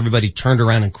Sims. That's where everybody turned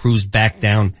around and cruised back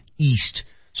down east.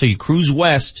 So you cruise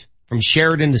west from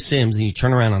Sheridan to Sims and you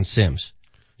turn around on Sims.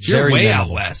 You're way out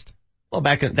west. Well,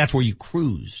 that's where you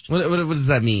cruised. What does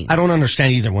that mean? I don't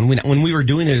understand either. When we were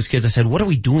doing it as kids, I said, what are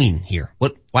we doing here?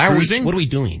 Why are Cruising? what are we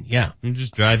doing? Yeah. You're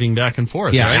just driving back and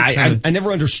forth, Yeah, right? I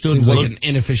never understood Seems what like an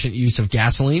inefficient use of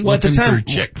gasoline. Well, at the time,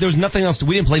 Chicks. there was nothing else.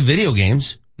 We didn't play video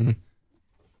games.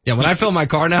 Yeah, when I fill my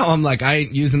car now, I'm like, I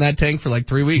ain't using that tank for like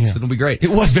 3 weeks. It'll be great. It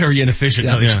was very inefficient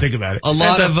now that you think about it. A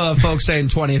lot of folks saying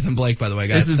 20th and Blake, by the way,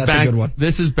 guys. That's a good one.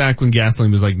 This is back when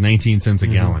gasoline was like 19 cents a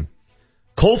gallon.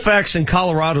 Colfax and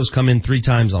Colorado's come in 3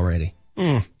 times already.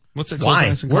 What's it?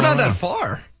 Why? We're not that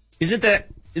far. Is that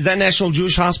National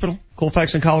Jewish Hospital?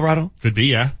 Colfax and Colorado? Could be,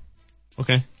 yeah.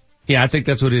 Okay. Yeah, I think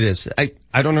that's what it is.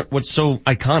 I don't know what's so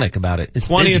iconic about it. It's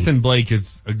 20th busy. and Blake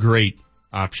is a great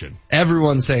option.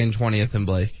 Everyone's saying 20th and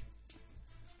Blake.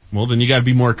 Well, then you gotta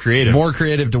be more creative. More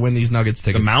creative to win these Nuggets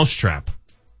tickets. The mousetrap.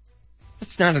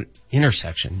 That's not an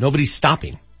intersection. Nobody's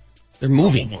stopping. They're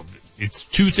moving. Well, it's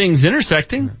two things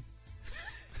intersecting.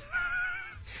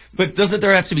 But doesn't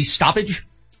there have to be stoppage?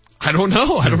 I don't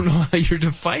know. I don't know how you're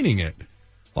defining it.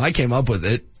 Well, I came up with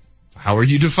it. How are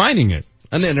you defining it?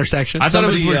 An intersection. I thought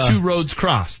it was where 2 roads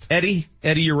crossed. Eddie,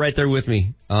 you're right there with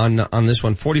me on this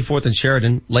one. 44th and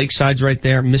Sheridan. Lakeside's right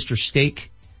there. Mr.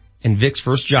 Steak and Vic's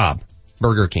First Job.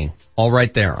 Burger King. All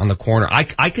right there on the corner.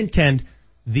 I contend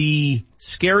the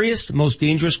scariest, most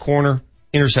dangerous corner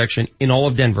intersection in all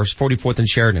of Denver is 44th and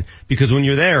Sheridan. Because when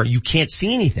you're there, you can't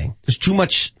see anything. There's too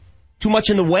much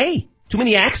in the way. Too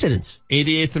many accidents.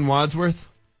 88th and Wadsworth.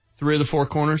 3 of the 4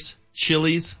 corners.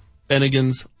 Chili's,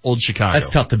 Bennigan's, Old Chicago. That's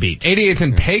tough to beat. 88th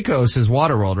and Pecos is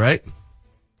Waterworld, right?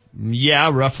 Yeah,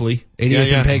 roughly.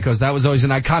 88th and Pecos. That was always an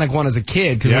iconic one as a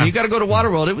kid, because when you got to go to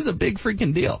Waterworld, it was a big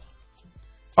freaking deal.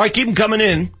 All right, keep them coming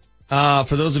in.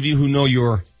 For those of you who know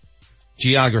your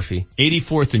geography.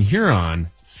 84th and Huron,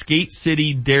 Skate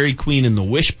City, Dairy Queen, and the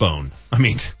Wishbone. I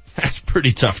mean, that's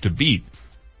pretty tough to beat.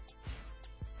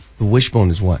 The Wishbone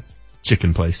is what?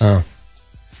 Chicken place. Oh.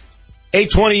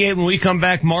 8:28 when we come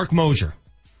back, Mark Mosier.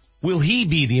 Will he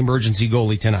be the emergency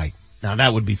goalie tonight? Now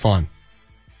that would be fun.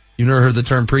 You never heard the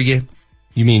term pregame?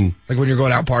 You mean? Like when you're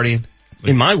going out partying?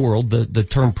 In my world, the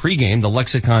term pregame, the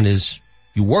lexicon is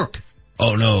you work.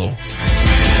 Oh no.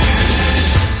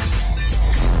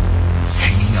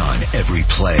 Hanging on every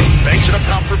play. Banks it up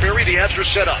top for Berry. The answer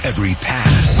set up. Every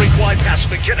pass. Quick wide pass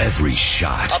McKinnon. Every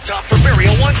shot. Up top for Berry.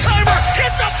 A one-timer.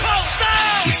 Hit the post. Ah!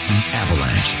 It's the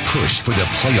Avalanche push for the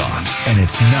playoffs, and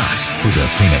it's not for the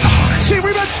faint of heart. See,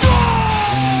 rebound score!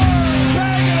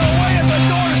 Banging away at the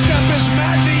doorstep is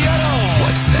Matt Nieto.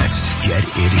 What's next? Get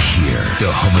it here.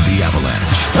 The home of the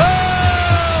Avalanche.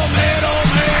 Oh, man, oh,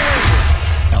 man.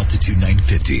 Altitude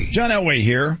 950. John Elway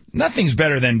here. Nothing's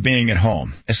better than being at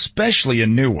home, especially a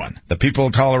new one. The people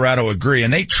of Colorado agree,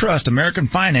 and they trust American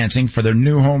Financing for their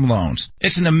new home loans.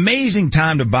 It's an amazing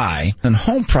time to buy, and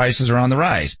home prices are on the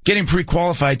rise. Getting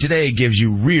pre-qualified today gives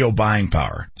you real buying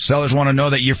power. Sellers want to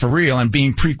know that you're for real, and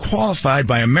being pre-qualified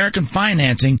by American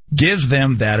Financing gives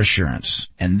them that assurance.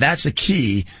 And that's the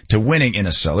key to winning in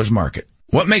a seller's market.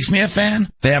 What makes me a fan?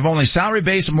 They have only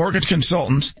salary-based mortgage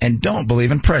consultants and don't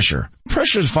believe in pressure.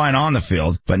 Pressure is fine on the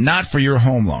field, but not for your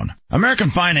home loan. American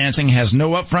Financing has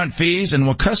no upfront fees and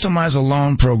will customize a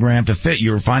loan program to fit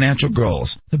your financial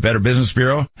goals. The Better Business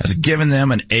Bureau has given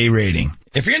them an A rating.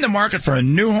 If you're in the market for a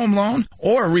new home loan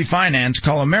or a refinance,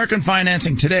 call American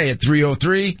Financing today at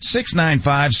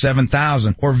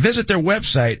 303-695-7000 or visit their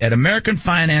website at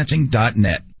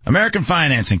americanfinancing.net. American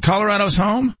Financing, Colorado's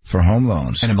home for home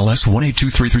loans. NMLS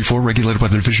 182334, regulated by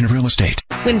the Division of Real Estate.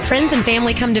 When friends and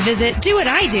family come to visit, do what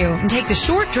I do and take the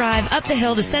short drive up the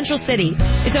hill to Central City.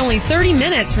 It's only 30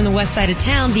 minutes from the west side of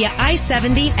town via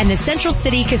I-70 and the Central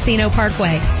City Casino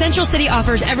Parkway. Central City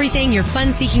offers everything your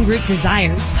fun-seeking group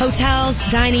desires. Hotels,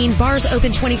 dining, bars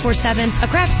open 24/7, a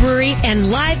craft brewery,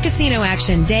 and live casino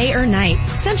action day or night.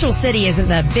 Central City isn't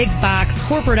the big box,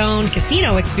 corporate-owned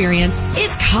casino experience.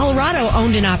 It's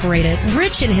Colorado-owned and operated,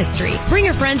 rich in history. Bring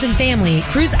your friends and family,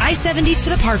 cruise I-70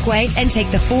 to the Parkway, and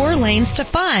take the 4 lanes to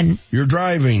fun. You're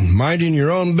driving, minding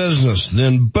your own business,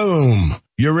 then boom,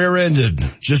 you're rear-ended.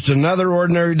 Just another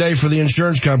ordinary day for the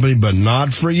insurance company, but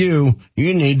not for you.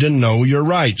 You need to know your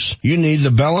rights. You need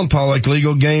the Bell & Pollock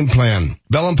Legal Game Plan.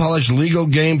 Bell & Pollock's Legal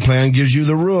Game Plan gives you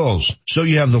the rules, so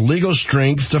you have the legal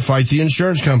strength to fight the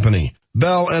insurance company.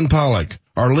 Bell & Pollock.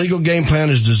 Our legal game plan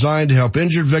is designed to help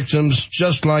injured victims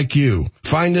just like you.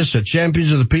 Find us at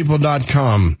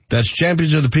championsofthepeople.com. That's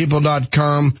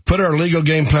championsofthepeople.com. Put our legal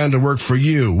game plan to work for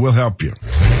you. We'll help you.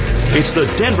 It's the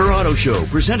Denver Auto Show,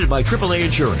 presented by AAA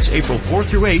Insurance, April 4th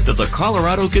through 8th at the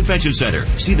Colorado Convention Center.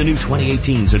 See the new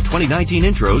 2018s and 2019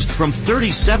 intros from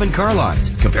 37 car lines.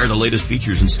 Compare the latest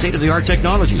features and state-of-the-art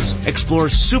technologies. Explore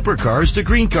supercars to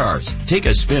green cars. Take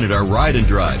a spin at our ride and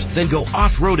drives. Then go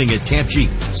off-roading at Camp Jeep.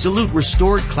 Salute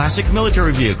restored classic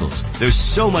military vehicles. There's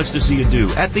so much to see and do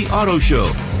at the Auto Show.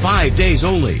 5 days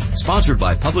only. Sponsored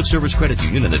by Public Service Credit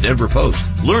Union and the Denver Post.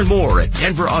 Learn more at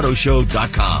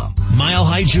denverautoshow.com. Mile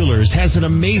High Jewelers has an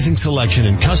amazing selection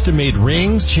in custom-made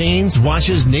rings, chains,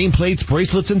 watches, nameplates,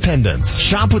 bracelets, and pendants.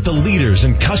 Shop with the leaders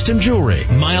in custom jewelry.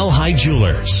 Mile High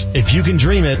Jewelers. If you can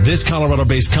dream it, this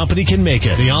Colorado-based company can make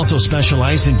it. They also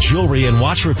specialize in jewelry and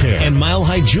watch repair. And Mile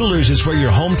High Jewelers is where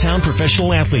your hometown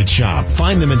professional athletes shop.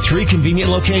 Find them in 3 convenient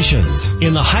locations.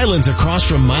 In the Highlands across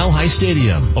from Mile High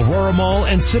Stadium, Aurora Mall,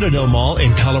 and Citadel Mall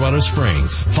in Colorado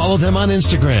Springs. Follow them on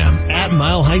Instagram at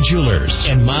Mile High Jewelers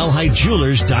and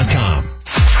milehighjewelers.com.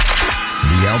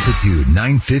 The Altitude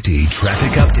 950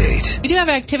 traffic update. We do have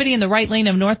activity in the right lane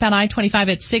of northbound I-25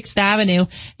 at 6th Avenue.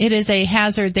 It is a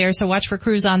hazard there, so watch for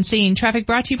crews on scene. Traffic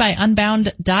brought to you by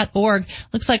Unbound.org.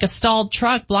 Looks like a stalled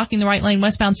truck blocking the right lane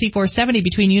westbound C-470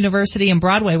 between University and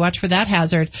Broadway. Watch for that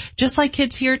hazard. Just like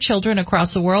kids here, children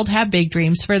across the world have big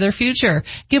dreams for their future.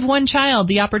 Give one child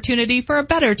the opportunity for a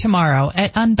better tomorrow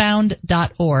at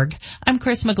Unbound.org. I'm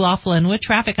Chris McLaughlin with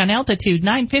traffic on Altitude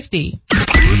 950.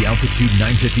 The Altitude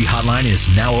 950 hotline is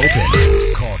now open.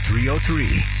 Call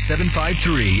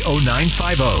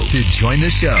 303-753-0950 to join the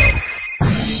show.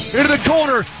 Into the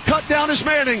corner, cut down is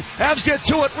Manning. Avs get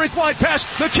to it, rink wide pass.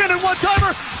 McKinnon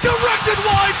one-timer, directed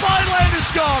wide by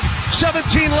Landeskog.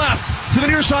 17 left. To the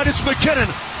near side, it's McKinnon.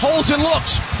 Holds and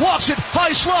looks, walks it,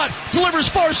 high slot, delivers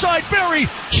far side. Barry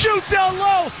shoots down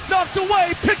low, knocked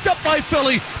away, picked up by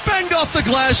Philly, banged off the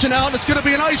glass and out. It's going to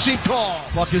be an icing call.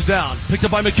 Puck is down, picked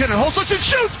up by McKinnon. Holds, looks and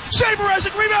shoots. Saber has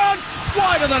it, rebound,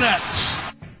 wide of the net.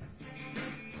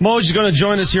 Moj is going to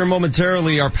join us here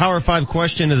momentarily. Our Power 5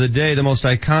 question of the day, the most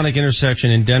iconic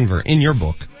intersection in Denver, in your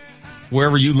book.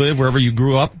 Wherever you live, wherever you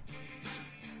grew up.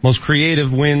 Most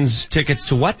creative wins tickets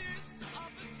to what?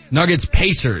 Nuggets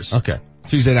Pacers. Okay.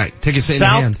 Tuesday night. Tickets in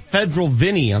South hand. Federal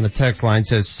Vinny on the text line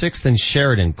says 6th and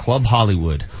Sheridan, Club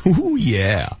Hollywood. Ooh,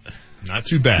 yeah. Not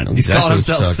too bad. He's calling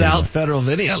himself South Federal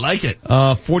Vinny. I like it.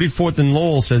 44th and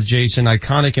Lowell, says Jason,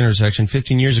 iconic intersection.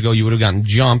 15 years ago, you would have gotten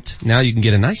jumped. Now you can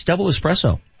get a nice double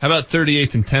espresso. How about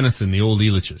 38th and Tennyson, the old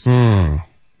Elitches?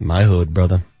 My hood,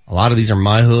 brother. A lot of these are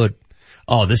my hood.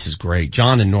 Oh, this is great.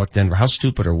 John in North Denver. How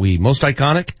stupid are we? Most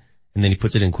iconic? And then he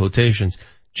puts it in quotations.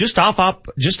 Just off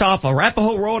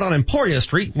Arapahoe Road on Emporia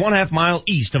Street, 1/2 mile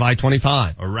east of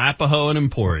I-25. Arapahoe and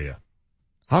Emporia.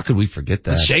 How could we forget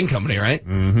that? It's Shane Company, right?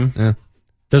 Mm-hmm. Yeah.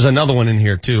 There's another one in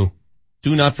here too.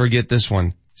 Do not forget this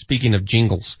one. Speaking of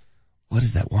jingles. What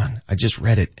is that one? I just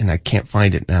read it and I can't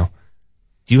find it now.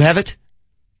 Do you have it?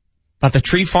 About the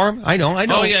tree farm? I know.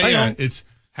 Oh yeah. It's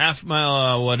half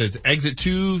mile, exit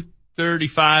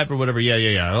 235 or whatever.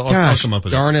 Yeah. I'll come up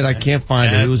with darn it. I can't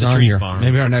find it. It was on here. Farm.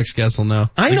 Maybe our next guest will know.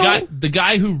 I know. The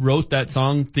guy who wrote that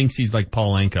song thinks he's like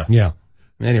Paul Anka. Yeah.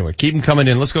 Anyway, keep him coming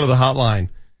in. Let's go to the hotline.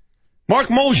 Mark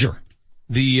Mosier,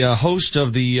 the host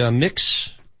of the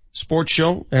Mix Sports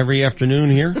Show every afternoon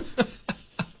here.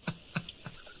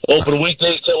 Open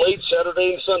weekdays till 8,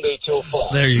 Saturday and Sunday till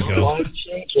 5. There you go.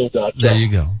 LiveStreamShow.com. There you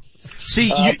go. See,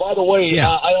 by the way,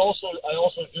 I also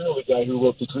do know the guy who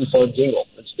wrote the Tree Farm jingle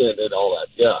and all that.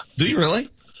 Yeah. Do you really?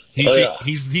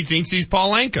 He thinks he's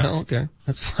Paul Anka. Oh, okay.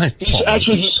 That's fine. He's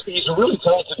a really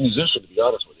talented musician, to be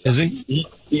honest with you. Is he?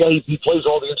 He plays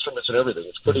all the instruments and everything.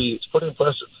 It's pretty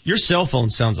impressive. Your cell phone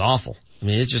sounds awful. I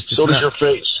mean, it's so does your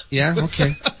face. Yeah,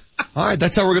 okay. All right,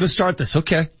 that's how we're going to start this.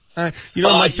 Okay. All right. You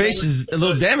know, my face is a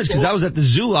little damaged because I was at the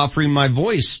zoo offering my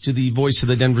voice to the voice of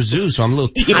the Denver Zoo, so I'm a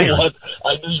little tired. You know what?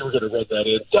 I knew you were going to read that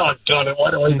in. Doggone it.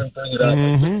 Why do I even bring it up? I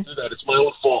didn't do that. It's my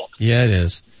own fault. Yeah, it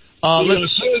is. Do me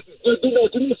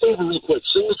a favor real quick.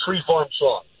 Sing the Tree Farm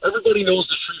song. Everybody knows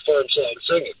the Tree Farm song.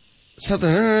 Sing it.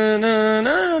 Something,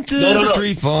 the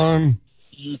Tree Farm.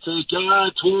 You take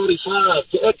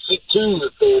I-25 to exit 2 to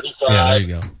 35. Yeah, there you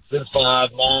go. Then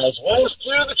 5 miles west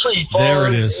to the tree farm. There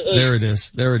it is. There it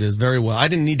is. There it is. Very well. I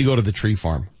didn't need to go to the tree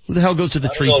farm. Who the hell goes to the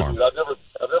tree farm? Dude, I've never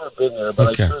been there,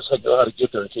 but Okay. I sure as heck know how to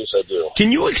get there in case I do.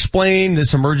 Can you explain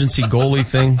this emergency goalie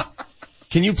thing?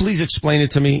 Can you please explain it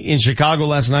to me? In Chicago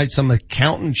last night, some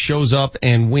accountant shows up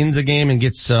and wins a game and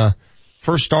gets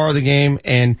first star of the game,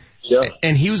 and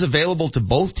he was available to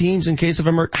both teams in case of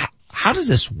emergency. How does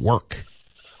this work?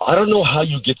 I don't know how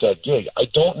you get that gig. I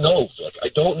don't know, Vic. I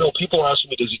don't know. People are asking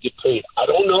me, does he get paid? I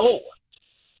don't know.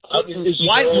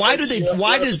 Why does the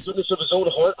goodness of his own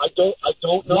heart? I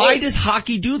don't know. Why does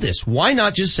hockey do this? Why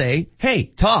not just say,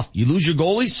 hey, tough, you lose your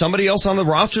goalie, somebody else on the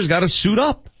roster's got to suit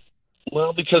up?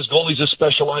 Well, because goalie's a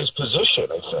specialized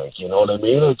position, I think. You know what I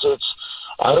mean? It's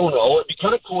I don't know. It'd be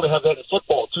kind of cool to have that in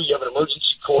football too. You have an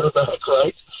emergency quarterback,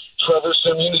 right? Trevor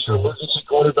Siemian is your emergency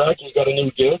quarterback. You got a new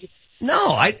gig.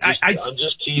 No, I'm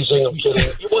just teasing. I'm kidding.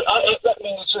 I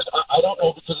mean, it's just I don't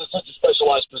know because it's such a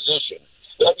specialized position.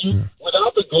 That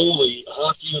without the goalie,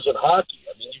 hockey isn't hockey.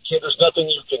 I mean, you can't. There's nothing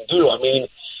you can do. I mean,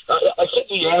 I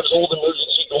think the Avs old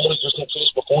emergency goalie just in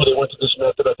case before they went to this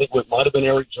method. I think it might have been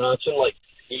Eric Johnson. Like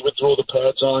he would throw the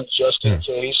pads on just in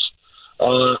case.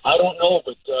 I don't know,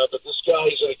 but this guy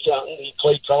is an accountant. He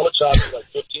played college hockey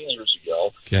like 15 years ago.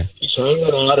 Okay. He's hanging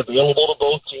out, available to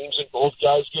both teams, and both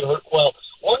guys get hurt. Well,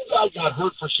 one guy got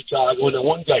hurt for Chicago, and then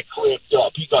one guy cramped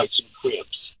up. He got some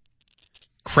cramps.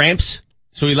 Cramps?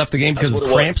 So he left the game because of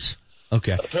cramps?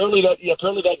 Okay. Apparently that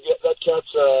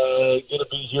cat's gonna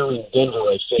be here in Denver,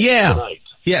 I think, tonight.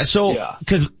 Yeah, so,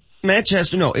 because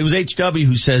Manchester, no, it was HW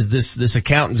who says this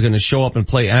accountant's gonna show up and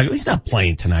play. He's not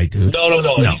playing tonight, dude.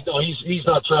 No. He's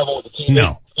not traveling with the team.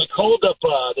 No. They called up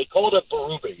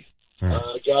Berube,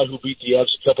 a guy who beat the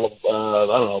Avs a couple of,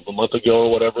 a month ago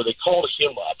or whatever. They called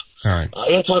him up. All right.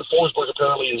 Anton Forsberg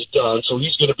apparently is done, so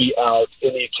he's gonna be out,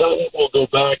 and the accountant will go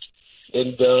back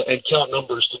and count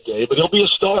numbers today, but he'll be a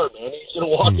star, man. He's gonna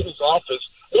walk in his office.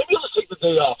 Maybe he'll just take the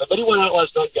day off. I bet he went out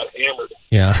last night and got hammered.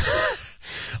 Yeah.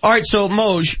 All right, so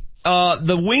Moj,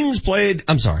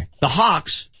 the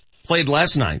Hawks played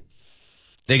last night.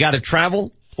 They got to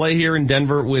play here in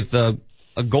Denver with a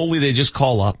goalie they just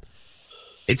call up.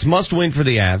 It's must win for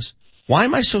the Avs. Why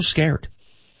am I so scared?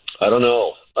 I don't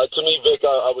know. To me, Vic,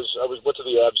 I went to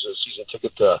the Avs season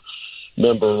ticket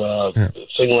member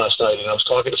thing last night, and I was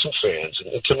talking to some fans.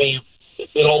 And to me,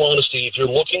 in all honesty, if you're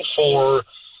looking for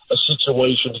a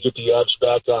situation to get the Avs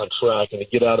back on track and to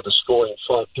get out of the scoring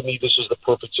front, to me, this is the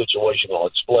perfect situation. I'll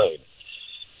explain.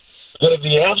 That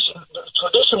the Avs,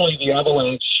 traditionally, the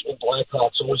Avalanche and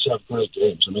Blackhawks always have great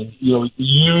games. I mean,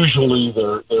 usually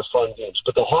they're fun games,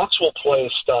 but the Hawks will play a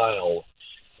style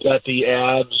that the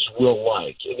Avs will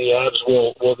like, and the Avs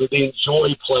they enjoy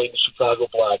playing the Chicago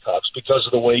Blackhawks because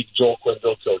of the way Joel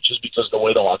Quenneville coaches, because of the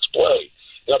way the Hawks play.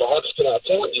 Now, the Hawks can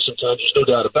out-talent you sometimes, there's no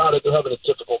doubt about it. They're having a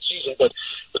difficult season, but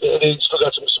they still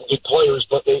got some good players,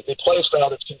 but they play a style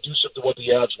that's conducive to what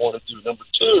the Avs want to do. Number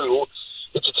two,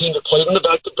 it's a team that played in the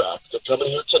back-to-back. They're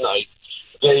coming here tonight.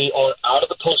 They are out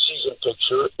of the postseason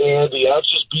picture, and the Avs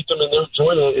just beat them in their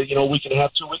joint a week and a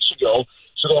half, 2 weeks ago.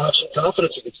 So they'll have some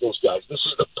confidence against those guys. This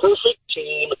is the perfect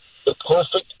team, the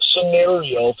perfect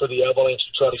scenario for the Avalanche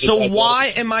to try to get. So why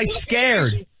am I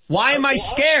scared? Why am I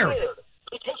scared?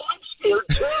 Because I'm scared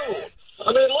too.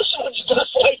 I mean, listen, you got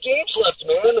 5 games left,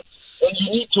 man, and you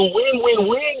need to win.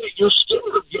 You're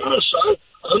scared. Yes,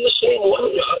 I'm the same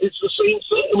way. It's the same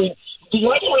thing. I mean, the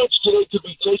Avalanche today could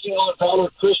be taking on Valor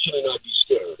Christian, and I'd be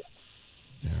scared.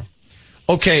 Yeah.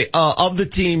 Okay, of the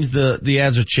teams the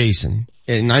Avs are chasing,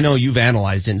 and I know you've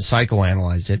analyzed it and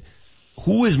psychoanalyzed it,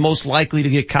 who is most likely to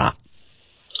get caught?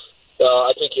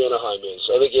 I think Anaheim is.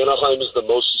 I think Anaheim is the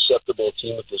most susceptible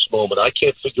team at this moment. I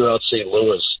can't figure out St.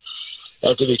 Louis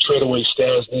after they trade away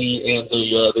Stasny and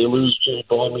they lose Jay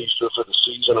Baumeister for the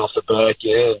season off the back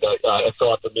end. I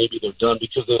thought that maybe they're done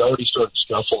because they'd already started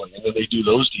scuffling, and then they do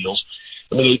those deals.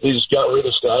 I mean, they just got rid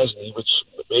of Stasny, which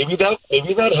maybe that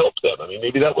helped them. I mean,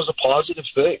 maybe that was a positive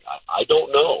thing. I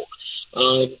don't know.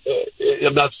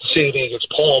 I'm not saying anything against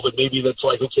Paul, but maybe that's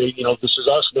like, okay, this is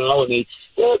us now, and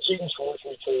Jaden Schwartz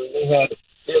return. They had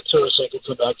Tarasenko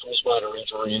come back from his minor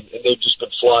injury, and they've just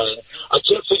been flying. I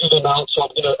can't figure them out, so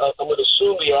I'm gonna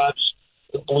assume the Avs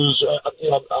and Blues.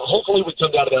 Hopefully we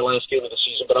come down to that last game of the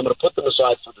season, but I'm gonna put them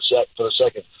aside for the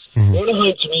second. Mm-hmm.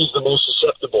 Anaheim to me is the most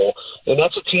susceptible, and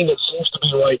that's a team that seems to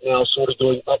be right now sort of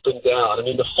going up and down. I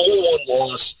mean, the 4-1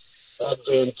 loss at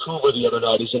Vancouver the other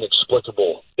night is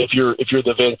inexplicable. If you're the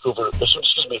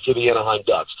if you're the Anaheim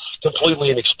Ducks,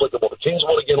 completely inexplicable. The Kings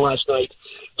won again last night.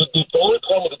 The only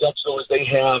problem with the Ducks though is they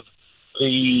have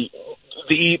the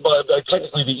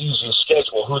technically the easiest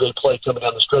schedule, who they play coming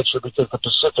down the stretch here, because the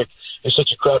Pacific is such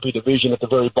a crappy division at the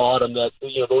very bottom that,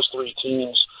 those three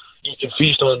teams, you can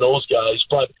feast on those guys.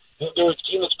 But they're a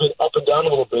team that's been up and down a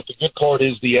little bit. The good part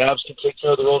is the Avs can take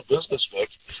care of their own business, Vic.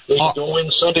 They can go in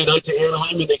Sunday night to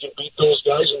Anaheim, and they can beat those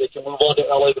guys, and they can move on to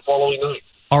L.A. the following night.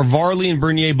 Are Varley and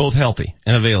Bernier both healthy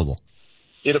and available?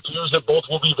 It appears that both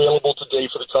will be available today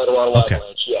for the Colorado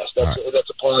Avalanche. Yes, that's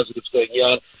a positive thing.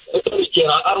 Yeah. Again,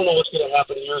 I don't know what's going to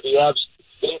happen here. The Avs,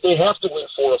 they have to win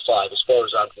 4 or 5 as far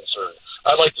as I'm concerned.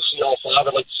 I'd like to see all 5.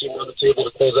 I'd like to see them on the table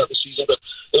to close out the season, but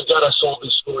they've got to solve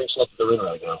this scoring slump that they're in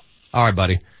right now. All right,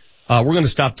 buddy. We're going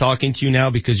to stop talking to you now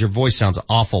because your voice sounds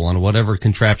awful on whatever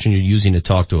contraption you're using to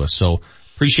talk to us. So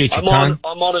appreciate your time.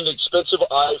 I'm on an expensive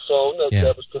iPhone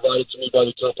that was provided to me by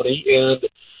the company, and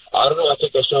I don't know, I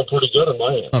think I sound pretty good on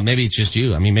my end. Oh, maybe it's just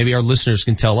you. I mean, maybe our listeners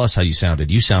can tell us how you sounded.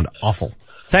 You sound awful.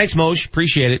 Thanks, Moj.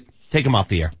 Appreciate it. Take him off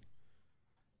the air.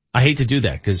 I hate to do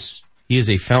that because he is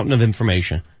a fountain of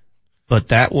information, but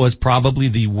that was probably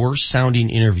the worst sounding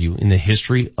interview in the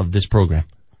history of this program.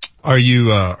 Are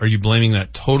you blaming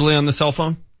that totally on the cell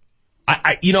phone?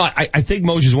 I think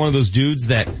Moj is one of those dudes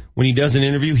that when he does an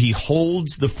interview, he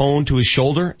holds the phone to his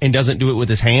shoulder and doesn't do it with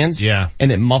his hands. Yeah.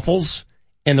 And it muffles.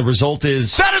 And the result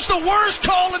is... That is the worst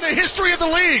call in the history of the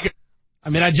league!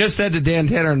 I mean, I just said to Dan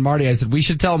Tanner and Marty, I said, we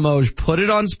should tell Moj, put it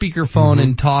on speakerphone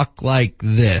and talk like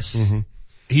this. Mm-hmm.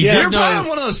 You're probably on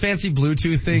one of those fancy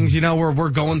Bluetooth things, where we're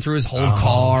going through his whole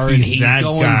car and he's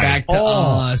going back to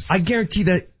us. I guarantee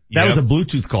that was a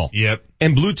Bluetooth call. Yep.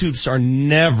 And Bluetooths are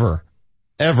never,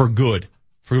 ever good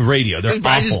for radio. They're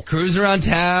awful. Just cruise around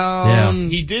town. Yeah.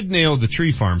 He did nail the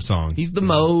Tree Farm song. He's the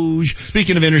Moj.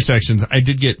 Speaking of intersections, I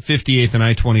did get 58th and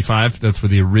I-25. That's where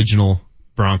the original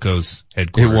Broncos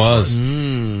headquarters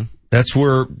was. That's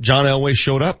where John Elway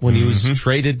showed up when he was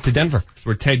traded to Denver. That's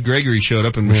where Ted Gregory showed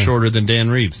up and was shorter than Dan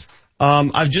Reeves.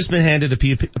 I've just been handed a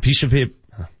piece of paper.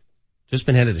 Just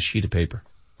been handed a sheet of paper.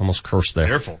 Almost cursed there.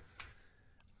 Careful.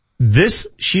 This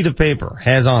sheet of paper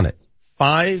has on it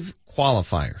 5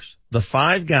 qualifiers. The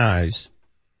 5 guys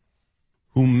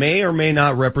who may or may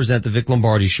not represent the Vic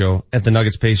Lombardi Show at the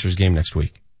Nuggets-Pacers game next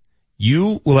week.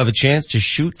 You will have a chance to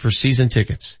shoot for season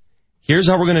tickets. Here's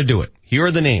how we're going to do it. Here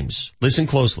are the names. Listen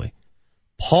closely.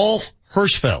 Paul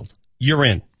Hirschfeld, you're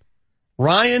in.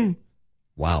 Ryan,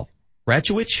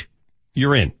 Ratchowich,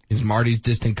 you're in. Is Marty's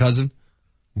distant cousin?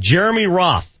 Jeremy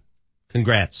Roth,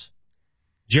 congrats.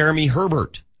 Jeremy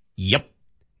Herbert, yep.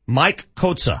 Mike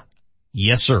Kotza,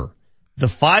 yes sir. The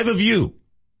 5 of you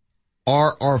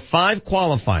are our 5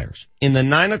 qualifiers. In the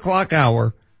 9 o'clock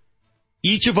hour,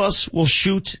 each of us will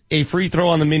shoot a free throw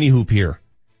on the mini hoop here.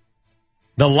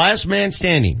 The last man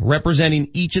standing, representing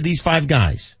each of these 5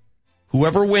 guys,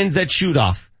 whoever wins that shoot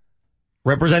off,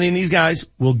 representing these guys,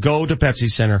 will go to Pepsi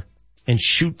Center and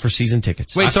shoot for season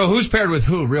tickets. Wait, so who's paired with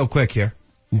who real quick here?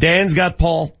 Dan's got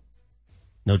Paul.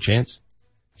 No chance.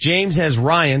 James has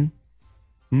Ryan.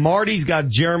 Marty's got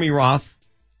Jeremy Roth.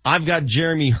 I've got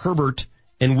Jeremy Herbert,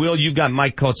 and Will, you've got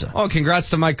Mike Kotza. Oh, congrats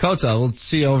to Mike Kotza. We'll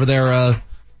see you over there,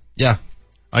 yeah.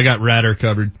 I got Ratter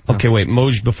covered. Okay, wait,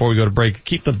 Moj, before we go to break,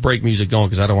 keep the break music going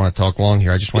because I don't want to talk long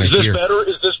here. I just want to hear.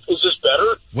 Is this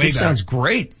better? This sounds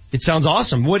great. It sounds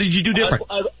awesome. What did you do different?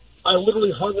 I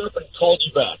literally hung up and called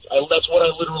you back. That's what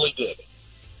I literally did.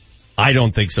 I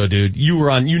don't think so, dude. You were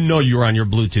on your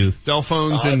Bluetooth. Cell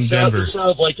phones in Denver. It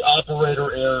sounds like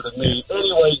operator error to me.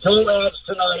 Anyway, go Avs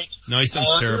tonight. No, he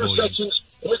sounds terrible. Let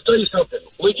me tell you something.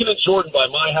 Lincoln and Jordan by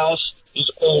my house is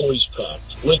always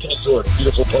packed. Lincoln and Jordan,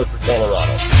 beautiful Parker,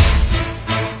 Colorado.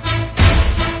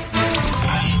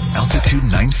 Altitude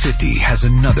 950 has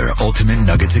another Ultimate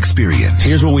Nuggets experience.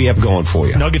 Here's what we have going for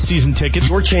you. Nugget season tickets.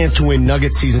 Your chance to win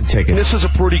Nugget season tickets. This is a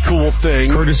pretty cool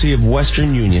thing. Courtesy of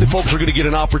Western Union. The folks are going to get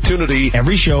an opportunity.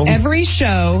 Every show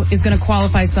is going to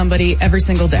qualify somebody every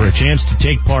single day. For a chance to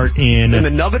take part in the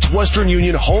Nuggets Western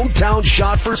Union hometown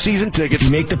shot for season tickets.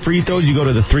 You make the free throws, you go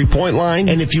to the 3-point line.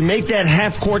 And if you make that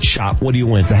half-court shot, what do you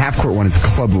win? The half-court one is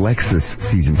Club Lexus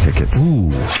season tickets.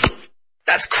 Ooh.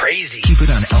 That's crazy. Keep it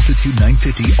on Altitude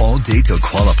 950 all day to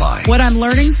qualify. What I'm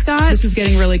learning, Scott, this is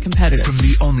getting really competitive. From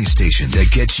the only station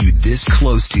that gets you this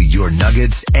close to your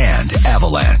Nuggets and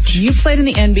Avalanche. You played in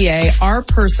the NBA. Our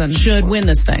person should win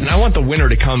this thing. And I want the winner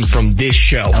to come from this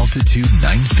show. Altitude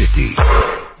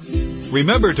 950.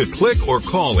 Remember to click or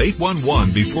call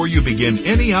 811 before you begin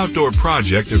any outdoor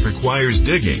project that requires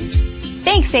digging.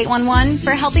 Thanks, 811,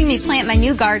 for helping me plant my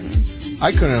new garden.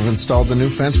 I couldn't have installed the new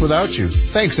fence without you.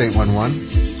 Thanks,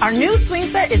 811. Our new swing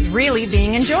set is really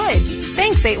being enjoyed.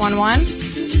 Thanks, 811.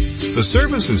 The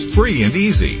service is free and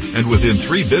easy, and within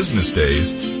 3 business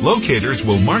days, locators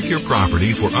will mark your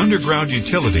property for underground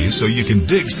utilities so you can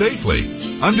dig safely.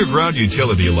 Underground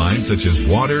utility lines such as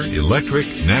water, electric,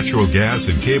 natural gas,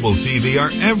 and cable TV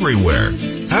are everywhere.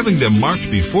 Having them marked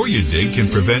before you dig can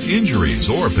prevent injuries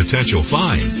or potential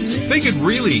fines. Make it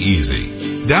really easy.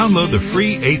 Download the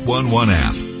free 811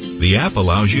 app. The app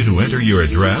allows you to enter your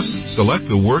address, select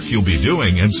the work you'll be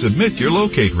doing, and submit your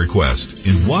locate request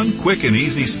in one quick and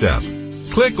easy step.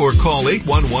 Click or call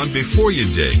 811 before you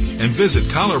dig and visit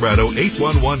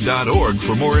Colorado811.org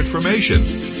for more information.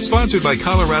 Sponsored by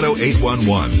Colorado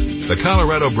 811, the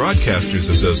Colorado Broadcasters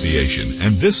Association,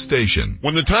 and this station.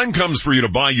 When the time comes for you to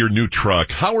buy your new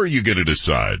truck, how are you going to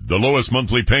decide? The lowest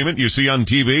monthly payment you see on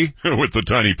TV? With the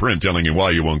tiny print telling you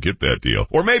why you won't get that deal.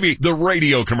 Or maybe the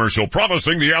radio commercial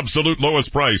promising the absolute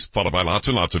lowest price, followed by lots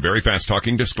and lots of very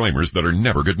fast-talking disclaimers that are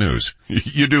never good news.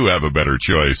 You do have a better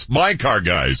choice. My Car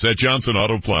Guys at Johnson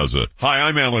Auto Plaza. Hi,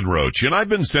 I'm Alan Roach, and I've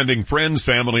been sending friends,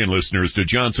 family, and listeners to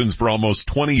Johnson's for almost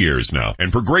 20 years now.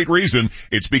 And for great reason.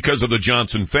 It's because of the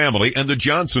Johnson family and the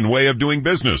Johnson way of doing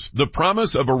business. The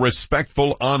promise of a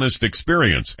respectful, honest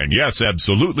experience. And yes,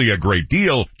 absolutely a great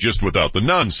deal, just without the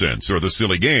nonsense or the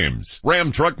silly games.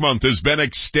 Ram Truck Month has been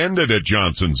extended at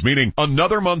Johnson's, meaning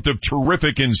another month of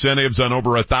terrific incentives on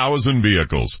over 1,000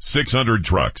 vehicles, 600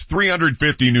 trucks,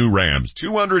 350 new Rams,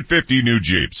 250 new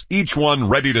Jeeps, each one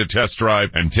ready to test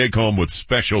drive and take home with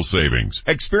special savings.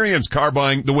 Experience car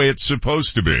buying the way it's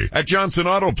supposed to be. At Johnson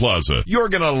Auto Plaza, you're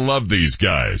gonna love these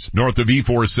guys. North of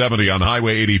E470 on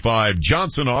Highway 85,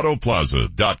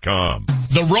 JohnsonAutoplaza.com.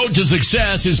 The road to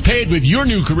success is paved with your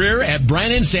new career at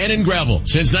Brannan Sand and Gravel.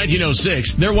 Since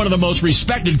 1906, they're one of the most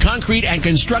respected concrete and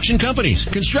construction companies.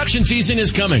 Construction season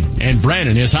is coming, and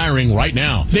Brannan is hiring right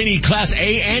now. They need Class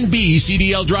A and B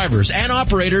CDL drivers and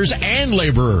operators and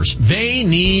laborers. They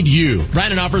need you.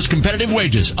 Brannan offers competitive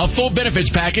wages, a full benefits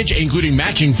package, including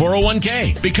matching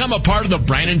 401k. Become a part of the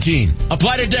Brannan team.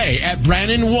 Apply today at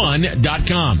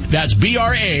Brannan1.com. That's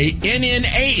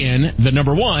BRANNAN, the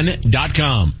number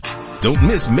 1.com. Don't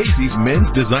miss Macy's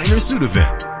Men's Designer Suit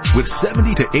Event with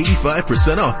 70 to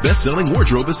 85% off best-selling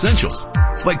wardrobe essentials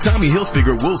like Tommy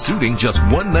Hilfiger wool suiting just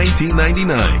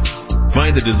 $119.99.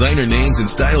 Find the designer names and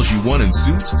styles you want in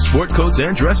suits, sport coats,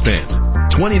 and dress pants,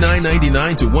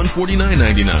 $29.99 to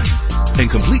 $149.99. And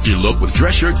complete your look with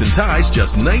dress shirts and ties,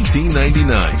 just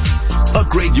 $19.99.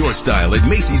 Upgrade your style at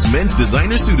Macy's Men's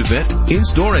Designer Suit Event,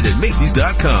 in-store and at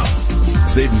Macy's.com.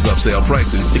 Savings off sale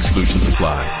prices, exclusions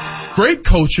apply. Great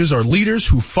coaches are leaders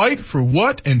who fight for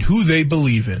what and who they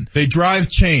believe in. They drive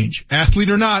change. Athlete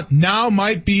or not, now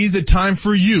might be the time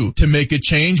for you to make a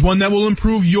change, one that will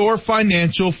improve your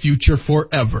financial future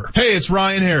forever. Hey, it's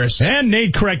Ryan Harris. And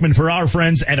Nate Kreckman for our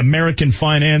friends at American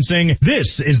Financing.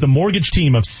 This is the mortgage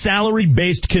team of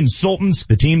salary-based consultants,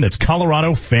 the team that's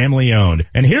Colorado family-owned.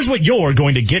 And here's what you're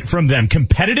going to get from them.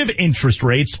 Competitive interest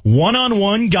rates,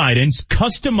 one-on-one guidance,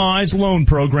 customized loan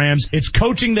programs. It's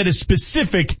coaching that is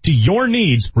specific to your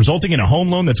needs, resulting in a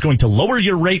home loan that's going to lower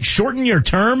your rate, shorten your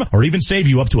term, or even save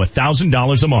you up to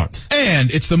 $1,000 a month. And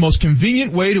it's the most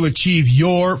convenient way to achieve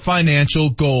your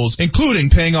financial goals, including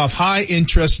paying off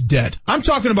high-interest debt. I'm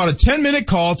talking about a 10-minute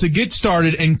call to get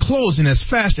started and close in as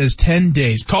fast as 10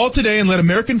 days. Call today and let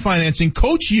American Financing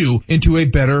coach you into a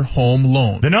better home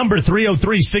loan. The number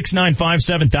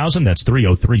 303-695-7000. That's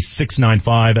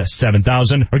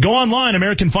 303-695-7000. Or go online,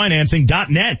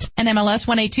 AmericanFinancing.net. NMLS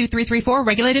 182334,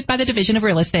 regulated by the Division of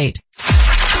Real Estate.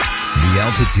 The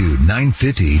Altitude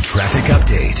 950 traffic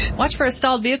update. Watch for a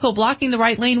stalled vehicle blocking the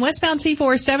right lane westbound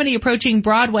C470 approaching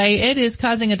Broadway. It is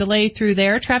causing a delay through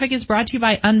there. Traffic is brought to you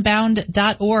by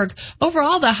Unbound.org.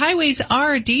 Overall, the highways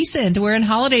are decent. We're in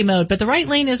holiday mode, but the right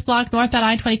lane is blocked northbound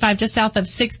I-25 just south of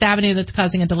 6th Avenue. That's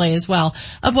causing a delay as well.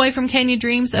 A boy from Kenya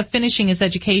dreams of finishing his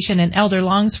education. An elder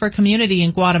longs for community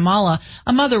in Guatemala.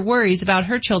 A mother worries about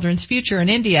her children's future in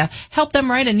India. Help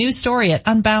them write a new story at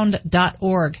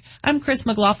Unbound.org. I'm Chris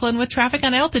McLaughlin with traffic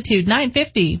on Altitude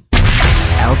 950.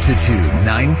 Altitude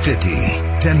 950,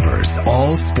 Denver's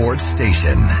all sports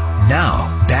station.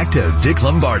 Now, back to Vic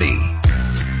Lombardi.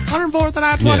 104th and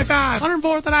I-25,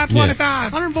 104th and I-25,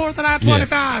 104th and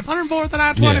I-25, 104th and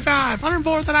I-25,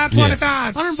 104th and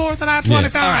I-25, 104th and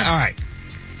I-25. All right.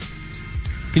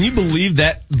 Can you believe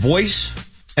that voice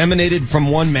emanated from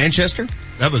one Manchester?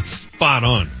 That was spot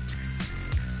on.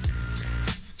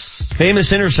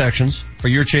 Famous intersections for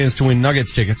your chance to win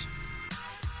Nuggets tickets.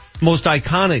 Most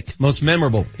iconic, most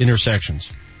memorable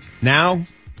intersections. Now,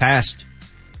 past,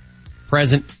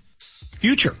 present,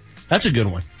 future. That's a good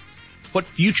one. What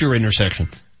future intersection?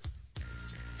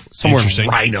 Somewhere in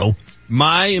Rhino.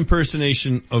 My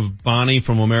impersonation of Bonnie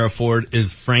from O'Mara Ford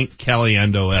is Frank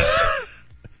Caliendo-esque.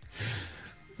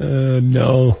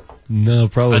 No,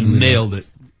 probably I nailed it.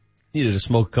 Needed to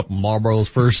smoke a couple Marlboros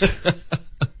first.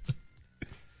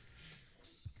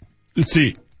 Let's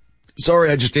see. Sorry,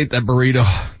 I just ate that burrito.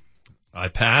 I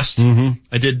passed. Mm-hmm.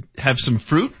 I did have some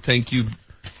fruit. Thank you.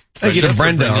 Thank you to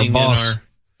Brenda, our boss.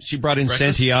 She brought in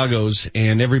breakfast. Santiago's,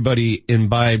 and everybody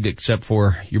imbibed except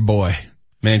for your boy,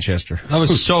 Manchester. That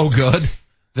was so good.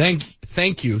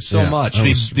 Thank you so much.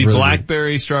 The really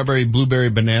blackberry, strawberry, blueberry,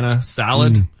 banana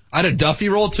salad. I had a Duffy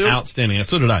roll too. Outstanding. Yeah,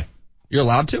 so did I. You're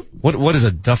allowed to? What is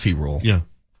a Duffy roll? Yeah.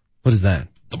 What is that?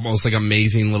 The most like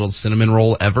amazing little cinnamon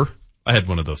roll ever. I had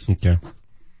one of those. Okay.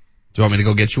 Do you want me to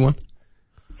go get you one?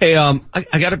 Hey,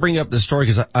 I got to bring up this story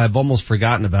because I've almost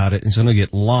forgotten about it. It's going to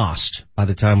get lost by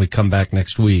the time we come back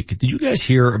next week. Did you guys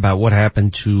hear about what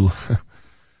happened to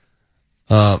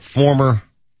former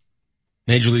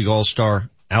Major League All-Star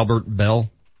Albert Bell?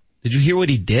 Did you hear what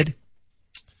he did?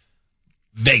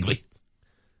 Vaguely.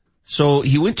 So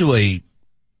he went to a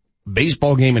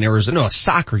baseball game in Arizona, no, a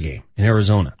soccer game in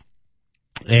Arizona,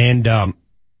 and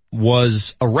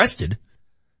was arrested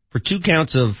for 2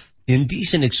 counts of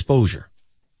indecent exposure.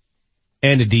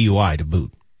 And a DUI to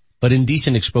boot. But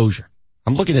indecent exposure.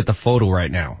 I'm looking at the photo right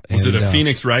now. Was it a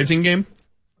Phoenix Rising game?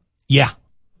 Yeah.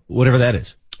 Whatever that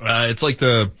is. It's like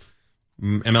the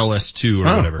MLS 2 or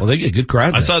whatever. Well, they get good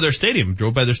crowds. I saw their stadium,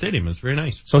 drove by their stadium. It's very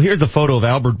nice. So here's the photo of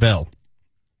Albert Bell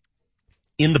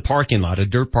in the parking lot, a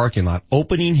dirt parking lot,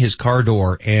 opening his car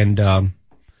door and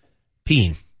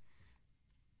peeing.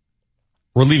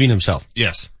 Relieving himself.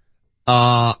 Yes.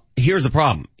 Here's the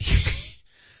problem.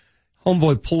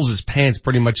 Homeboy pulls his pants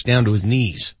pretty much down to his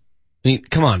knees. I mean,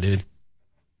 come on, dude.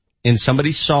 And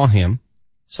somebody saw him.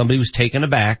 Somebody was taken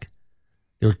aback.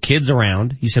 There were kids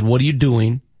around. He said, "What are you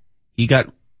doing?" He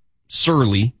got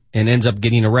surly and ends up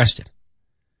getting arrested.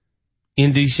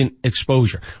 Indecent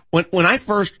exposure. When I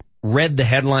first read the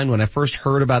headline, when I first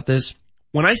heard about this,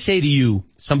 when I say to you,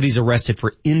 somebody's arrested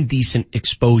for indecent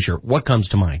exposure, what comes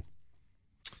to mind?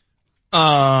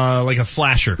 Like a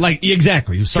flasher. Like,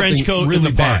 exactly. Trench coat really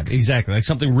in the park. bad. Exactly. Like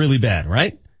something really bad,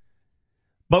 right?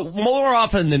 But more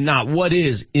often than not, what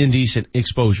is indecent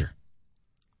exposure?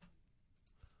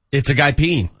 It's a guy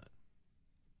peeing.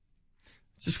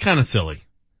 It's just kind of silly.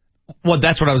 Well,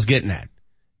 that's what I was getting at.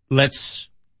 Let's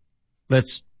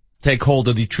take hold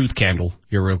of the truth candle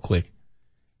here real quick.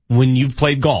 When you've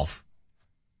played golf,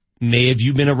 have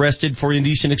you been arrested for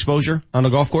indecent exposure on a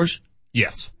golf course?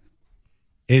 Yes.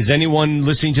 Is anyone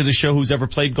listening to the show who's ever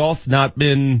played golf not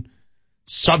been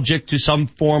subject to some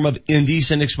form of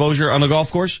indecent exposure on a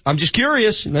golf course? I'm just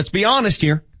curious. Let's be honest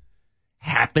here.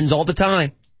 Happens all the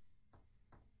time.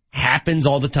 Happens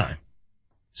all the time.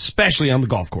 Especially on the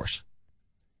golf course.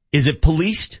 Is it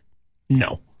policed?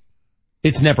 No.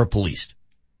 It's never policed.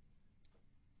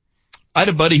 I had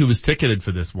a buddy who was ticketed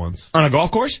for this once. On a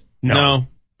golf course? No.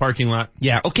 Parking lot.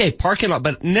 Yeah, okay, parking lot,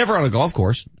 but never on a golf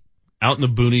course. Out in the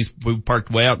boonies, we parked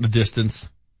way out in the distance.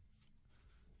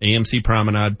 AMC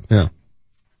Promenade. Yeah.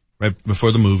 Right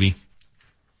before the movie.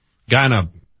 Guy on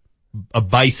a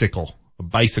bicycle. A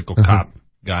bicycle cop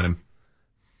got him.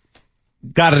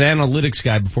 Got an analytics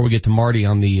guy before we get to Marty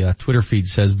on the Twitter feed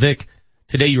says, Vic,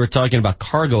 today you were talking about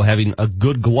Cargo having a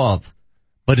good glove,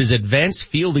 but his advanced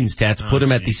fielding stats put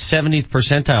him at the 70th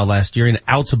percentile last year in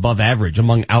outs above average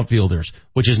among outfielders,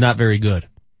 which is not very good.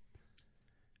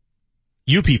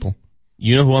 You people,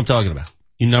 you know who I'm talking about.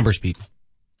 You numbers people.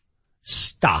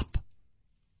 Stop.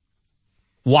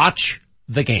 Watch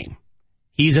the game.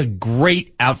 He's a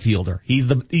great outfielder. He's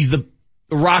the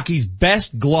Rockies'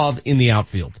 best glove in the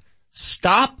outfield.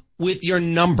 Stop with your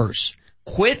numbers.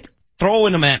 Quit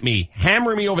throwing them at me.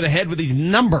 Hammering me over the head with these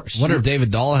numbers. Wonder if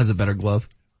David Dahl has a better glove.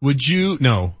 Would you?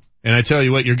 No. And I tell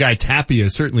you what, your guy Tapia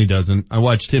certainly doesn't. I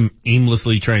watched him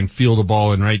aimlessly try and field a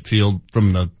ball in right field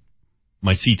from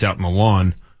my seats out in the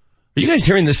lawn. Are you guys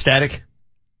hearing this static?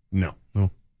 No.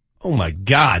 Oh my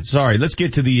God. Sorry. Let's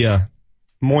get to the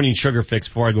morning sugar fix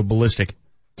before I go ballistic.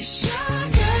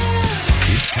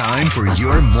 It's time for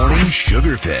your morning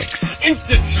sugar fix.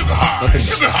 Instant sugar high.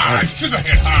 Sugar high. Sugar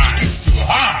hit high. Sugar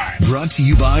high. Brought to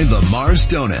you by Lamar's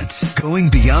Donuts. Going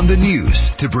beyond the news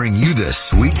to bring you the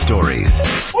sweet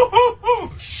stories.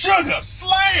 Woo-hoo-hoo. Sugar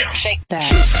slam. Shake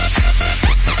that.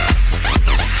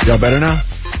 Y'all better now?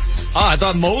 I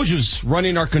thought Moj was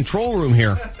running our control room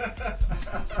here.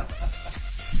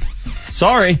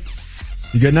 Sorry.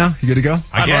 You good now? You good to go?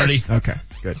 I guess. Okay,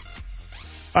 good.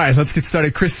 All right, let's get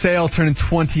started. Chris Sale turning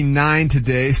 29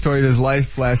 today. Story of his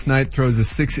life last night. Throws a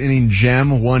 6-inning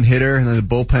gem, one hitter, and then the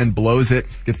bullpen blows it,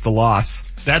 gets the loss.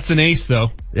 That's an ace,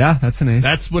 though. Yeah, that's an ace.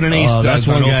 That's what an ace does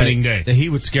on opening day. He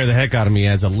would scare the heck out of me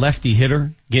as a lefty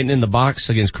hitter getting in the box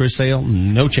against Chris Sale.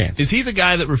 No chance. Is he the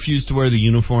guy that refused to wear the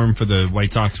uniform for the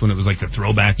White Sox when it was like the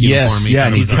throwback uniform? Yeah,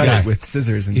 and he cut it with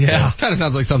scissors and stuff. Kind of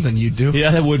sounds like something you'd do.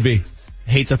 Yeah, that would be.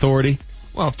 Hates authority.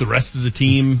 Well, if the rest of the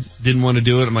team didn't want to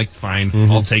do it, I'm like, fine,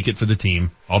 I'll take it for the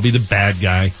team. I'll be the bad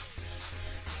guy.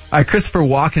 All right, Christopher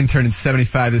Walken turning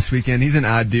 75 this weekend. He's an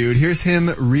odd dude. Here's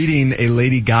him reading a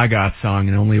Lady Gaga song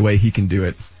in the only way he can do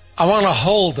it. I want to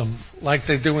hold them like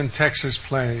they do in Texas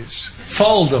plays.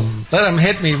 Fold them. Let them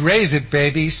hit me. Raise it,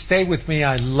 baby. Stay with me.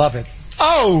 I love it.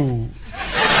 Oh.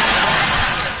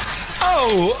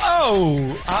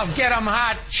 Oh. I'll get them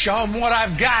hot. Show them what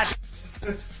I've got.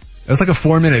 It was like a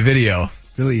 4-minute video.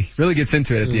 Really gets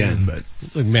into it at the end, but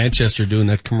it's like Manchester doing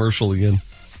that commercial again.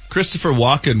 Christopher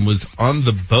Walken was on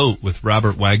the boat with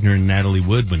Robert Wagner and Natalie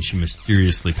Wood when she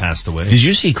mysteriously passed away. Did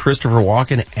you see Christopher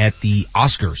Walken at the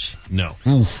Oscars? No.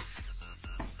 Oof.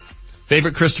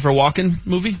 Favorite Christopher Walken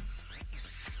movie?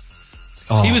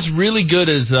 Oh. He was really good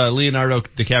as Leonardo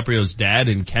DiCaprio's dad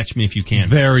in Catch Me If You Can.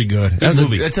 Very good.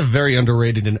 That's a very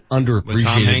underrated and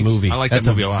underappreciated movie. I like that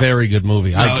movie a lot. Very good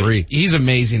movie. I agree. He's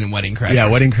amazing in Wedding Crashers. Yeah,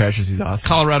 Wedding Crashers, he's awesome.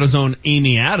 Colorado's own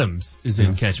Amy Adams is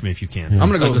in Catch Me If You Can. I'm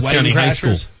going to go with Wedding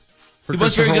Crashers. He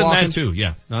was very good in that too,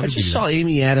 yeah. I just saw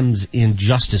Amy Adams in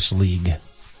Justice League.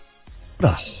 What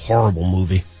a horrible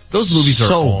movie. Those movies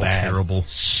are all bad. terrible.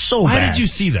 So Why bad. did you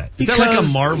see that? Is that like a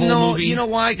Marvel movie? You know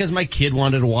why? Because my kid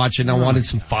wanted to watch it and I wanted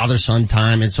some father-son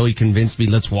time, and so he convinced me,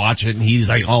 let's watch it, and he's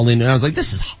like all in. And I was like,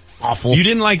 this is awful. You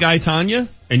didn't like I, Tonya?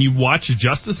 And you watched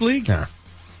Justice League? Yeah.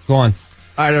 Go on.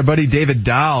 All right, our buddy David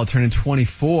Dahl turning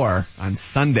 24 on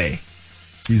Sunday.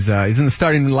 He's in the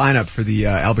starting lineup for the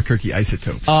Albuquerque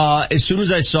Isotopes. As soon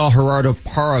as I saw Gerardo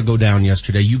Parra go down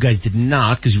yesterday, you guys did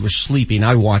not because you were sleeping.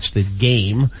 I watched the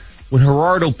game. When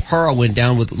Gerardo Parra went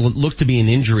down with what looked to be an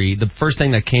injury, the first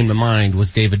thing that came to mind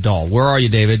was David Dahl. Where are you,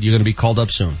 David? You're going to be called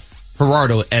up soon.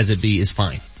 Gerardo, as it be, is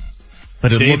fine.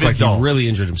 But it looked like he really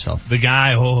injured himself. The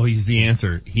guy, he's the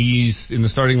answer. He's in the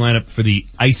starting lineup for the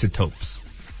Isotopes.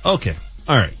 Okay.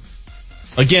 All right.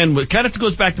 Again, it kind of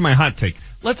goes back to my hot take.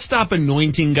 Let's stop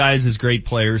anointing guys as great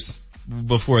players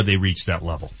before they reach that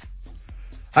level.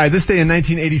 All right, this day in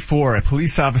 1984, a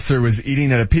police officer was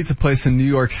eating at a pizza place in New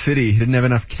York City. He didn't have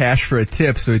enough cash for a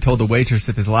tip, so he told the waitress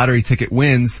if his lottery ticket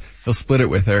wins, he'll split it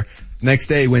with her. Next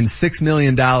day, he wins $6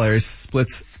 million,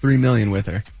 splits $3 million with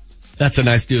her. That's a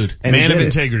nice dude. And man of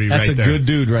integrity right there. That's a good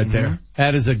dude right there.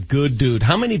 That is a good dude.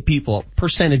 How many people,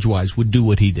 percentage-wise, would do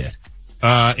what he did? In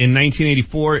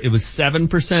 1984, it was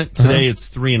 7%. Today, it's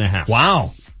 3.5%.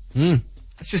 Wow.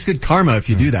 That's just good karma if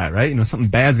you do that, right? You know, something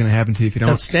bad's gonna happen to you if you don't.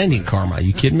 Outstanding karma. Are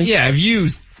you kidding me? Yeah, if you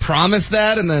promise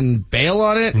that and then bail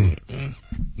on it,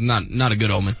 not a good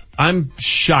omen. I'm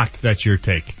shocked that's your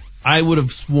take. I would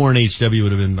have sworn HW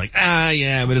would have been like,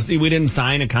 but we didn't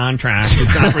sign a contract.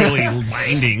 It's not really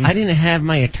binding. I didn't have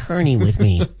my attorney with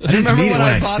me. I remember when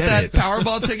I bought that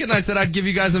Powerball ticket and I said I'd give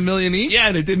you guys $1 million each? Yeah,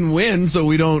 and it didn't win, so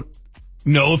we don't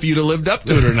know if you'd have lived up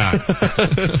to it or not.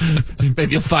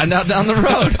 Maybe you'll find out down the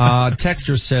road.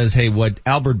 Texter says, hey, what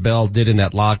Albert Bell did in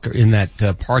that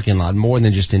parking lot, more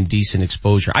than just indecent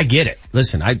exposure. I get it.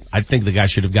 Listen, I think the guy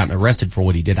should have gotten arrested for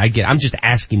what he did. I'm just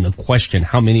asking the question,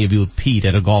 how many of you have peed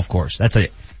at a golf course? That's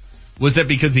it. Was that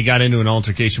because he got into an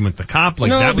altercation with the cop? No,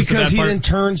 that was because he then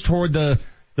turns toward the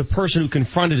person who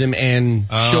confronted him and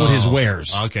showed his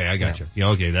wares. Okay, I got you. Yeah,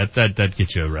 okay, that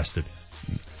gets you arrested.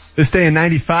 This day in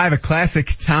 95, a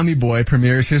classic Tommy Boy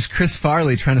premieres. Here's Chris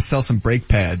Farley trying to sell some brake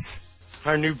pads.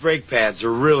 Our new brake pads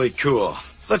are really cool.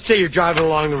 Let's say you're driving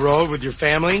along the road with your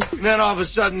family, and then all of a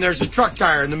sudden there's a truck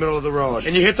tire in the middle of the road,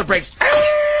 and you hit the brakes.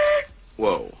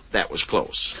 Whoa, that was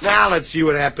close. Now let's see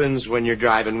what happens when you're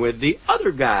driving with the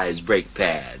other guy's brake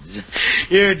pads.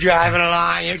 You're driving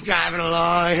along,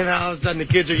 and all of a sudden the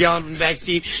kids are yelling from the back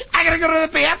seat, I gotta go to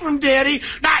the bathroom, Daddy.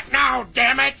 Not now,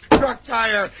 damn it. Truck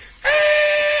tire.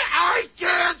 I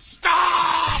can't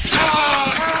stop!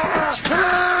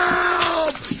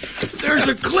 Help! There's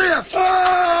a cliff!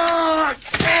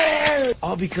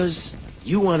 All because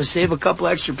you want to save a couple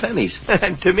extra pennies.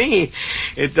 And to me,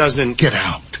 it doesn't get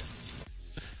out.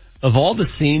 Of all the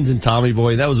scenes in Tommy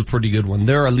Boy, that was a pretty good one.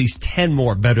 There are at least 10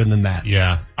 more better than that.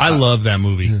 Yeah, I love that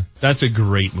movie. That's a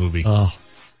great movie.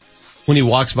 When he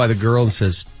walks by the girl and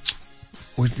says,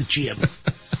 where's the gym?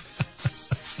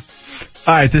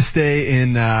 All right, this day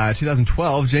in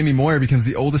 2012, Jamie Moyer becomes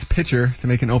the oldest pitcher to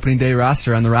make an opening day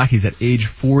roster on the Rockies at age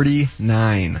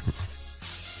 49.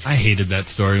 I hated that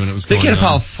story when it was going Think of on.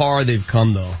 how far they've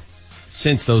come, though,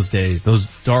 since those days, those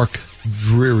dark,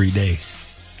 dreary days.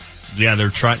 Yeah, they're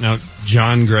trotting out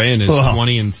John Gray and his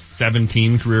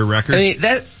 20-17 career record. I mean,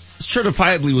 that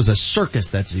certifiably was a circus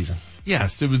that season.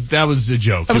 Yes, that was a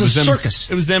joke. That was a circus.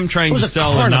 It was them trying to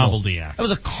sell a novelty act. That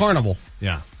was a carnival.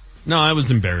 Yeah. No, it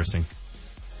was embarrassing.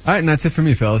 All right, and that's it for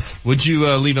me, fellas. Would you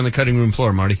leave on the cutting room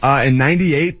floor, Marty? In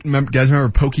 98, guys remember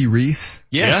Pokey Reese?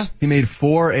 Yes. Yeah. He made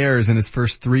 4 errors in his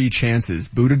first 3 chances,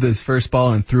 booted his first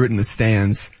ball and threw it in the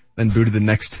stands, then booted the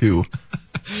next 2.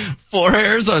 4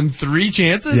 errors on 3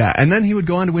 chances? Yeah, and then he would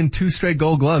go on to win 2 straight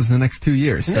Gold Gloves in the next 2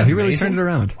 years. So he really turned it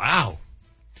around. Wow.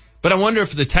 But I wonder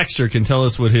if the texter can tell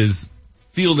us what his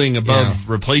fielding above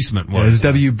replacement was.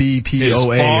 Yeah, his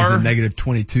WBPOA is a negative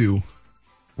 22.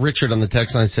 Richard on the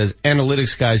text line says,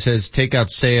 analytics guy says take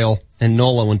out Sale and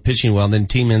Nola when pitching well, then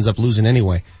team ends up losing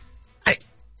anyway.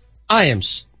 I am,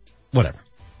 whatever.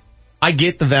 I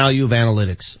get the value of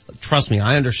analytics. Trust me,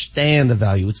 I understand the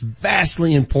value. It's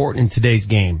vastly important in today's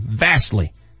game.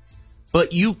 Vastly.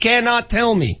 But you cannot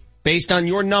tell me, based on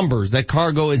your numbers, that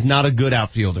Cargo is not a good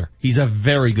outfielder. He's a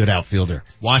very good outfielder.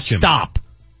 Watch him. Stop.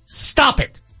 Stop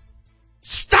it.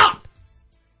 Stop.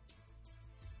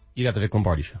 You got the Vic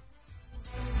Lombardi Show.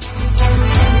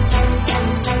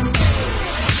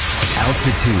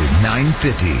 Altitude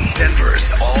 950,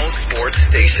 Denver's all-sports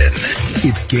station.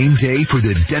 It's game day for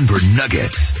the Denver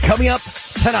Nuggets. Coming up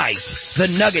tonight, the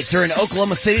Nuggets are in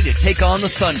Oklahoma City to take on the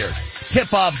Thunder.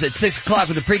 Tip-offs at 6 o'clock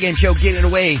with the pregame show getting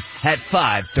away at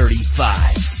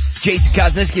 5:35. Jason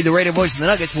Kosniski, the radio voice of the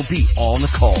Nuggets, will be on the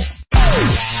call.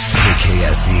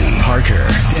 KKSE, Parker,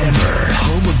 Denver,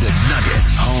 home of the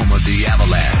Nuggets, home of the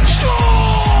Avalanche.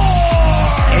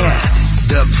 And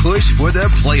the push for the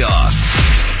playoffs.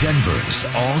 Denver's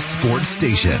all-sports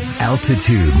station,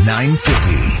 Altitude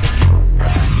 950.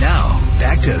 Now,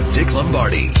 back to Vic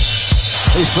Lombardi.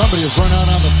 Hey, somebody has run out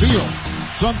on the field.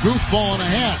 Some goofball in a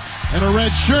hat and a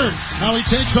red shirt. Now he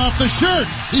takes off the shirt.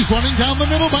 He's running down the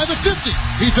middle by the 50.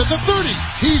 He's at the 30.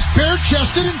 He's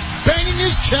bare-chested and banging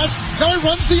his chest. Now he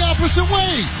runs the opposite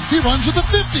way. He runs to the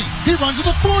 50. He runs to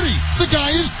the 40. The guy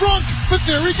is drunk, but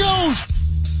there he goes.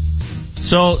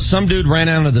 So some dude ran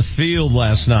out of the field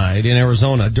last night in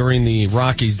Arizona during the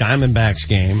Rockies Diamondbacks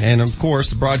game. And of course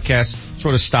the broadcast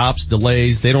sort of stops,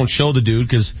 delays. They don't show the dude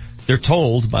because they're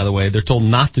told, by the way, they're told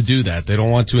not to do that. They don't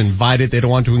want to invite it. They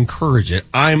don't want to encourage it.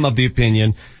 I'm of the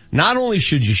opinion, not only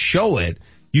should you show it,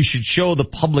 you should show the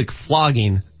public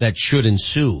flogging that should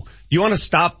ensue. You want to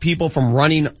stop people from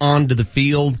running onto the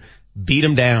field? Beat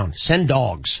them down. Send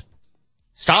dogs.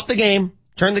 Stop the game.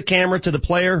 Turn the camera to the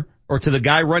player or to the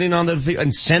guy running on the field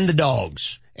and send the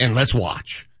dogs and let's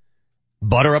watch.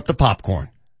 Butter up the popcorn.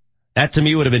 That to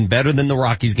me would have been better than the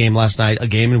Rockies game last night, a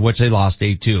game in which they lost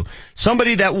 8-2.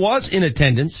 Somebody that was in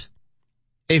attendance,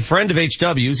 a friend of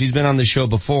HW's, he's been on the show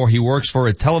before. He works for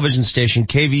a television station,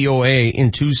 KVOA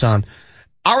in Tucson.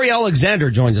 Ari Alexander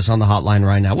joins us on the hotline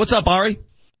right now. What's up, Ari?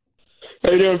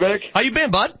 How you doing, Vic? How you been,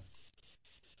 bud?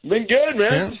 Been good,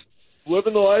 man. Yeah.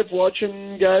 Living the life,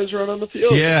 watching guys run on the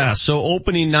field. Yeah, so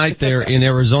opening night there in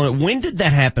Arizona. When did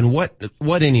that happen?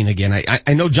 What inning again?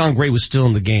 I know John Gray was still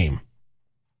in the game.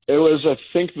 It was, I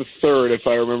think, the third, if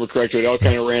I remember correctly. It all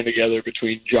kind of ran together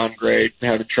between John Gray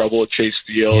having trouble at Chase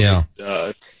Field. Yeah.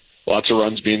 And, lots of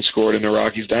runs being scored in the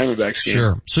Rockies Diamondbacks game.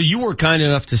 Sure. So you were kind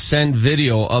enough to send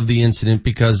video of the incident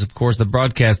because, of course, the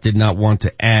broadcast did not want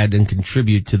to add and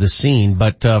contribute to the scene.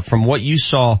 But from what you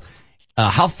saw,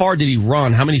 how far did he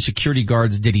run? How many security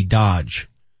guards did he dodge?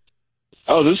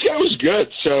 Oh, this guy was good.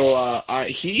 So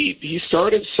he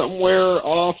started somewhere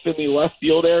off in the left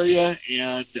field area,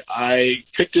 and I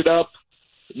picked it up.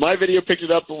 My video picked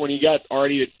it up when he got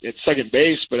already at second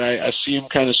base, but I see him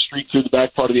kind of streak through the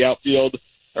back part of the outfield,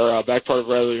 or back part of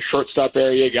rather the shortstop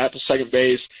area, got to second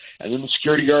base, and then the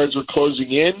security guards were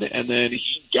closing in, and then he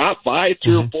got by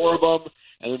 3 or 4 of them,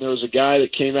 and then there was a guy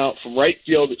that came out from right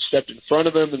field that stepped in front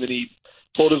of him, and then he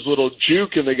pulled his little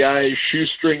juke, and the guy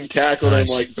shoestring tackled him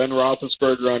like Ben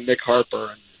Roethlisberger on Nick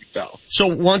Harper, and he fell. So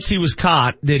once he was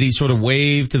caught, did he sort of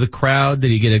wave to the crowd?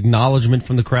 Did he get acknowledgement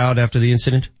from the crowd after the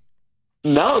incident?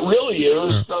 Not really. It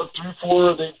was 3 or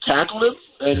 4. They tackled him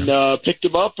and picked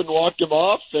him up and walked him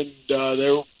off, and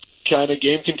their kind of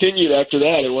game continued after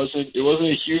that. It wasn't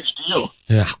a huge deal.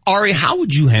 Yeah. Ari, how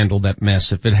would you handle that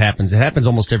mess if it happens? It happens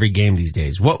almost every game these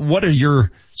days. What are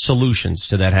your solutions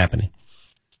to that happening?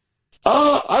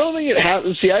 I don't think it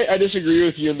happens. See, I disagree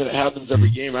with you in that it happens every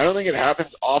game. I don't think it happens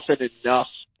often enough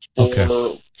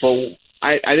for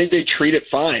I think they treat it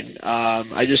fine.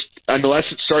 Unless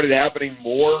it started happening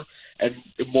more and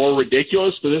more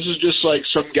ridiculous, but this is just like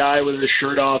some guy with his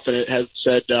shirt off and it has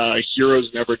said, heroes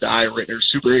never die written, or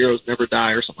superheroes never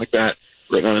die, or something like that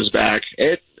written on his back.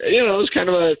 It was kind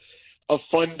of a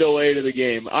fun delay to the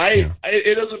game.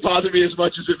 It doesn't bother me as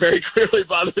much as it very clearly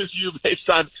bothers you based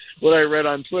on what I read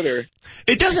on Twitter.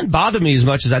 It doesn't bother me as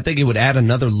much as I think it would add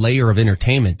another layer of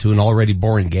entertainment to an already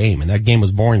boring game, and that game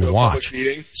was boring to watch.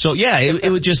 So yeah, it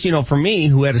would just, for me,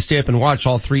 who had to stay up and watch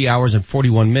all 3 hours and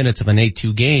 41 minutes of an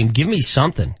 8-2 game, give me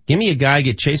something. Give me a guy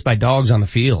get chased by dogs on the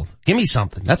field. Give me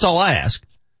something. That's all I ask.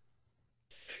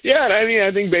 Yeah, and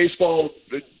I think baseball,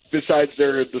 besides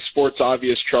the sport's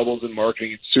obvious troubles in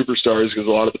marketing and superstars, because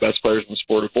a lot of the best players in the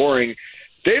sport are boring,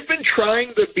 they've been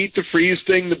trying to beat the freeze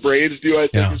thing the Braves do, I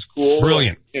think is cool.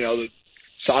 Brilliant. The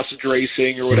sausage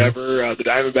racing or whatever. The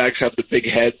Diamondbacks have the big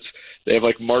heads. They have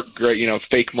like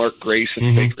fake Mark Grace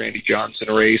and fake Randy Johnson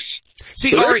race.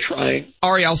 See, so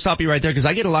Ari, I'll stop you right there because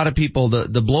I get a lot of people,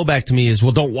 the blowback to me is,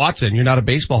 well, don't watch it and you're not a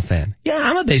baseball fan. Yeah,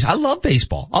 I love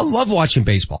baseball. I love watching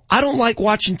baseball. I don't like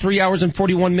watching 3 hours and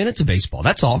 41 minutes of baseball.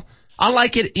 That's all. I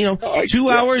like it, 2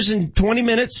 hours and 20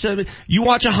 minutes. You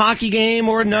watch a hockey game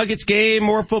or a Nuggets game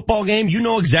or a football game, you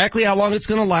know exactly how long it's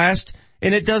going to last.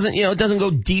 And it doesn't, it doesn't go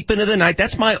deep into the night.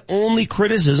 That's my only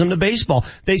criticism to baseball.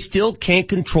 They still can't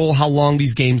control how long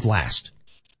these games last.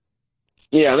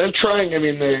 Yeah, they're trying.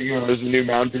 There's a new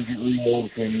mound visit rules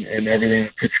and everything,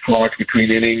 pitch clock between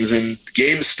innings, and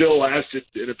games still lasted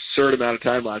an absurd amount of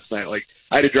time last night. Like,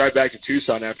 I had to drive back to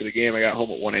Tucson after the game. I got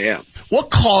home at 1 a.m. What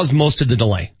caused most of the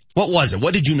delay? What was it?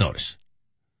 What did you notice?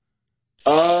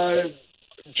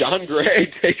 John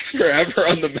Gray takes forever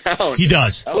on the mound. He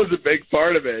does. That was a big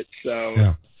part of it.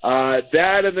 So,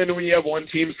 that, and then when you have one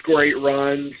team score 8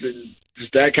 runs and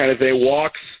just that kind of thing,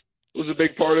 walks was a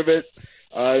big part of it.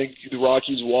 I think the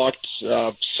Rockies walked 6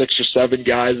 or 7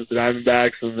 guys at the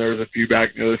Diamondbacks, and there's a few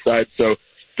back on the other side. So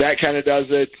that kind of does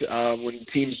it. When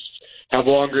teams have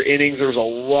longer innings, there's a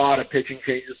lot of pitching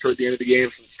changes toward the end of the game.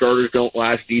 Some starters don't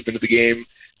last deep into the game.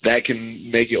 That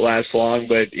can make it last long.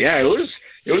 But yeah, it was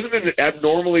an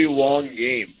abnormally long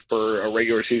game for a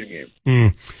regular season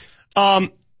game.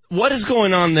 What is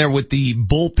going on there with the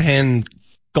bullpen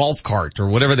golf cart or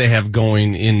whatever they have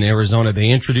going in Arizona? They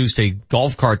introduced a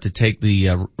golf cart to take the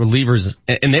relievers,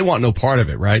 and they want no part of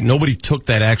it, right? Nobody took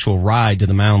that actual ride to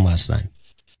the mound last night.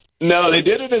 No, they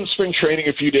did it in spring training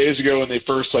a few days ago when they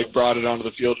first brought it onto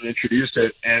the field and introduced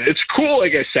it. And it's cool.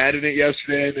 Like, I sat in it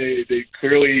yesterday. They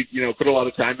clearly, put a lot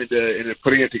of time into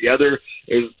putting it together.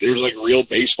 There's real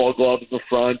baseball gloves in the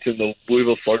front and the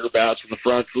Louisville Slugger bats in the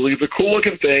front. So it's a cool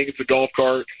looking thing. It's a golf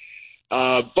cart.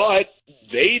 But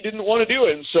they didn't want to do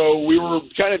it. And so we were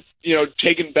kind of,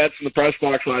 taking bets in the press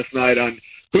box last night on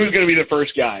who's going to be the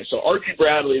first guy. So Archie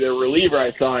Bradley, the reliever,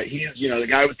 I thought, he's, the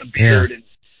guy with the beard, and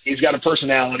he's got a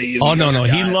personality. Oh, no.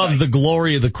 He loves the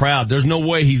glory of the crowd. There's no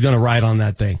way he's going to ride on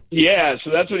that thing. Yeah,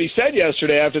 so that's what he said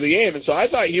yesterday after the game. And so I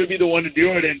thought he would be the one to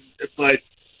do it, but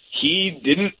he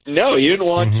didn't. No, he didn't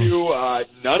want to.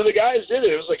 None of the guys did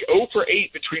it. It was 0 for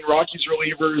 8 between Rockies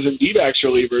relievers and D-backs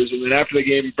relievers. And then after the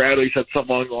game, Bradley said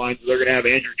something along the lines, they're going to have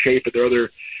Andrew Chafin, their other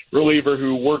reliever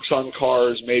who works on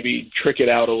cars, maybe trick it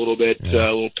out a little bit, a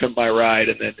little pimp my ride,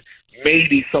 and then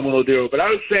maybe someone will do it. But I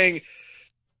was saying,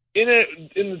 in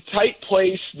the tight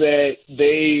place that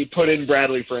they put in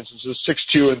Bradley, for instance, is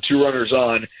 6-2 and 2 runners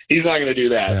on, he's not going to do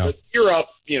that. Yeah. But you're up,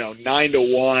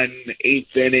 9-1,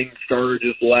 8th inning, starter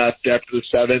just left after the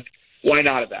 7th. Why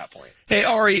not at that point? Hey,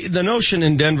 Ari, the notion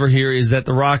in Denver here is that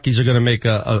the Rockies are going to make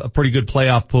a pretty good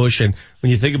playoff push. And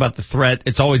when you think about the threat,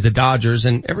 it's always the Dodgers,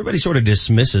 and everybody sort of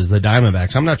dismisses the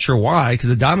Diamondbacks. I'm not sure why, because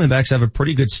the Diamondbacks have a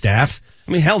pretty good staff.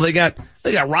 I mean, hell, they got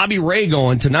Robbie Ray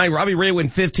going tonight. Robbie Ray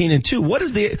went 15-2.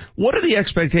 What are the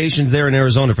expectations there in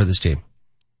Arizona for this team?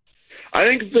 I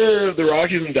think the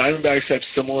Rockies and Diamondbacks have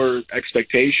similar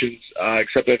expectations,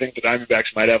 except I think the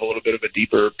Diamondbacks might have a little bit of a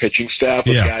deeper pitching staff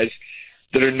with guys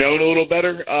that are known a little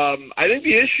better. I think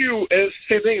the issue is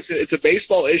the same thing. It's a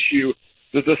baseball issue.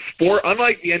 That the sport,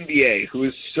 unlike the NBA, who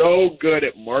is so good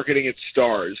at marketing its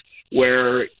stars,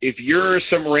 where if you're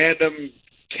some random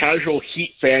casual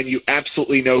Heat fan, you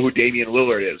absolutely know who Damian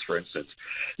Lillard is, for instance.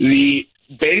 The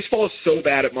baseball is so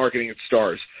bad at marketing its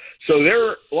stars. So there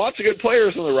are lots of good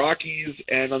players on the Rockies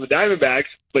and on the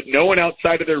Diamondbacks, but no one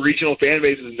outside of their regional fan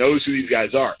bases knows who these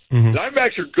guys are. Mm-hmm. The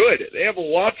Diamondbacks are good. They have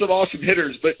lots of awesome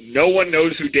hitters, but no one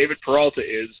knows who David Peralta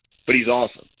is, but he's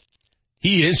awesome.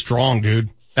 He is strong, dude.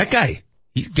 That guy,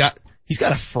 he's got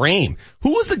a frame.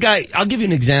 Who was the guy? I'll give you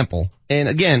an example. And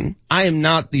again, I am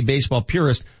not the baseball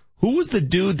purist. Who was the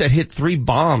dude that hit 3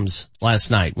 bombs last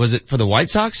night? Was it for the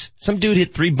White Sox? Some dude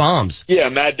hit 3 bombs. Yeah,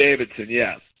 Matt Davidson,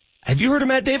 yeah. Have you heard of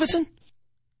Matt Davidson?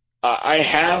 I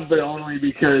have, but only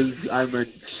because I'm a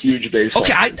huge baseball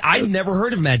Okay, fan. I'd never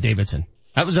heard of Matt Davidson.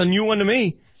 That was a new one to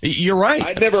me. You're right.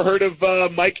 I'd never heard of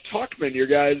Mike Tauchman, your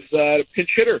guy's pinch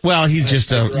hitter. Well, he's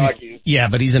just yeah,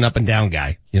 but he's an up and down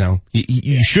guy. You know,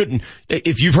 you shouldn't.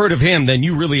 If you've heard of him, then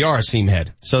you really are a seamhead.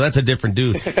 So that's a different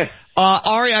dude.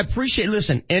 Ari, I appreciate.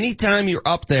 Listen, anytime you're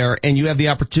up there and you have the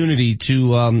opportunity to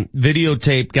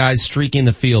videotape guys streaking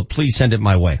the field, please send it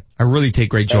my way. I really take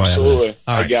great joy out of it. Absolutely.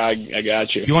 All right. I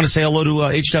got you. You want to say hello to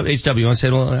HW? HW, you want to say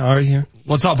hello to Ari here?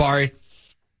 What's up, Ari?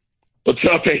 What's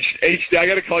up, HW? I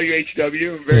got to call you HW.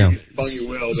 I'm very calling you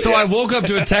Will. So I woke up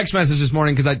to a text message this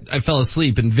morning because I fell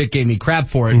asleep and Vic gave me crap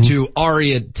for it to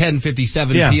Ari at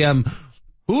 10:57 p.m.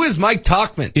 Who is Mike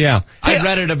Tauchman? Yeah. I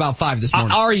read it about 5 this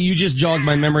morning. Ari, you just jogged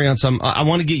my memory on some. I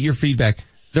want to get your feedback.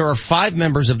 There are 5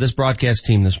 members of this broadcast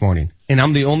team this morning, and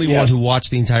I'm the only one who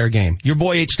watched the entire game. Your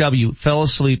boy HW fell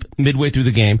asleep midway through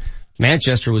the game.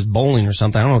 Manchester was bowling or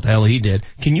something. I don't know what the hell he did.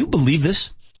 Can you believe this?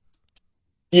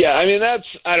 Yeah, I mean,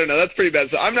 I don't know, that's pretty bad.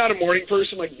 So I'm not a morning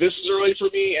person. Like, this is early for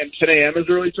me, and 10 a.m. is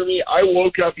early for me. I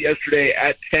woke up yesterday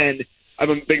at 10. I'm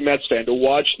a big Mets fan, to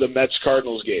watch the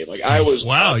Mets-Cardinals game. Like, I was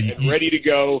ready to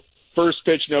go. First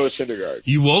pitch, Noah Syndergaard.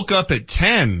 You woke up at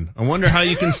 10. I wonder how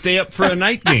you can stay up for a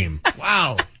night game.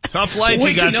 Wow. Tough life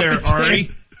you got there, Ari.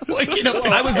 Waking up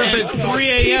I was up at 3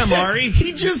 a.m., Ari.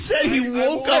 He just said he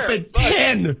woke up at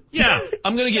 10. Yeah,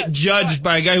 I'm going to get judged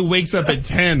by a guy who wakes up at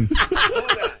 10.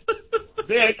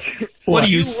 Vic. What are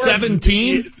you,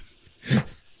 17?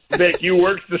 Vic, you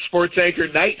worked the sports anchor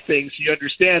night thing, so you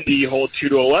understand the whole 2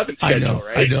 to 11 schedule,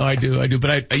 right? I do.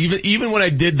 But even when I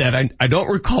did that, I don't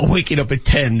recall waking up at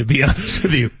 10, to be honest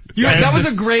with you. That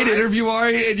was a great interview,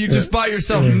 Ari, and you just bought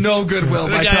yourself no goodwill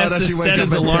by telling us you wake up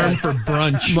his at alarm 10. for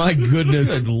brunch. My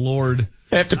goodness. Good Lord.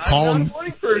 I have to call him. I'm not a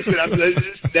morning person.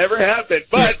 It's never happened.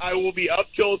 But I will be up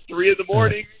till 3 in the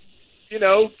morning,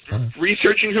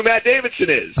 researching who Matt Davidson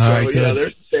is. All right, so, good.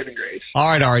 there's the saving grace. All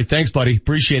right, Ari. Thanks, buddy.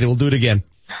 Appreciate it. We'll do it again.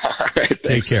 All right.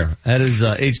 Take care. That is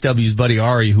HW's buddy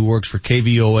Ari, who works for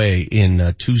KVOA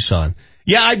in Tucson.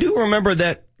 Yeah, I do remember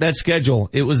that schedule.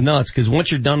 It was nuts, because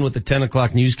once you're done with the 10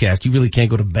 o'clock newscast, you really can't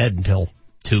go to bed until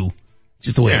 2.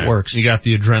 Just the way it works. You got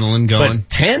the adrenaline going. But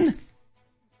 10?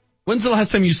 When's the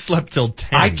last time you slept till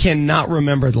 10? I cannot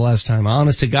remember the last time.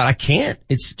 Honest to God, I can't.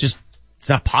 It's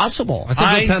not possible. I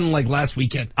slept till 10 like last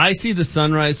weekend. I see the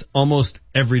sunrise almost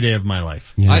every day of my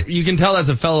life. Yeah. You can tell that's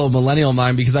a fellow millennial of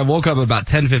mine because I woke up at about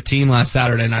 10:15 last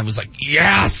Saturday and I was like,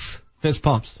 yes! Fist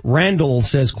pumps. Randall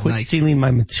says, quit stealing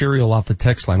my material off the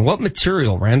text line. What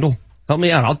material, Randall? Help me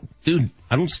out.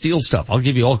 I don't steal stuff. I'll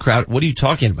give you all credit. What are you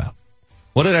talking about?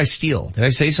 What did I steal? Did I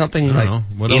say something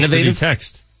What innovative? else did you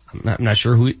text? I'm not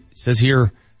sure who it says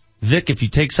here. Vic, if you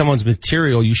take someone's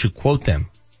material, you should quote them.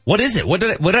 What is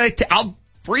it? I'll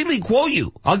freely quote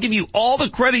you. I'll give you all the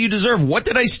credit you deserve. What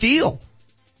did I steal?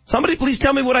 Somebody please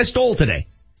tell me what I stole today.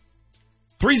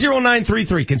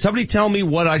 30933. Can somebody tell me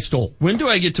what I stole? When do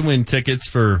I get to win tickets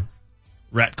for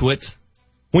Ratkwitz?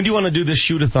 When do you want to do this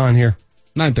shoot-a-thon here?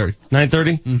 9:30.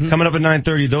 9:30? Mm-hmm. Coming up at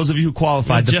 9:30. Those of you who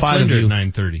qualified, the Jeff 5 Linder of you. at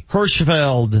 9:30.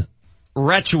 Hirschfeld,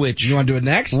 Ratchowich. You want to do it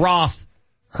next? Roth,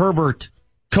 Herbert,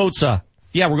 Kotza.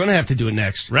 Yeah, we're going to have to do it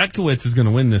next. Ratkowitz is going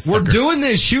to win this. We're doing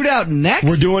this shootout next?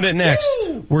 We're doing it next.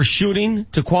 Woo! We're shooting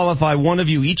to qualify one of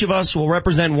you. Each of us will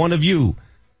represent one of you.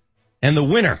 And the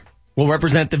winner will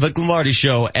represent the Vic Lombardi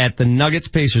Show at the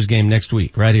Nuggets-Pacers game next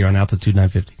week, right here on Altitude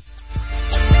 950.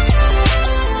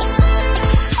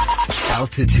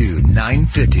 Altitude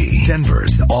 950,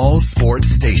 Denver's all sports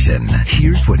station.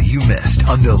 Here's what you missed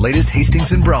on the latest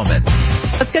Hastings and Browman.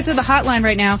 Let's get to the hotline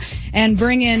right now and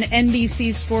bring in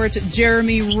NBC Sports'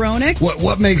 Jeremy Roenick.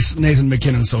 What makes Nathan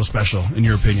MacKinnon so special, in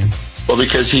your opinion? Well,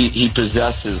 because he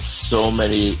possesses so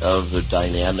many of the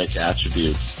dynamic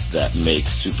attributes that make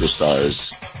superstars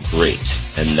great,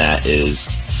 and that is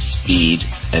speed,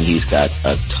 and he's got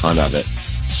a ton of it.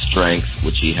 Strength,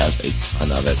 which he has a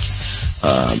ton of it.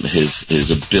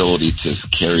 His ability to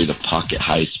carry the puck at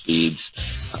high speeds.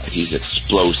 He's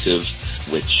explosive,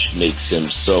 which makes him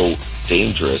so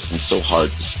dangerous and so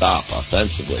hard to stop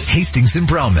offensively. Hastings and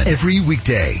Browman, every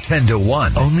weekday, 10 to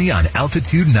 1, only on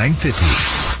Altitude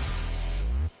 950.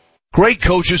 Great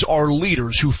coaches are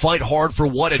leaders who fight hard for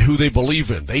what and who they believe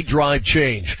in. They drive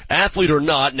change. Athlete or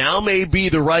not, now may be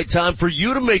the right time for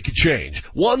you to make a change.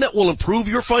 One that will improve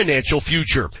your financial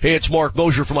future. Hey, it's Mark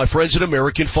Mosier from my friends at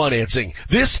American Financing.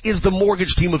 This is the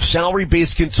mortgage team of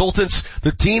salary-based consultants,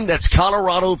 the team that's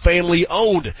Colorado family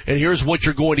owned. And here's what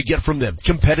you're going to get from them.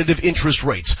 Competitive interest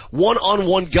rates,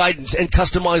 one-on-one guidance, and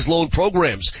customized loan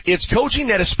programs. It's coaching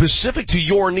that is specific to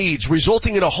your needs,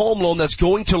 resulting in a home loan that's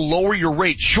going to lower your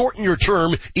rate, shorten shorten your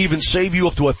term, even save you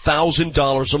up to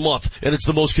 $1,000 a month. And it's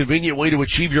the most convenient way to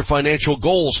achieve your financial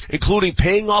goals, including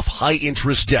paying off high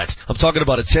interest debt. I'm talking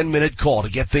about a 10-minute call to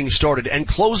get things started and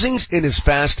closings in as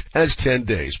fast as 10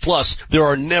 days. Plus, there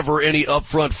are never any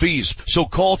upfront fees. So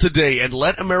call today and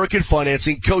let American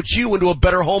Financing coach you into a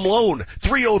better home loan.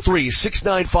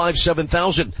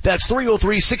 303-695-7000. That's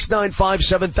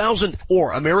 303-695-7000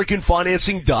 or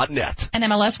AmericanFinancing.net.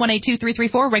 NMLS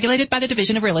 182334, regulated by the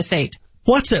Division of Real Estate.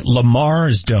 What's at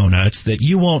Lamar's Donuts that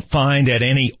you won't find at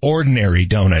any ordinary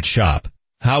donut shop?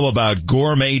 How about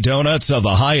gourmet donuts of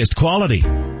the highest quality?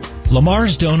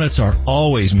 Lamar's Donuts are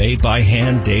always made by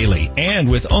hand daily and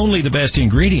with only the best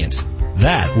ingredients.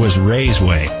 That was Ray's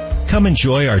way. Come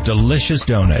enjoy our delicious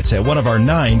donuts at one of our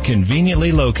 9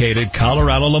 conveniently located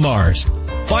Colorado Lamars.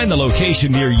 Find the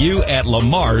location near you at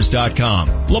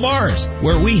lamars.com. Lamar's,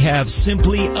 where we have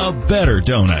simply a better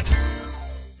donut.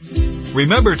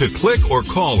 Remember to click or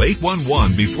call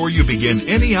 811 before you begin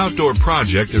any outdoor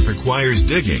project that requires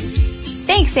digging.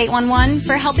 Thanks, 811,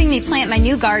 for helping me plant my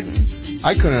new garden.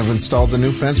 I couldn't have installed the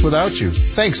new fence without you.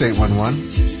 Thanks,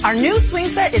 811. Our new swing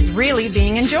set is really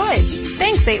being enjoyed.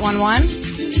 Thanks,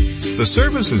 811. The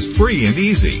service is free and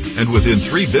easy, and within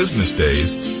 3 business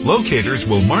days, locators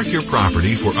will mark your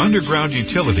property for underground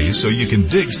utilities so you can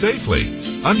dig safely.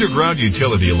 Underground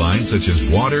utility lines such as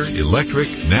water, electric,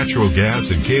 natural gas,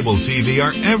 and cable TV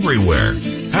are everywhere.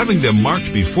 Having them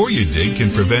marked before you dig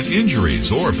can prevent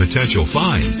injuries or potential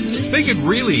fines. Make it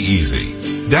really easy.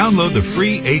 Download the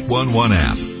free 811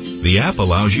 app. The app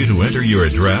allows you to enter your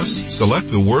address, select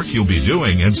the work you'll be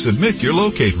doing, and submit your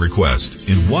locate request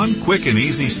in one quick and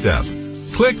easy step.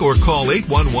 Click or call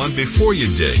 811 before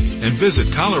you dig and visit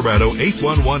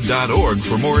Colorado811.org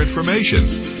for more information.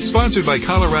 Sponsored by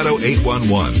Colorado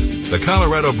 811, the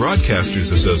Colorado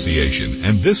Broadcasters Association,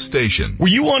 and this station. Were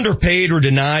you underpaid or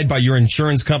denied by your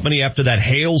insurance company after that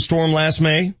hailstorm last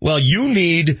May? Well, you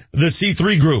need the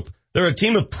C3 Group. They're a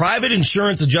team of private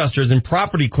insurance adjusters and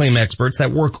property claim experts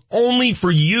that work only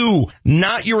for you,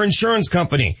 not your insurance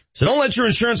company. So don't let your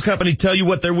insurance company tell you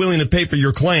what they're willing to pay for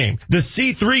your claim. The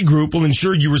C3 Group will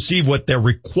ensure you receive what they're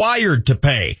required to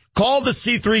pay. Call the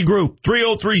C3 Group,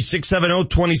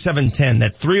 303-670-2710.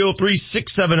 That's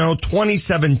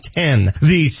 303-670-2710.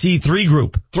 The C3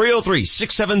 Group,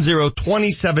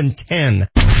 303-670-2710.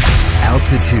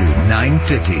 Altitude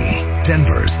 950,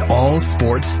 Denver's all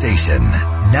sports station.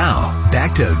 Now,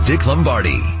 back to Vic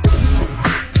Lombardi.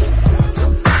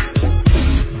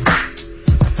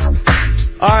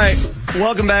 All right,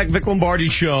 welcome back, Vic Lombardi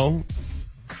Show.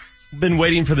 Been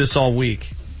waiting for this all week.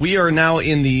 We are now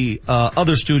in the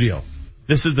other studio.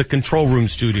 This is the control room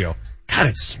studio. God,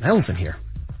 it smells in here.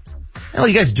 What the hell are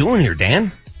you guys doing here,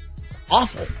 Dan?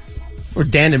 Awful. Where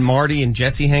Dan and Marty and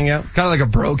Jesse hang out. Kind of like a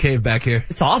bro cave back here.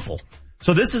 It's awful.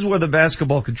 So this is where the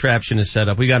basketball contraption is set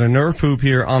up. We got a Nerf hoop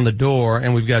here on the door,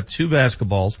 and we've got 2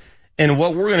 basketballs. And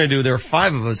what we're going to do, there are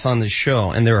 5 of us on this show,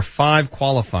 and there are 5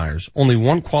 qualifiers. Only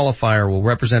one qualifier will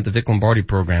represent the Vic Lombardi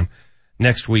program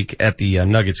next week at the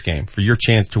Nuggets game for your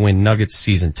chance to win Nuggets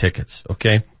season tickets.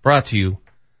 Okay? Brought to you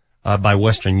by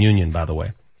Western Union, by the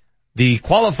way. The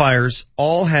qualifiers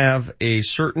all have a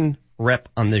certain rep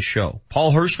on this show.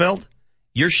 Paul Hirschfeld,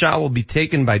 your shot will be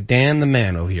taken by Dan the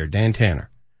man over here, Dan Tanner.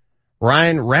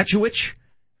 Ryan Ratchowich,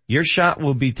 your shot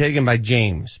will be taken by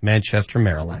James, Manchester,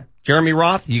 Maryland. Jeremy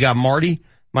Roth, you got Marty.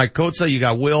 Mike Kotza, you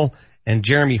got Will. And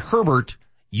Jeremy Herbert,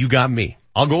 you got me.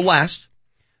 I'll go last.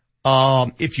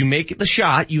 If you make the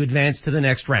shot, you advance to the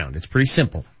next round. It's pretty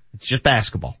simple. It's just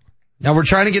basketball. Now we're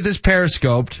trying to get this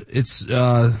periscoped. It's,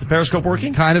 the periscope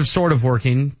working? Kind of, sort of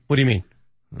working. What do you mean?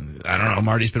 I don't know.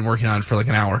 Marty's been working on it for like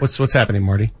an hour. What's happening,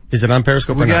 Marty? Is it on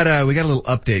Periscope or not? We got a little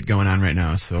update going on right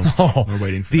now, so we're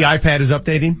waiting for the that. iPad is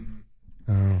updating?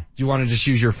 Do you want to just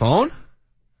use your phone?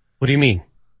 What do you mean?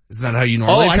 Isn't that how you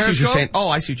normally I see Periscope? what you're saying. Oh,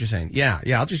 I see what you're saying. Yeah,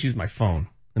 I'll just use my phone.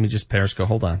 Let me just Periscope.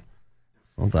 Hold on.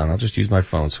 I'll just use my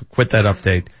phone. So quit that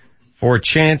update. For a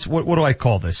chance, what do I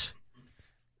call this?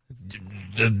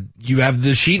 You have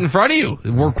the sheet in front of you.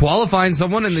 We're qualifying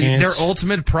someone, and their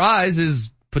ultimate prize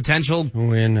is potential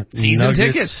win season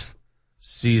Nuggets tickets.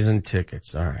 Season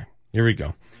tickets. All right. Here we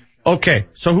go. Okay.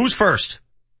 So who's first?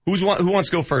 Who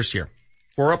wants to go first here?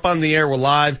 We're up on the air. We're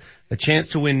live. A chance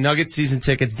to win Nuggets season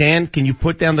tickets. Dan, can you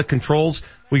put down the controls?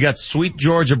 We got Sweet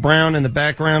Georgia Brown in the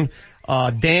background.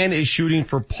 Dan is shooting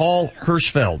for Paul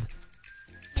Hirschfeld.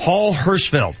 Paul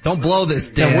Hirschfeld. Don't blow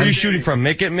this, Dan. Now, where are you shooting from?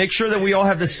 Make sure that we all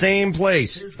have the same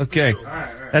place. Okay.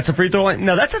 That's a free throw line.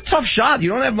 No, that's a tough shot. You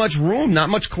don't have much room, not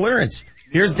much clearance.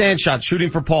 Here's Dan's shot, shooting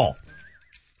for Paul.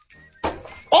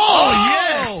 Oh,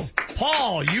 yes!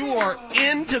 Paul, you are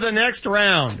into the next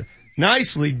round.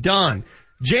 Nicely done.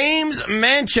 James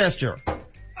Manchester.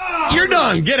 You're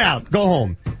done. Get out. Go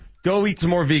home. Go eat some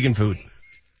more vegan food.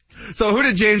 So who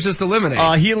did James just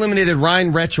eliminate? He eliminated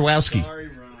Ryan Retrowowski.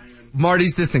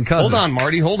 Marty's distant cousin. Hold on,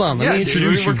 Marty. Hold on. Let me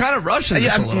introduce you. We're kind of rushing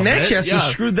this a little Manchester bit.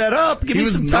 screwed that up. Give me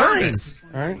some time.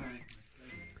 All right.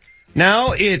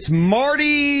 Now it's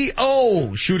Marty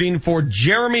O shooting for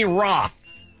Jeremy Roth.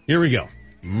 Here we go.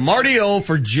 Marty O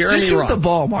for Jeremy Roth. Just shoot the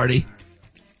ball, Marty.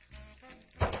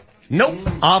 Nope.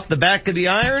 Off the back of the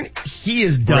iron. He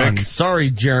is done.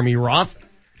 Sorry, Jeremy Roth.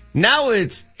 Now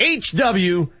it's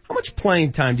HW. How much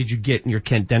playing time did you get in your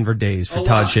Kent Denver days for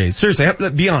Todd Shays? Seriously,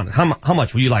 be honest. How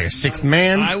much? Were you like a sixth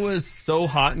man? I was so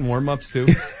hot in warm-ups too.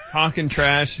 Talking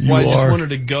trash. I just wanted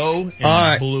to go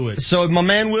and blew it. So my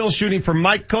man Will shooting for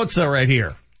Mike Kotza right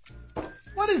here.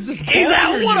 What is this? He's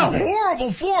out. What a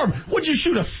horrible form. What'd you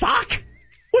shoot, a sock?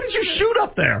 What did you shoot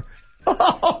up there?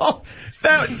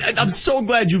 I'm so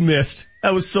glad you missed.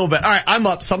 That was so bad. All right, I'm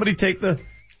up. Somebody take the...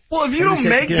 Well, if you don't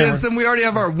make this, then we already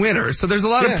have our winner. So there's a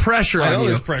lot of pressure on you.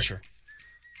 There's pressure.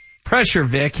 Pressure,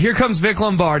 Vic. Here comes Vic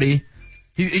Lombardi.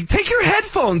 Take your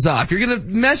headphones off. You're going to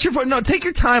mess your phone. No, take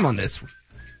your time on this.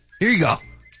 Here you go.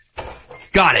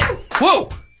 Got it. Whoa.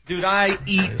 Dude, I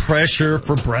eat pressure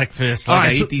for breakfast. Like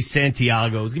I eat these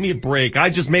Santiagos. Give me a break. I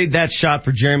just made that shot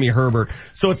for Jeremy Herbert.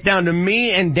 So it's down to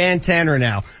me and Dan Tanner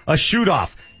now. A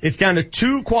shoot-off. It's down to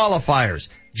 2 qualifiers.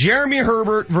 Jeremy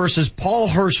Herbert versus Paul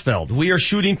Hirschfeld. We are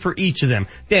shooting for each of them.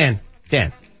 Dan,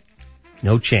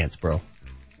 no chance, bro.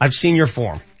 I've seen your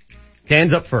form.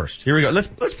 Dan's up first. Here we go. Let's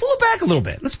pull it back a little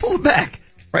bit. Let's pull it back.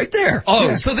 Right there. Oh,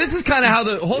 yeah. So this is kind of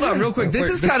how hold on real quick. This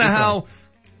is kind of how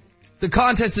the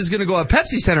contest is going to go at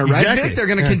Pepsi Center, right, exactly. Vic? They're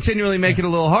going to continually make it a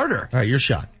little harder. All right, your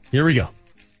shot. Here we go.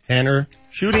 Tanner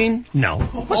shooting. No.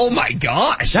 Oh my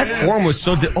gosh. That form was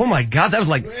so, oh my God. That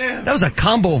was a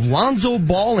combo of Lonzo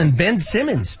Ball and Ben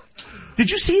Simmons.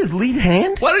 Did you see his lead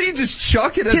hand? Why don't you just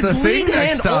chuck it at the thing next time?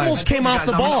 His lead hand almost came off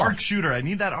the ball. I'm an arc shooter. I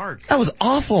need that arc. That was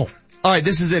awful. All right,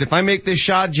 this is it. If I make this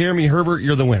shot, Jeremy Herbert,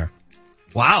 you're the winner.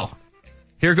 Wow.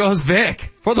 Here goes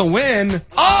Vic for the win.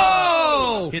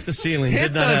 Oh! Hit the ceiling.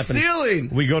 Hit the ceiling.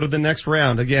 We go to the next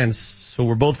round again. So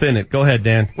we're both in it. Go ahead,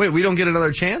 Dan. Wait, we don't get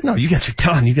another chance? No, you guys are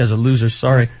done. You guys are losers.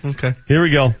 Sorry. Okay. Here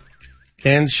we go.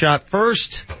 Dan's shot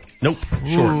first. Nope.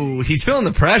 Short. Ooh, he's feeling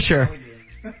the pressure.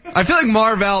 I feel like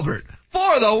Marv Albert.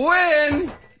 For the win!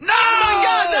 No! Oh my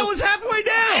God, that was halfway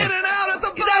down! In and out at the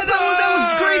buzzer!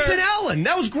 That was Grayson Allen.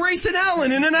 That was Grayson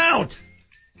Allen in and out.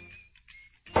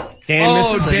 Dan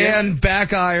misses Dan, again.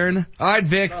 back iron. All right,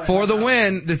 Vic, for the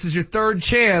win. This is your third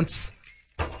chance.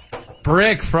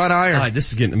 Brick, front iron. All right,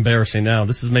 this is getting embarrassing now.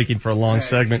 This is making for a long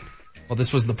segment. Well,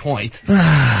 this was the point.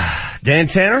 Dan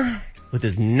Tanner with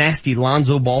his nasty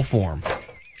Lonzo Ball form.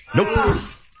 Nope.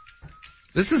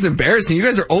 This is embarrassing. You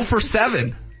guys are 0 for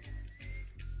 7.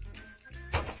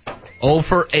 0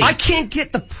 for 8. I can't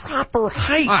get the proper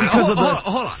height because of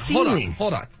the ceiling.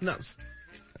 Hold on. No.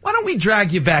 Why don't we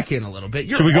drag you back in a little bit?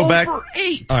 You're Should we go 0 back? for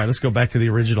 8. All right, let's go back to the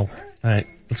original. All right,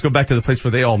 let's go back to the place where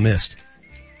they all missed.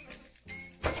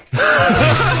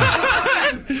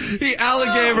 He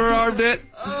alligator armed it.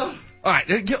 All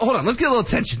right, hold on. Let's get a little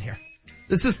tension here.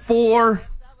 This is for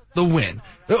the win.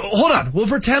 Hold on. We'll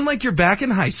pretend like you're back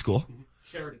in high school.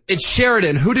 Sheridan. It's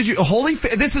Sheridan. Who did you?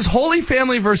 This is Holy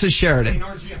Family versus Sheridan.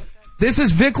 This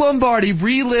is Vic Lombardi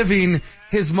reliving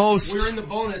his most. We're in the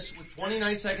bonus with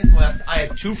 29 seconds left. I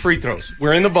have 2 free throws.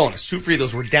 We're in the bonus. 2 free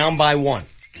throws. We're down by 1.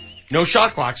 No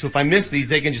shot clock, so if I miss these,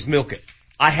 they can just milk it.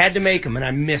 I had to make them, and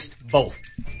I missed both.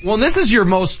 Well, this is your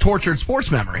most tortured sports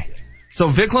memory. So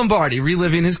Vic Lombardi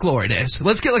reliving his glory days.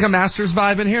 Let's get like a Masters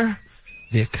vibe in here.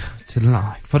 Vic to the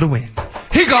line for the win.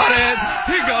 He got it!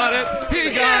 He got it!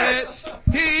 He got it!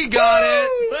 He got it!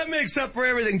 That makes up for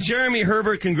everything. Jeremy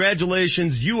Herbert,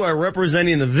 congratulations. You are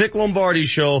representing the Vic Lombardi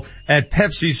Show at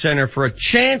Pepsi Center for a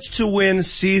chance to win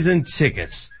season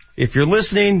tickets. If you're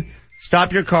listening,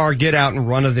 stop your car, get out, and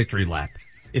run a victory lap.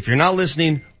 If you're not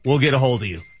listening, we'll get a hold of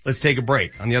you. Let's take a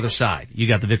break. On the other side, you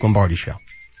got the Vic Lombardi Show.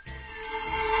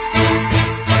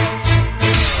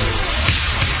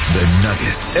 The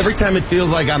Nuggets. Every time it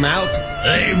feels like I'm out,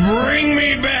 they bring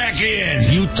me back in.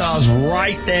 Utah's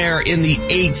right there in the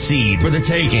 8 seed for the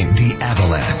taking. The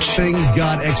Avalanche. Things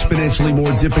got exponentially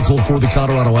more difficult for the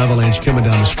Colorado Avalanche coming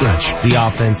down the stretch. The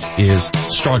offense is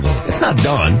struggling. It's not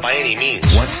done by any means.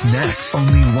 What's next?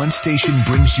 Only one station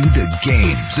brings you the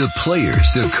games, the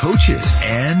players, the coaches,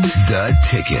 and the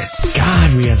tickets.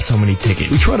 God, we have so many tickets.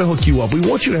 We try to hook you up. We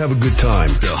want you to have a good time.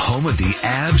 The home of the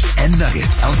Avs and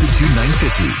Nuggets. Altitude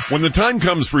 950. When the time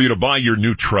comes for you to buy your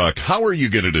new truck, Howard You're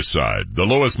going to decide. The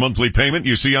lowest monthly payment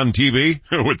you see on TV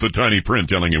with the tiny print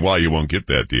telling you why you won't get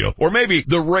that deal. Or maybe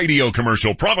the radio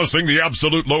commercial promising the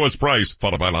absolute lowest price,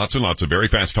 followed by lots and lots of very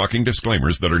fast talking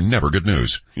disclaimers that are never good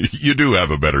news. You do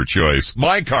have a better choice.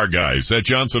 My Car Guys at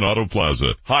Johnson Auto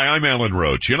Plaza. Hi, I'm Alan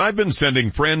Roach, and I've been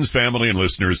sending friends, family, and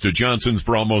listeners to Johnson's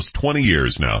for almost 20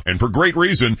 years now. And for great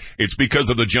reason. It's because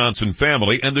of the Johnson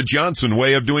family and the Johnson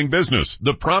way of doing business.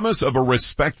 The promise of a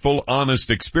respectful, honest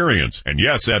experience. And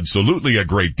yes, absolutely a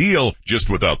great deal, just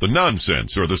without the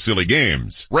nonsense or the silly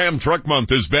games. Ram Truck Month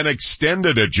has been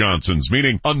extended at Johnson's,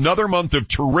 meaning another month of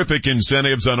terrific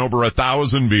incentives on over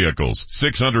 1,000 vehicles,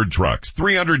 600 trucks,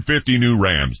 350 new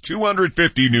Rams,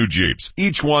 250 new Jeeps,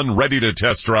 each one ready to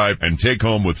test drive and take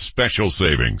home with special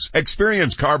savings.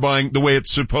 Experience car buying the way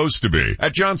it's supposed to be.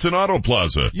 At Johnson Auto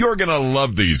Plaza, you're gonna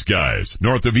love these guys.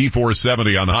 North of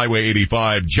E470 on Highway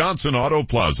 85,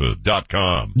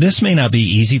 JohnsonAutoplaza.com. This may not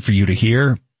be easy for you to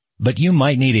hear, but you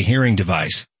might need a hearing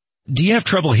device. Do you have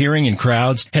trouble hearing in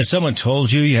crowds? Has someone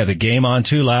told you have the game on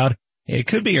too loud? It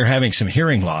could be you're having some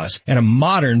hearing loss, and a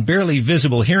modern, barely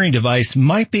visible hearing device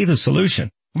might be the solution.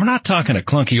 We're not talking a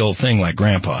clunky old thing like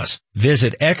Grandpa's.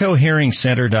 Visit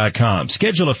EchoHearingCenter.com.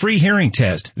 Schedule a free hearing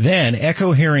test. Then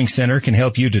Echo Hearing Center can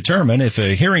help you determine if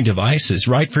a hearing device is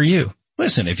right for you.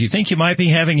 Listen, if you think you might be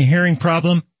having a hearing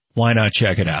problem, why not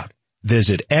check it out?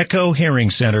 Visit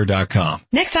EchoHearingCenter.com.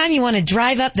 Next time you want to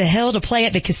drive up the hill to play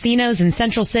at the casinos in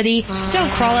Central City,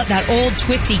 don't crawl up that old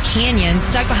twisty canyon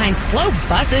stuck behind slow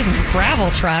buses and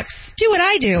gravel trucks. Do what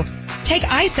I do. Take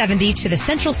I-70 to the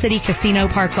Central City Casino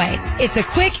Parkway. It's a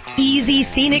quick, easy,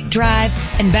 scenic drive,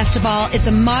 and best of all, it's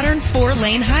a modern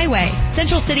 4-lane highway.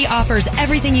 Central City offers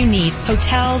everything you need.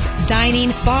 Hotels, dining,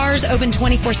 bars open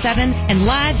 24/7, and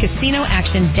live casino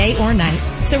action day or night.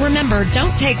 So remember,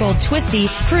 don't take old twisty,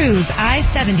 cruise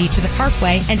I-70 to the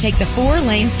Parkway and take the 4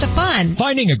 lanes to fun.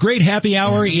 Finding a great happy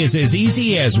hour is as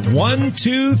easy as 1,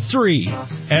 2, 3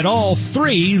 at all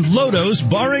 3 Lodos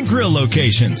Bar and Grill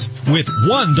locations with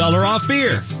 $1 off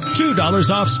beer,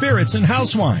 $2 off spirits and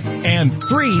house wine, and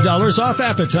 $3 off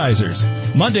appetizers.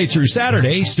 Monday through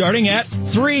Saturday starting at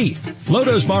 3.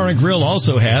 Lodos Bar and Grill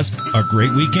also has a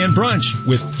great weekend brunch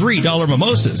with $3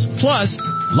 mimosas, plus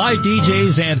live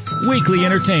DJs and weekly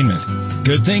entertainment.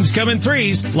 Good things come in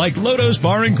threes, like Lodos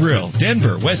Bar and Grill,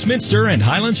 Denver, Westminster, and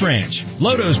Highlands Ranch.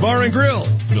 Lodos Bar and Grill.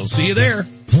 We'll see you there.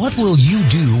 What will you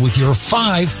do with your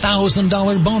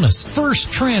 $5,000 bonus?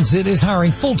 First Transit is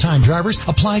hiring full-time drivers.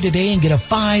 Apply today and get a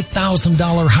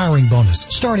 $5,000 hiring bonus.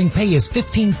 Starting pay is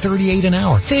 $15.38 an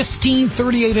hour.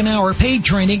 $15.38 an hour, paid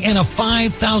training, and a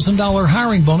 $5,000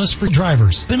 hiring bonus for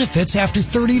drivers. Benefits after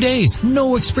 30 days.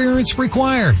 No experience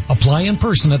required. Apply in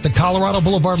person at the Colorado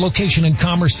Boulevard location in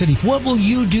Commerce City. What will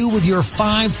you do with your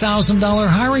 $5,000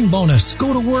 hiring bonus?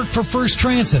 Go to work for First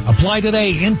Transit. Apply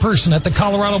today in person at the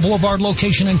Colorado Boulevard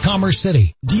location in Commerce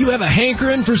City. Do you have a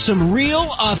hankering for some real,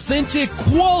 authentic,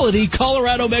 quality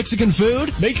Colorado Mexican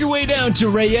food? Make your way down to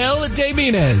Real de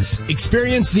Minas.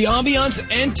 Experience the ambiance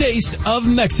and taste of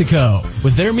Mexico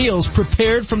with their meals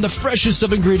prepared from the freshest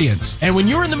of ingredients. And when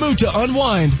you're in the mood to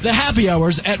unwind, the happy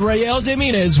hours at Real de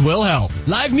Minas will help.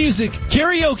 Live music,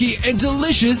 karaoke, and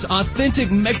delicious,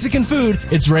 authentic Mexican food.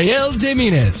 It's Real de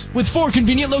Minas with 4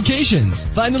 convenient locations.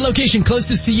 Find the location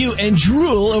closest to you and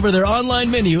drool over their online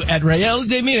menu at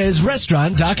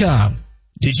RealDeMinasRestaurant.com.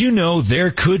 Did you know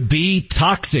there could be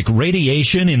toxic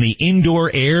radiation in the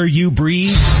indoor air you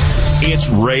breathe? It's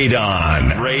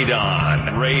radon.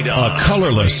 A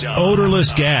colorless,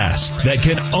 odorless gas that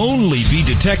can only be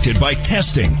detected by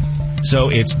testing. So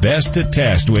it's best to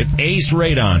test with Ace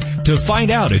Radon to find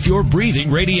out if you're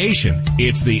breathing radiation.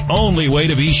 It's the only way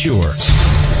to be sure.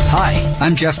 Hi,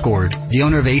 I'm Jeff Gord, the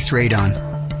owner of Ace Radon.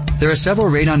 There are several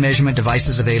radon measurement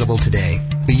devices available today,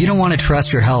 but you don't want to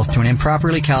trust your health to an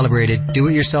improperly calibrated,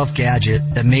 do-it-yourself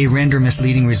gadget that may render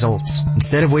misleading results.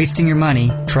 Instead of wasting your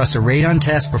money, trust a radon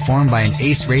test performed by an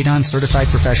ACE Radon certified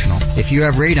professional. If you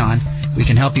have radon, we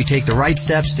can help you take the right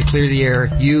steps to clear the air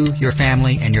you, your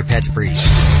family, and your pets breathe.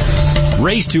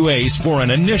 Race to Ace for an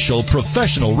initial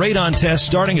professional radon test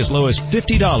starting as low as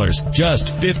 $50. Just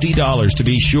 $50 to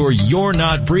be sure you're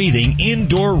not breathing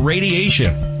indoor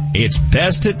radiation. It's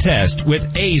best to test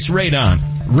with Ace Radon.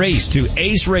 Race to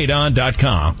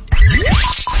aceradon.com.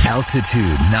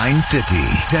 Altitude 950,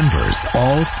 Denver's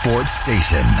all sports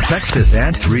station. Text us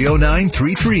at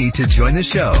 30933 to join the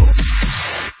show.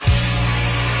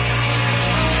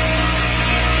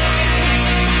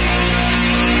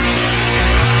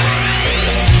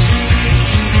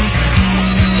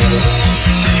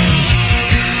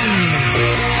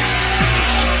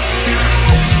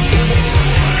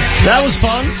 That was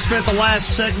fun. Spent the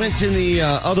last segment in the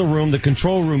other room, the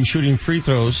control room, shooting free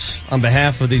throws on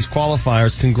behalf of these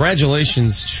qualifiers.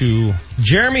 Congratulations to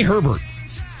Jeremy Herbert.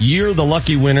 You're the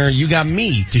lucky winner. You got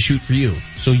me to shoot for you.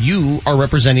 So you are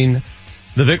representing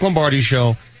the Vic Lombardi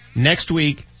Show next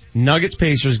week.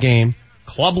 Nuggets-Pacers game,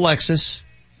 Club Lexus,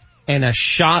 and a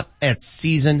shot at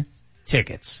season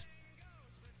tickets.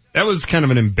 That was kind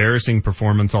of an embarrassing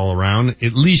performance all around.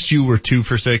 At least you were 2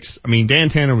 for 6. I mean, Dan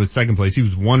Tanner was second place. He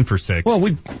was 1 for 6. Well,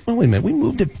 wait a minute. We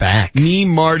moved it back. Me,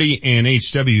 Marty, and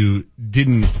HW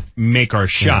didn't make our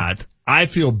shot. Yeah. I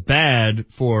feel bad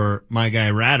for my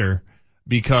guy Ratter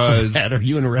because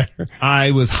you and Ratter.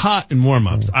 I was hot in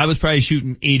warm-ups. I was probably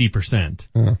shooting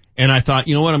 80%. And I thought,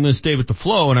 you know what, I'm going to stay with the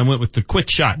flow, and I went with the quick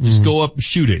shot. Just go up and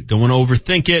shoot it. Don't want to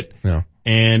overthink it. Yeah.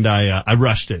 And I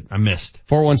rushed it. I missed.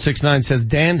 4169 says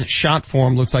Dan's shot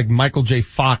form looks like Michael J.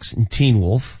 Fox in Teen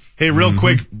Wolf. Hey, real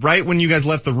quick, right when you guys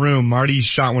left the room, Marty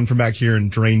shot one from back here and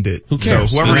drained it. Who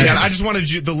cares? So whoever he had, I just wanted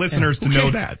the listeners to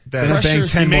know that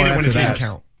he made it when it didn't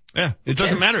count. Yeah, it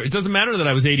doesn't matter. It doesn't matter that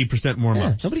I was 80%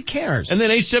 warm-up. Nobody cares. And then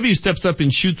HW steps up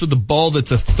and shoots with the ball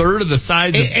that's a third of the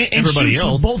size of everybody shoots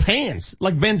else. With both hands,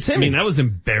 like Ben Simmons. I mean, that was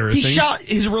embarrassing.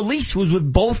 His release was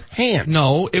with both hands.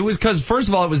 No, it was because, first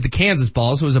of all, it was the Kansas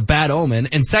ball, so it was a bad omen.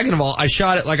 And second of all, I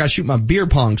shot it like I shoot my beer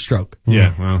pong stroke.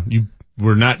 Yeah, well, you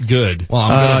were not good. Well, I'm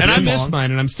good. And I missed mine,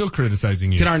 and I'm still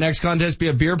criticizing you. Can our next contest be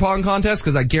a beer pong contest?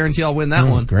 Because I guarantee I'll win that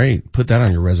one. Great. Put that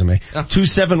on your resume.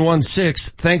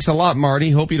 2716. Thanks a lot, Marty.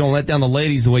 Hope you don't let down the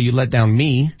ladies the way you let down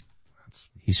me.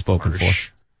 He's spoken for.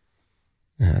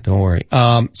 Yeah, don't worry.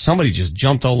 Somebody just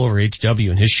jumped all over HW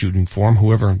in his shooting form,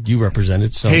 whoever you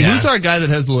represented. So, hey, who's our guy that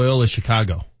has Loyola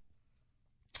Chicago?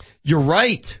 You're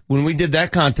right. When we did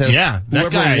that contest,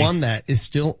 whoever won that is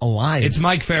still alive. It's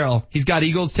Mike Farrell. He's got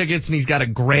Eagles tickets and he's got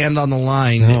 $1,000 on the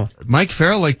line. Oh. Mike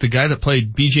Farrell, like the guy that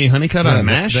played BJ Honeycutt on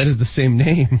MASH? That is the same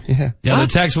name. Yeah. The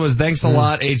text was, thanks a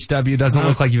lot, HW. Doesn't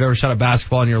look like you've ever shot a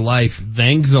basketball in your life.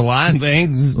 Thanks a lot.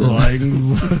 Thanks.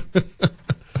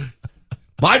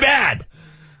 My bad.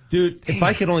 Dude, if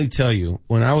I could only tell you,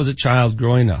 when I was a child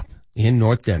growing up in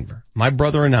North Denver, my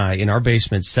brother and I in our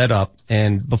basement set up,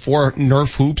 and before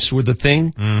Nerf hoops were the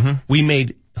thing, we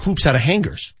made hoops out of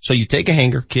hangers. So you take a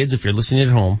hanger, kids, if you're listening at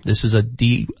home, this is a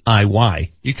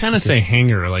DIY. You kind of say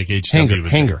hanger like HW.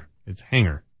 Hanger. It's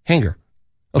hanger. Hanger.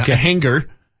 Okay. Hanger.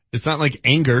 It's not like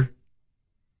anger.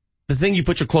 The thing you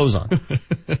put your clothes on.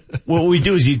 What we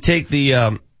do is you take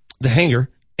the hanger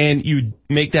and you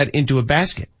make that into a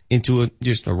basket, into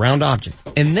just a round object.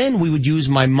 And then we would use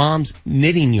my mom's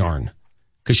knitting yarn,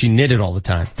 because she knitted all the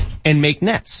time, and make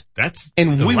nets.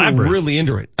 We were really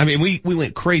into it. I mean, we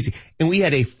went crazy. And we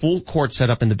had a full court set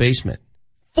up in the basement.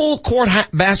 Full court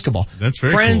basketball. That's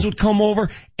very Friends cool. would come over,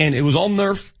 and it was all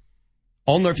Nerf.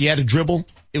 All Nerf. You had to dribble.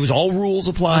 It was all rules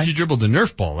applied. How'd you dribble the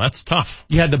Nerf ball? That's tough.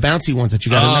 You had the bouncy ones that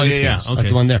you got in Nuggets games. Okay. Like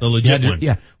the one there. The legit one.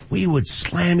 Yeah. We would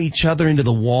slam each other into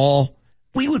the wall.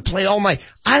 We would play all night.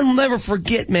 I'll never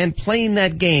forget, man, playing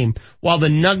that game while the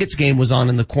Nuggets game was on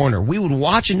in the corner. We would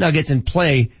watch Nuggets and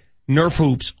play Nerf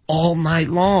hoops all night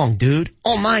long, dude.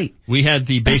 All night. We had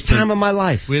the best time of my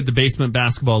life. We had the basement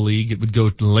basketball league. It would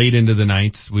go late into the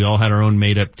nights. We all had our own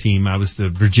made-up team. I was the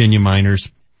Virginia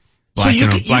Miners. Black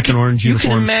and orange uniforms. You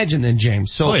can imagine then,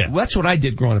 James. So that's what I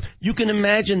did growing up. You can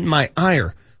imagine my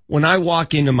ire when I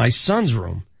walk into my son's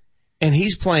room and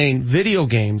he's playing video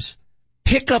games,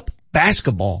 pick up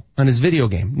basketball on his video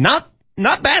game. Not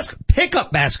pick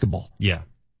up basketball. Yeah.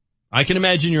 I can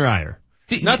imagine your ire.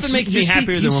 Nothing makes me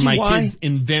happier than when my kids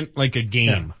invent like a game.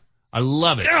 Yeah. I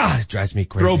love it. God, it drives me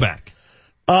crazy. Throwback.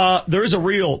 There is a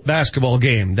real basketball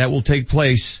game that will take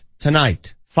place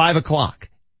tonight, 5:00.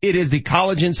 It is the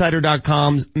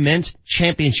collegeinsider.com's men's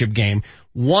championship game.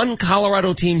 One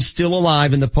Colorado team still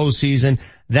alive in the postseason.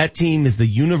 That team is the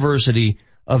University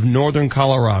of Northern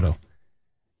Colorado.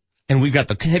 And we've got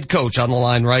the head coach on the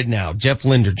line right now. Jeff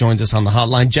Linder joins us on the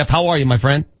hotline. Jeff, how are you, my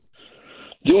friend?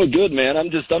 Doing good, man. I'm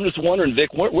just wondering,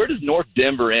 Vic, where does North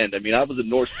Denver end? I mean, I was a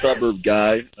North Suburb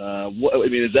guy.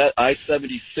 Is that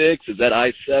I-76? Is that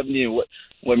I-70?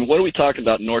 And what are we talking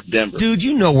about in North Denver? Dude,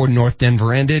 you know where North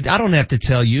Denver ended. I don't have to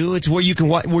tell you. It's where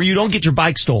where you don't get your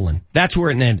bike stolen. That's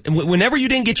where it ended. Whenever you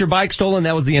didn't get your bike stolen,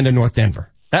 that was the end of North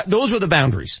Denver. Those were the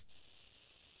boundaries.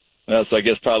 So I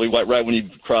guess probably right when you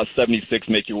cross 76,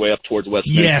 make your way up towards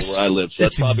Westminster where I live. So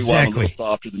that's probably why I'm a little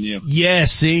softer than you.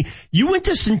 Yes, see? You went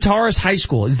to Centaurus High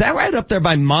School. Is that right up there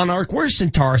by Monarch? Where's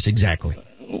Centaurus exactly?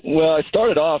 Well, I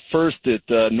started off first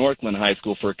at Northland High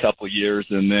School for a couple of years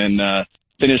and then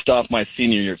finished off my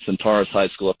senior year at Centaurus High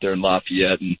School up there in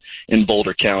Lafayette and in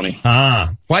Boulder County.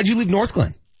 Why'd you leave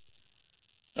Northland?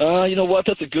 You know what?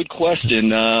 That's a good question.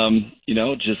 You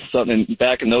know, just something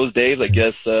back in those days, I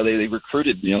guess, they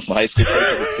recruited, you know, some high school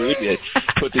players recruited. They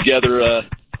put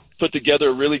together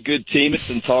a really good team at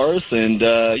Centaurus and,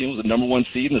 you know, was the number one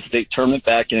seed in the state tournament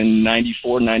back in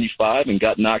 94, 95 and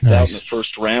got knocked out in the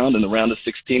first round in the round of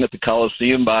 16 at the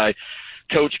Coliseum by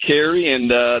Coach Carey and,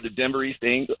 the Denver East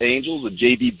Angels with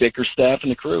J.D. Bickerstaff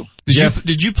and the crew.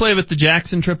 Did you play with the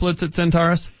Jackson triplets at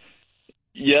Centaurus?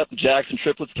 Yep, Jackson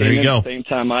triplets came in at the same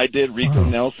time I did. Rico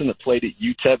Nelson that played at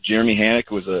UTEP. Jeremy Hannick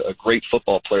was a great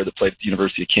football player that played at the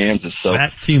University of Kansas. So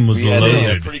that team was loaded. We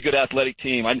had a pretty good athletic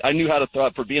team. I knew how to throw.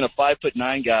 For being a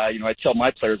 5'9" guy, you know, I tell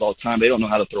my players all the time they don't know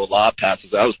how to throw lob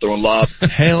passes. I was throwing lobs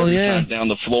Hell yeah. down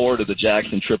the floor to the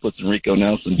Jackson triplets and Rico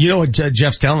Nelson. You know what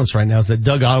Jeff's telling us right now is that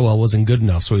Doug Otwell wasn't good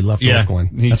enough, so he left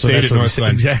Northland. He stayed at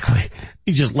Northland. Exactly.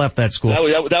 He just left that school. That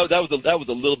was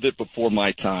a little bit before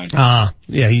my time.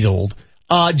 Yeah, he's old.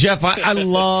 Jeff, I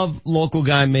love local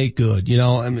guy make good. You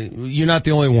know, I mean, you're not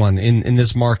the only one in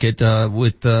this market,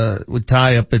 with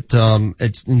Ty up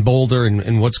it's in Boulder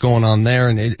and what's going on there.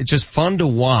 And it's just fun to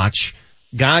watch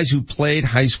guys who played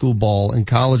high school ball and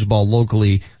college ball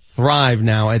locally thrive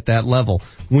now at that level.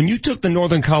 When you took the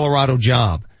Northern Colorado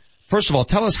job, first of all,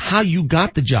 tell us how you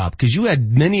got the job, because you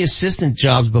had many assistant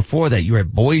jobs before that. You were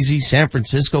at Boise, San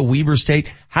Francisco, Weber State.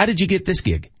 How did you get this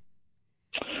gig?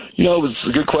 You know, it was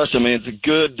a good question. I mean, it's a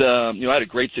good, you know, I had a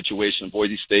great situation at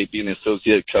Boise State being the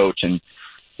associate coach, and,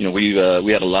 you know, we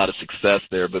had a lot of success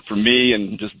there. But for me,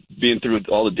 and just being through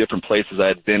all the different places I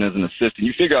had been as an assistant,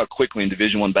 you figure out quickly in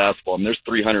Division I basketball, I mean, there's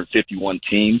 351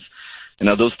 teams. And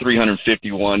of those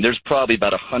 351, there's probably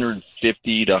about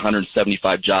 150 to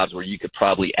 175 jobs where you could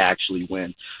probably actually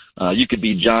win. You could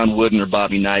be John Wooden or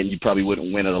Bobby Knight, and you probably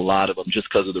wouldn't win at a lot of them just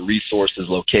because of the resources,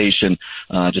 location,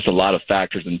 just a lot of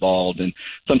factors involved. And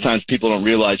sometimes people don't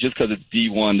realize just because it's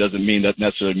D1 doesn't mean that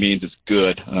necessarily means it's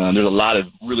good. There's a lot of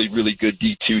really, really good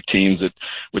D2 teams that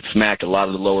would smack a lot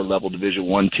of the lower level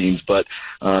Division I teams. But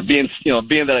being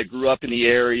that I grew up in the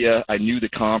area, I knew the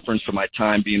conference from my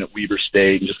time being at Weber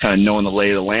State and just kind of knowing the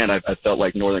lay of the land. I felt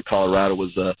like Northern Colorado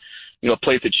was a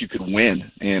place that you could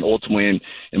win. And ultimately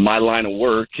in my line of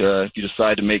work, if you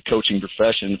decide to make coaching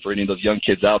profession for any of those young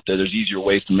kids out there, there's easier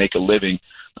ways to make a living.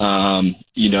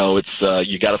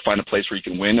 You got to find a place where you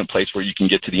can win, a place where you can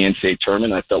get to the NCAA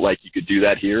tournament. I felt like you could do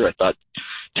that here. I thought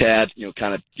Tad,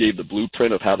 kind of gave the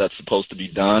blueprint of how that's supposed to be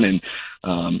done. And,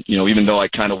 even though I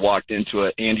kind of walked into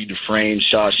a Andy Dufresne,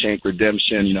 Shawshank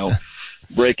Redemption,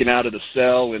 breaking out of the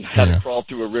cell and had to crawl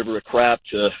through a river of crap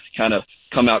to kind of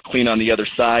come out clean on the other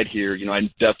side here. I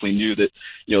definitely knew that,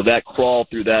 that crawl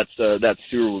through that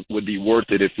sewer would be worth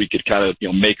it if we could kind of,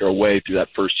 make our way through that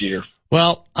first year.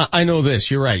 Well, I know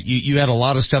this. You're right. You had a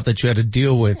lot of stuff that you had to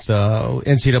deal with,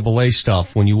 NCAA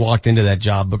stuff when you walked into that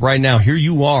job. But right now, here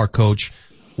you are, Coach.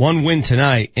 One win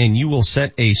tonight, and you will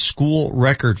set a school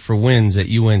record for wins at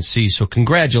UNC. So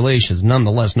congratulations,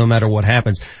 nonetheless, no matter what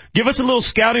happens. Give us a little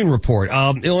scouting report.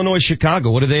 Illinois,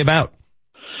 Chicago, what are they about?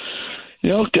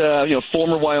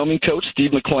 Former Wyoming coach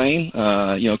Steve McClain.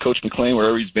 Coach McClain,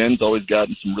 wherever he's been, has always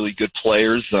gotten some really good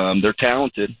players. They're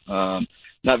talented.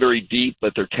 Not very deep,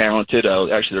 but they're talented.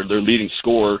 Actually, their leading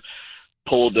scorer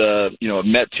pulled, a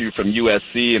Metu from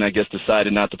USC, and I guess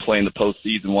decided not to play in the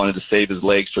postseason, wanted to save his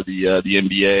legs for the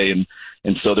NBA,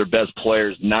 and so their best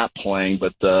players not playing.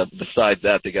 But besides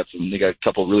that, they got a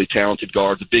couple of really talented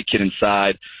guards, a big kid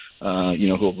inside,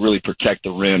 who'll really protect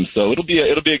the rim. So it'll be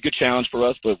a good challenge for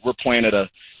us. But we're playing at a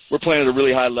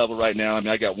really high level right now. I mean,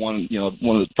 I got one of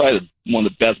the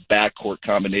best backcourt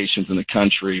combinations in the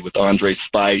country with Andre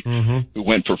Spite, who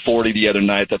went for 40 the other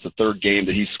night. That's the third game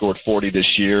that he scored 40 this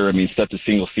year. I mean, set the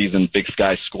single season Big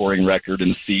Sky scoring record in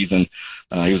the season.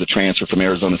 He was a transfer from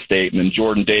Arizona State. And then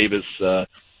Jordan Davis,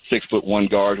 6'1"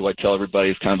 guard, who I tell everybody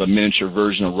is kind of a miniature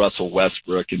version of Russell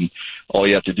Westbrook. And all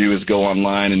you have to do is go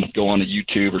online and go on to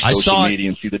YouTube or social media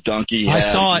and see the dunk he had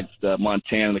against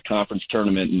Montana in the conference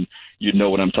tournament, and you'd know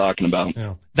what I'm talking about.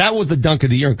 Yeah. That was the dunk of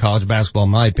the year in college basketball, in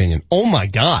my opinion. Oh my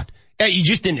God. You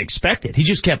just didn't expect it. He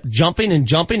just kept jumping and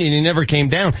jumping, and he never came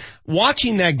down.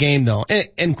 Watching that game, though,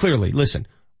 and clearly, listen,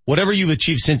 whatever you've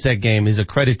achieved since that game is a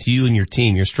credit to you and your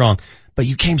team. You're strong. But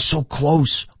you came so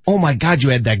close. Oh my God,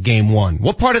 you had that game won.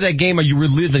 What part of that game are you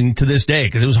reliving to this day?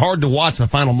 Because it was hard to watch the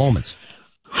final moments.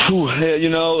 It's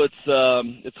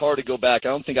hard to go back.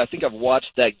 I think I've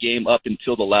watched that game up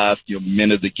until the last,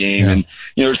 minute of the game. Yeah. And,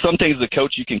 there's some things as a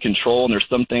coach you can control and there's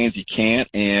some things you can't.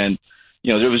 And,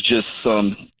 there was just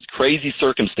some crazy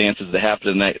circumstances that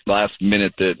happened in that last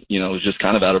minute that, was just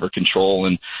kind of out of our control.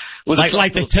 And,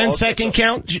 Like the 10-second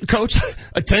count, Coach?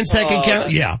 A 10-second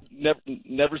count? Yeah.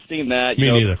 Never seen that.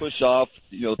 Me neither. Push off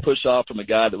from a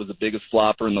guy that was the biggest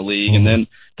flopper in the league, and then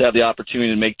to have the opportunity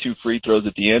to make 2 free throws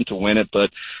at the end to win it. But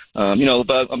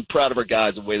I'm proud of our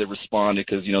guys, the way they responded,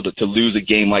 because, to lose a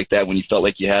game like that when you felt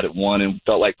like you had it won and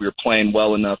felt like we were playing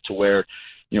well enough to where,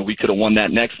 we could have won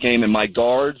that next game. And my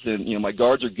guards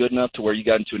are good enough to where you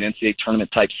got into an NCAA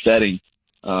tournament type setting.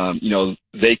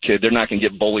 They're not going to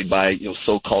get bullied by,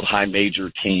 so-called high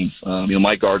major teams.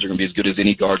 My guards are going to be as good as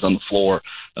any guards on the floor,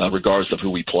 regardless of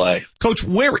who we play. Coach,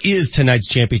 where is tonight's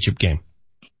championship game?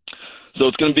 So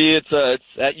it's going to be, it's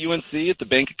at UNC at the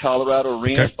Bank of Colorado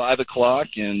Arena at 5:00.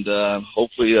 And,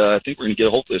 hopefully, I think we're going to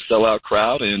get a sellout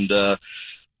crowd. And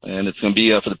it's going to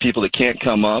be, for the people that can't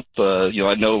come up.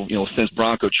 I know, since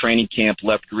Bronco training camp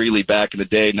left Greeley back in the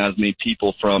day, not as many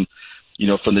people from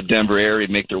the Denver area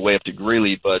make their way up to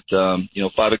Greeley, but,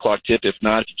 5:00 tip. If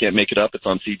not, if you can't make it up, it's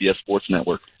on CBS Sports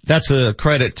Network. That's a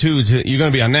credit too you're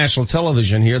going to be on national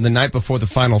television here the night before the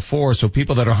Final Four. So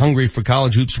people that are hungry for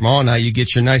college hoops tomorrow night, you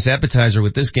get your nice appetizer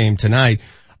with this game tonight.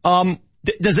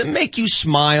 Does it make you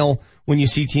smile when you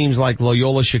see teams like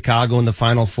Loyola Chicago in the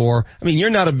Final Four? I mean,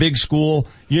 you're not a big school.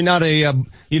 You're not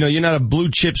you're not a blue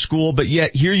chip school, but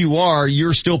yet here you are,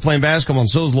 you're still playing basketball, and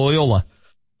so is Loyola.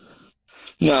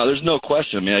 No, there's no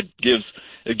question. I mean,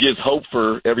 it gives hope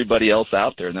for everybody else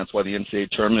out there, and that's why the NCAA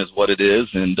tournament is what it is.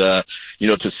 And,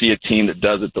 to see a team that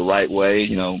does it the right way,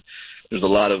 there's a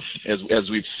lot of, as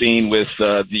we've seen with,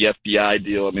 the FBI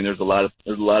deal, I mean, there's a lot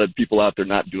of people out there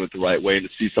not doing it the right way, and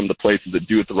to see some of the places that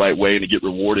do it the right way and to get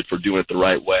rewarded for doing it the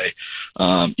right way,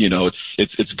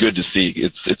 it's good to see.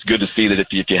 It's good to see that if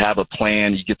you have a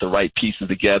plan, you get the right pieces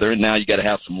together, and now you got to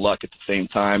have some luck at the same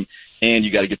time. And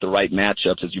you got to get the right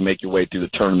matchups as you make your way through the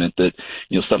tournament that,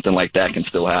 something like that can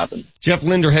still happen. Jeff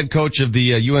Linder, head coach of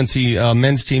the UNC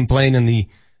men's team, playing in the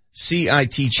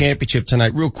CIT championship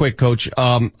tonight. Real quick, Coach,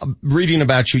 reading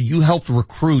about you helped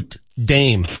recruit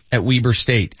Dame at Weber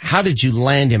State. How did you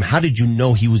land him? How did you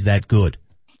know he was that good?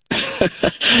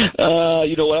 I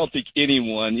don't think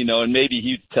anyone, and maybe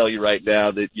he'd tell you right now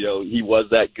that, he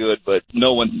was that good, but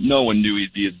no one knew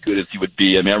he'd be as good as he would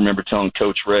be. I mean, I remember telling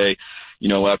Coach Ray,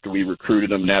 after we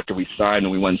recruited him and after we signed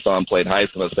him, we went and saw him play in high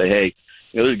school. I say, hey,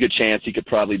 there's a good chance he could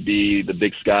probably be the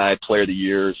Big Sky Player of the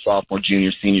Year, sophomore,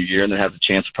 junior, senior year, and then has a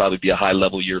chance to probably be a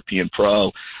high-level European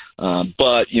pro.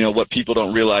 But what people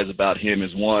don't realize about him is,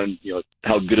 one,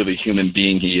 how good of a human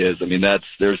being he is. I mean,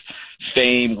 there's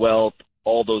fame, wealth,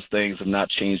 all those things have not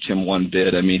changed him one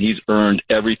bit. I mean, he's earned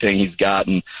everything he's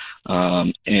gotten.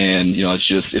 And,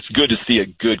 it's good to see a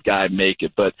good guy make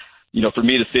it. But, for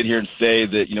me to sit here and say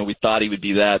that, we thought he would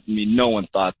be that, I mean, no one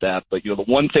thought that. But, the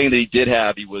one thing that he did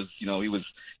have, he was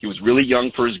really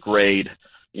young for his grade.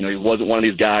 He wasn't one of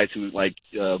these guys who was like,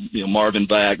 Marvin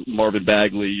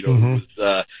Bagley, who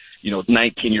was,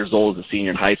 19 years old as a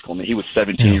senior in high school. I mean, he was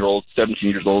 17 years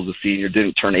old as a senior,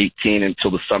 didn't turn 18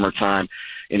 until the summertime.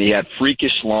 And he had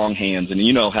freakish long hands, and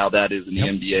you know how that is in the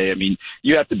NBA. I mean,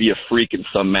 you have to be a freak in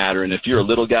some matter, and if you're a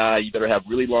little guy, you better have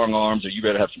really long arms or you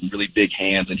better have some really big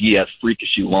hands, and he has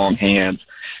freakishly long hands.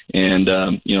 And,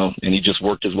 and he just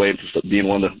worked his way into being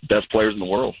one of the best players in the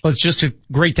world. Well, it's just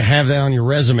great to have that on your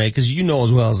resume, because you know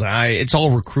as well as I, it's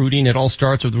all recruiting. It all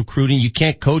starts with recruiting. You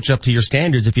can't coach up to your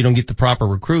standards if you don't get the proper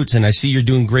recruits, and I see you're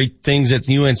doing great things at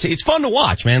UNC. It's fun to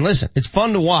watch, man. Listen, it's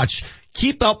fun to watch.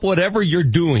 Keep up whatever you're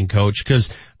doing, Coach, because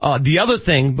the other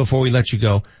thing, before we let you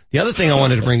go, the other thing I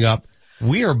wanted to bring up,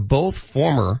 we are both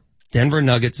former Denver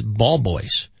Nuggets ball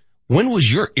boys. When was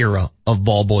your era of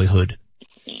ball boyhood?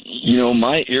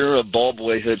 My era of ball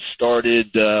boyhood started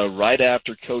right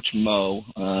after Coach Mo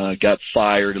got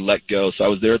fired and let go. So I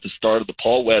was there at the start of the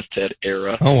Paul Westhead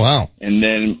era. Oh, wow. And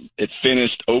then it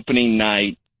finished opening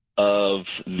night of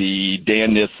the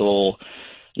Dan Nissel,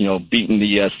 beating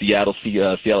the Seattle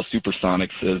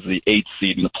Supersonics as the 8th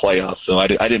seed in the playoffs. So I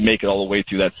didn't make it all the way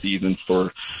through that season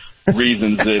for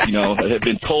reasons that, have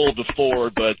been told before,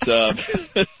 but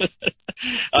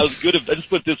I was good. I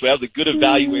just put it this way. I was a good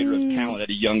evaluator of talent at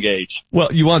a young age.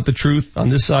 Well, you want the truth on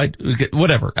this side?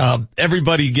 Whatever.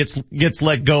 Everybody gets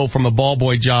let go from a ball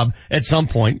boy job at some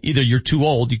point. Either you're too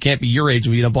old, you can't be your age to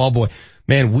be a ball boy.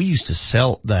 Man, we used to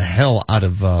sell the hell out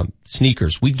of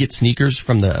sneakers. We'd get sneakers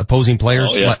from the opposing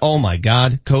players. Oh, yeah. Like, oh my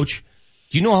God, Coach.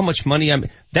 Do you know how much money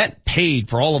that paid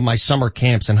for all of my summer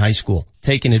camps in high school,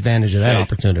 taking advantage of that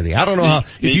opportunity. I don't know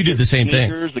if you did the same thing.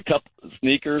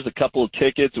 A couple of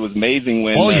tickets. It was amazing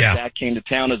when Zach came to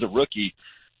town as a rookie.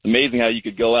 Amazing how you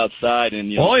could go outside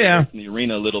and, in the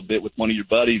arena a little bit with one of your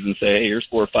buddies and say, hey, here's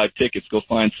 4 or 5 tickets. Go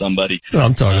find somebody. That's what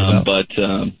I'm talking about. But,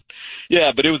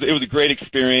 Yeah, but it was a great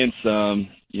experience.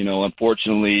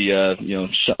 Unfortunately,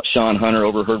 Sean Hunter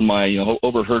overheard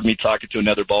me talking to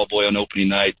another ball boy on opening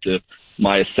night.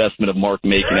 My assessment of Mark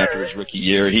Macon after his rookie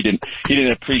year, he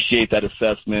didn't appreciate that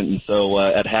assessment, and so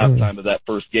at halftime of that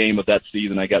first game of that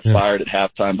season, I got fired at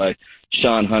halftime by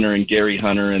Sean Hunter and Gary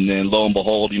Hunter, and then lo and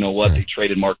behold, they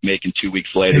traded Mark Macon 2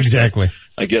 weeks later. Exactly. So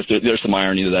I guess there's some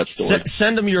irony to that story.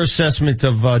 Send them your assessment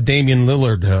of Damian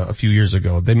Lillard a few years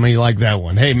ago. They may like that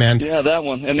one. Hey, man. Yeah, that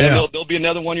one. And then there'll be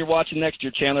another one you're watching next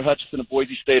year. Chandler Hutchison of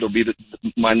Boise State will be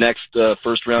my next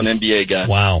first-round NBA guy.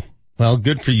 Wow. Well,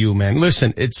 good for you, man.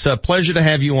 Listen, it's a pleasure to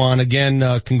have you on.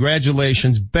 Again,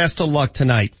 congratulations. Best of luck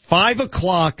tonight.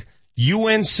 5:00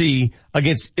 UNC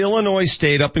against Illinois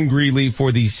State up in Greeley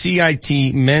for the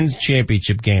CIT Men's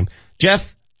Championship game.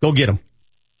 Jeff, go get him.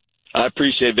 I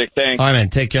appreciate it, Vic. Thanks. All right, man.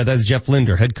 Take care. That's Jeff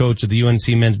Linder, head coach of the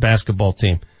UNC men's basketball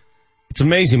team. It's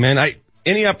amazing, man.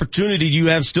 Any opportunity you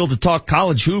have still to talk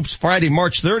college hoops Friday,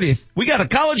 March 30th, we got a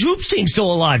college hoops team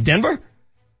still alive, Denver.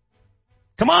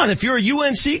 Come on, if you're a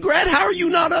UNC grad, how are you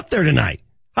not up there tonight?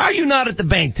 How are you not at the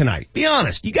bank tonight? Be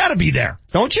honest. You gotta be there,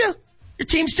 don't you? Your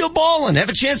team's still balling. Have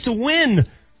a chance to win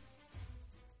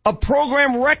a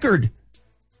program record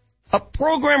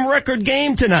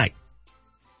game tonight.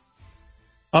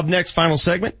 Up next, final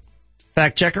segment,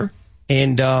 fact checker.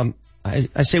 And,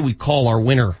 I say we call our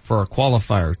winner for our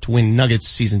qualifier to win Nuggets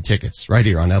season tickets right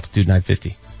here on Altitude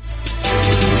 950.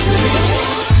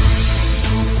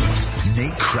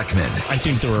 Nate Kreckman. I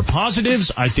think there are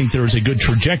positives. I think there is a good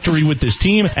trajectory with this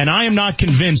team, and I am not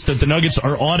convinced that the Nuggets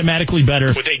are automatically better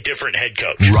with a different head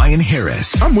coach. Ryan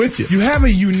Harris. I'm with you. You have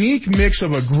a unique mix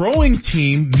of a growing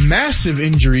team, massive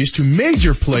injuries to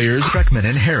major players. Kreckman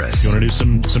and Harris. You want to do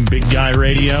some big guy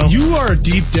radio? You are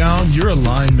deep down, you're a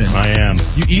lineman. I am.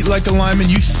 You eat like a lineman.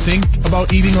 You think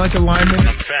about eating like a lineman. I'm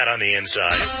fat on the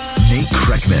inside. Nate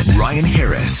Kreckman, Ryan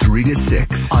Harris, 3 to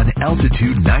 6 on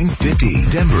Altitude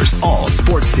 950, Denver's all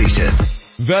sports station.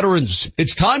 Veterans,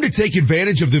 it's time to take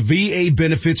advantage of the VA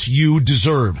benefits you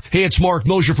deserve. Hey, it's Mark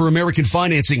Mosher for American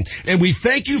Financing, and we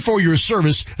thank you for your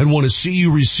service and want to see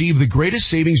you receive the greatest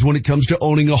savings when it comes to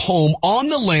owning a home on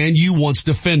the land you once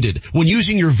defended. When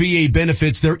using your VA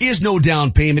benefits, there is no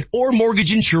down payment or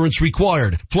mortgage insurance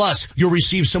required. Plus, you'll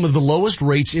receive some of the lowest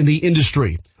rates in the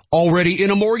industry. Already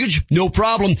in a mortgage? No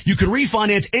problem. You can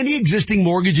refinance any existing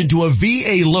mortgage into a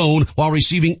VA loan while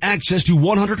receiving access to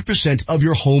 100% of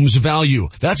your home's value.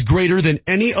 That's greater than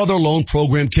any other loan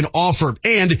program can offer.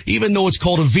 And even though it's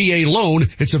called a VA loan,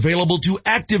 it's available to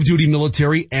active duty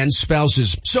military and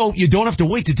spouses. So you don't have to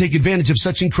wait to take advantage of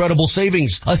such incredible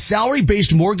savings. A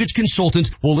salary-based mortgage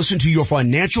consultant will listen to your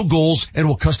financial goals and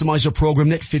will customize a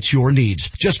program that fits your needs.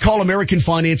 Just call American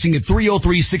Financing at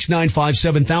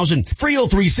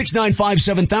 303-695-7000.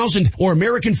 303-695-7000 or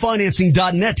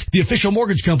AmericanFinancing.net, the official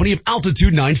mortgage company of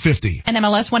Altitude 950.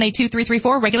 NMLS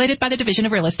 182334, regulated by the Division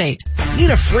of Real Estate.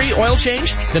 Need a free oil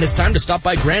change? Then it's time to stop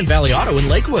by Grand Valley Auto in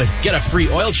Lakewood. Get a free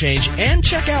oil change and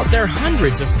check out their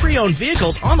hundreds of pre-owned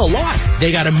vehicles on the lot.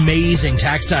 They got amazing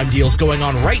tax time deals going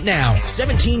on right now.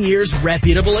 17 years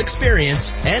reputable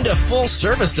experience and a full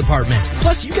service department.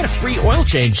 Plus you get a free oil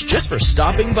change just for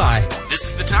stopping by. This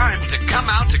is the time to come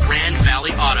out to Grand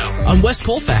Valley Auto on West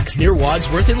Colfax near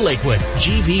Wadsworth in Lakewood.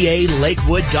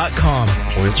 GVALakewood.com.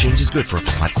 Oil change is good for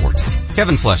flat quarts.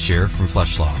 Kevin Flesh here from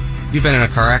Flesh Law. You've been in a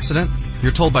car accident?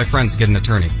 You're told by friends to get an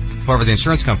attorney. However, the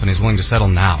insurance company is willing to settle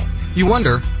now. You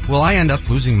wonder, will I end up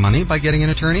losing money by getting an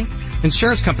attorney?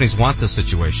 Insurance companies want this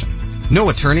situation. No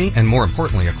attorney and, more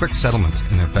importantly, a quick settlement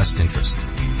in their best interest.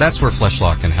 That's where Flesh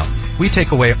Law can help. We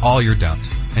take away all your doubt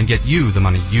and get you the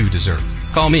money you deserve.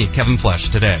 Call me, Kevin Flesh,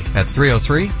 today at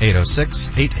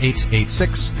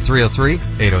 303-806-8886,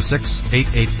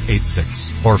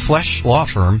 303-806-8886, or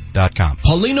fleshlawfirm.com.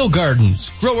 Paulino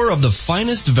Gardens, grower of the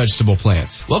finest vegetable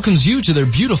plants, welcomes you to their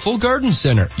beautiful garden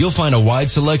center. You'll find a wide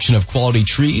selection of quality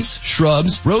trees,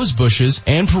 shrubs, rose bushes,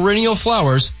 and perennial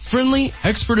flowers, friendly,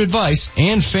 expert advice,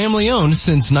 and family-owned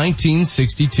since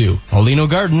 1962. Paulino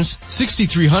Gardens,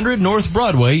 6300 North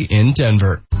Broadway in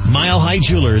Denver. Mile High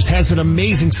Jewelers has an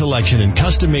amazing selection in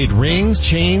custom-made rings,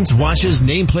 chains, watches,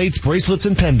 nameplates, bracelets,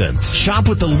 and pendants. Shop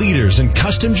with the leaders in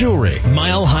custom jewelry.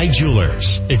 Mile High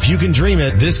Jewelers. If you can dream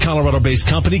it, this Colorado-based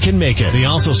company can make it. They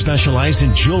also specialize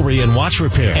in jewelry and watch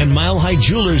repair. And Mile High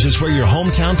Jewelers is where your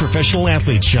hometown professional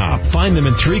athletes shop. Find them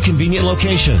in 3 convenient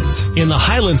locations. In the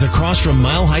Highlands across from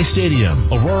Mile High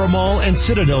Stadium, Aurora Mall, and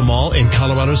Citadel Mall in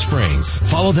Colorado Springs.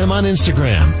 Follow them on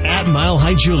Instagram at Mile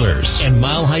High Jewelers and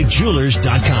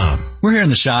milehighjewelers.com. We're here in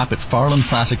the shop at Farland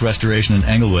Classic Restoration in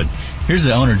Englewood. Here's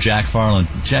the owner, Jack Farland.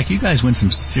 Jack, you guys win some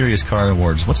serious car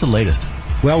awards. What's the latest?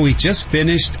 Well, we just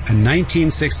finished a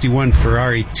 1961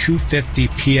 Ferrari 250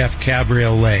 PF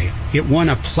Cabriolet. It won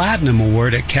a Platinum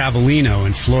Award at Cavallino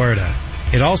in Florida.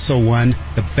 It also won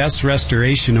the Best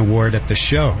Restoration Award at the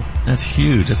show. That's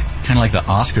huge. That's kind of like the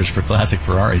Oscars for classic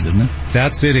Ferraris, isn't it?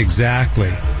 That's it exactly.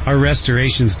 Our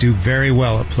restorations do very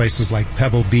well at places like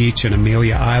Pebble Beach and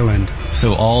Amelia Island.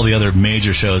 So all the other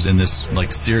major shows in this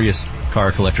like serious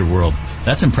car collector world.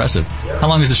 That's impressive. How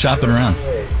long has the shop been around?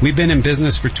 We've been in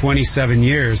business for 27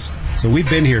 years, so we've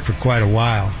been here for quite a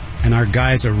while. And our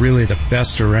guys are really the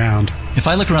best around. If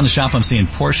I look around the shop, I'm seeing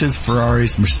Porsches,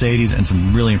 Ferraris, Mercedes, and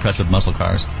some really impressive muscle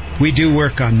cars. We do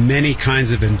work on many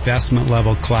kinds of investment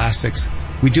level classics.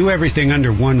 We do everything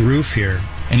under one roof here.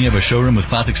 And you have a showroom with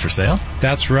classics for sale?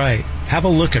 That's right. Have a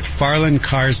look at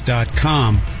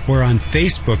FarlandCars.com or on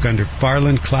Facebook under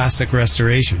Farland Classic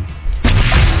Restoration.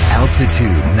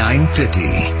 Altitude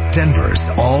 950, Denver's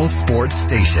all sports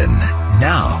station.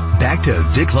 Now, back to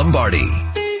Vic Lombardi.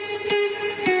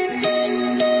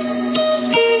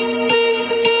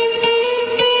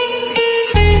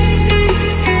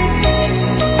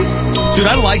 Dude,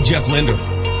 I like Jeff Linder,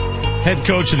 head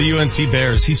coach of the UNC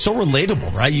Bears. He's so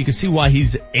relatable, right? You can see why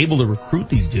he's able to recruit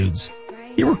these dudes.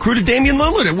 He recruited Damian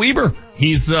Lillard at Weber.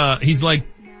 He's like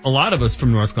a lot of us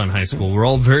from North Glen High School. We're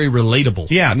all very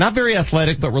relatable. Yeah, not very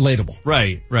athletic, but relatable.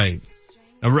 Right.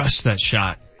 I rushed that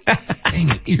shot. Dang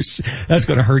it. That's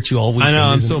going to hurt you all week. I know,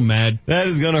 I'm so mad. That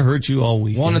is going to hurt you all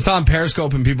week. Well, it's on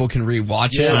Periscope and people can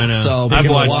rewatch it. I know. So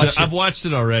I've watched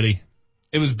it already.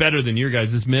 It was better than your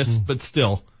guys' miss, but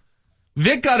still.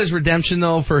 Vic got his redemption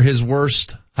though for his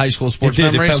worst high school sports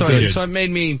memory, so it made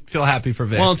me feel happy for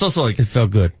Vic. Well, it's also like it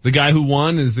felt good. The guy who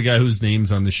won is the guy whose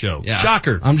name's on the show. Yeah.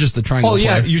 Shocker. I'm just the triangle player.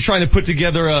 Yeah, you're trying to put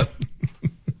together a.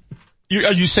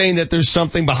 Are you saying that there's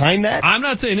something behind that? I'm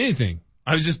not saying anything.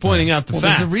 I was just pointing out the fact.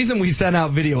 There's a reason we sent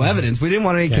out video evidence. We didn't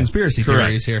want any conspiracy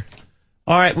theories here.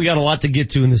 All right, we got a lot to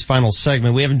get to in this final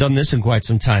segment. We haven't done this in quite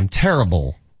some time.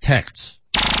 Terrible texts.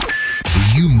 Do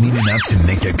you mean enough to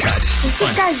make the cut?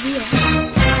 This guy's Zio.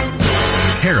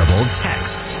 Terrible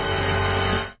texts.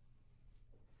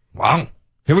 Wow.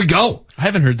 Here we go. I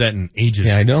haven't heard that in ages.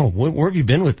 Yeah, I know. Where have you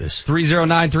been with this?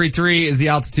 30933 is the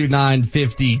Altitude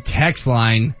 950 text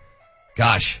line.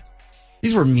 Gosh,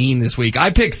 these were mean this week.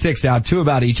 I picked 6 out, 2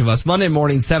 about each of us. Monday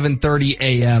morning, 7:30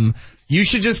 a.m. You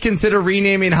should just consider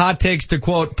renaming hot takes to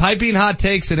quote, piping hot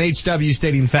takes and HW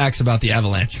stating facts about the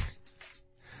Avalanche.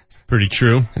 Pretty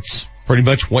true. It's pretty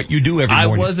much what you do every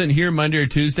morning. I wasn't here Monday or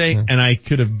Tuesday, and I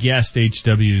could have guessed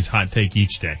HW's hot take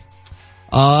each day.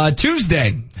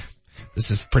 Tuesday.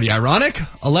 This is pretty ironic.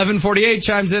 11:48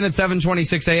 chimes in at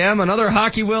 7:26 a.m. Another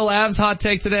Hockey Will Avs hot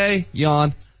take today.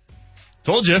 Yawn.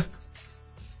 Told you.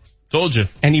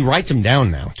 And he writes them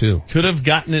down now, too. Could have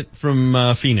gotten it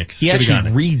from Phoenix. He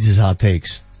actually reads his hot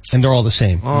takes, and they're all the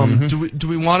same. Do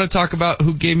we want to talk about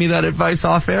who gave me that advice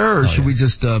off air, or should we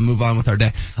just move on with our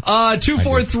day?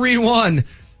 2431,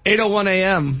 8:01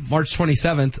 a.m., March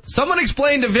 27th. Someone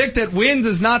explained to Vic that wins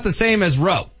is not the same as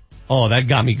row. Oh, that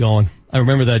got me going. I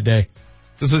remember that day.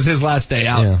 This was his last day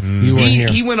out. Yeah, you weren't here.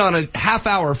 He went on a half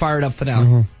hour fired up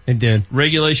finale. It did.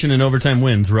 Regulation and overtime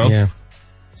wins, row. Yeah.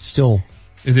 Still.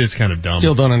 It is kind of dumb.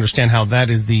 Still don't understand how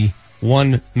that is the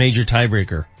one major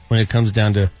tiebreaker when it comes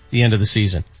down to the end of the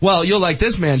season. Well, you'll like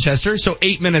this, Manchester. So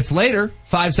 8 minutes later,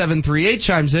 5738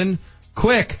 chimes in.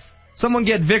 Quick, someone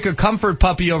get Vic a comfort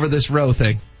puppy over this row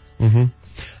thing. Mm-hmm.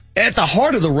 At the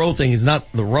heart of the row thing is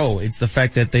not the row, it's the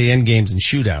fact that they end games in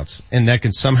shootouts, and that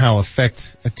can somehow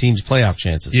affect a team's playoff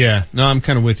chances. Yeah, no, I'm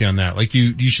kind of with you on that. Like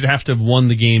you should have to have won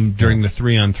the game during the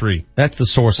 3-on-3. That's the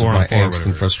source of my angst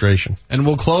and frustration. And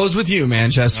we'll close with you,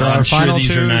 Manchester. Our final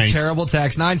two terrible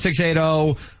text,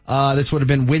 9680. This would have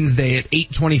been Wednesday at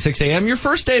 8:26 a.m. Your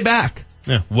first day back.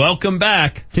 Yeah, welcome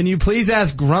back. Can you please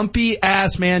ask grumpy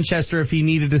ass Manchester if he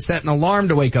needed to set an alarm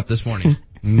to wake up this morning?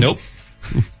 Nope.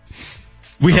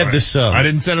 We had this, I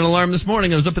didn't set an alarm this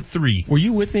morning. I was up at 3. Were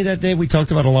you with me that day? We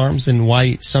talked about alarms and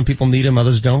why some people need them,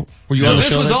 others don't. Were you on the show?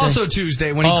 This was that also day?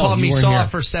 Tuesday when he called me soft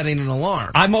for setting an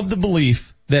alarm. I'm of the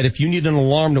belief that if you need an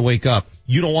alarm to wake up,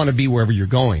 you don't want to be wherever you're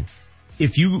going.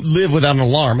 If you live without an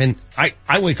alarm, and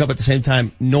I wake up at the same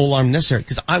time, no alarm necessary,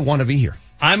 because I want to be here.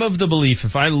 I'm of the belief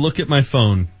if I look at my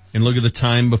phone and look at the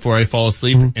time before I fall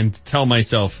asleep and tell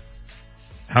myself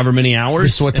however many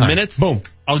hours and minutes, boom,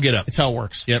 I'll get up. It's how it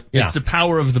works. Yep. Yeah. It's the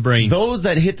power of the brain. Those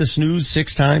that hit the snooze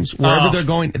 6 times, wherever they're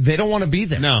going, they don't want to be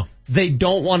there. No. They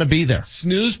don't want to be there.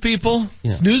 Snooze people?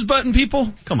 Yeah. Snooze button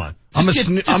people? Come on. Just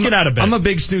get out of bed. I'm a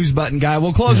big snooze button guy.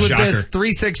 We'll close with this.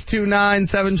 3629,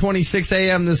 7:26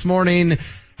 a.m. this morning.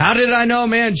 How did I know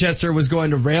Manchester was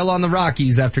going to rail on the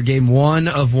Rockies after game 1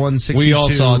 of 162? We all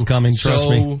saw it coming, trust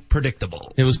me. So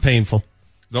predictable. It was painful.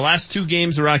 The last 2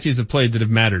 games the Rockies have played that have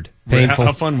mattered. Painful.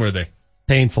 How fun were they?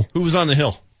 Painful. Who was on the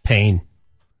hill? Pain.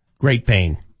 Great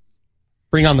pain.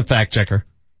 Bring on the fact checker.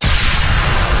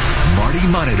 Marty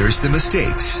monitors the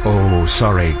mistakes. Oh,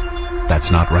 sorry. That's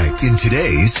not right. In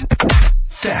today's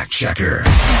fact checker.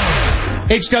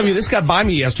 HW, this got by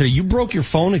me yesterday. You broke your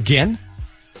phone again?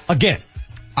 Again.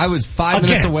 I was 5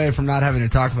 minutes away from not having to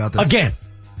talk about this. Again.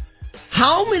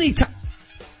 How many times,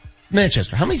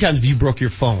 Manchester, how many times have you broke your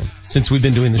phone since we've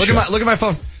been doing the show? Look at my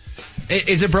phone.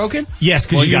 Is it broken? Yes,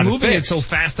 because you got moving it fixed. it so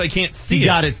fast I can't see He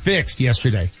got it fixed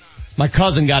yesterday. My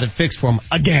cousin got it fixed for him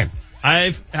again.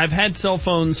 I've had cell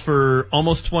phones for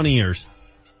almost 20 years.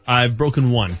 I've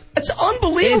broken one. That's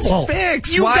unbelievable. It's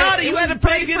fixed. You Why? got it. You had to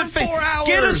pay for 4 hours.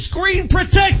 Get a screen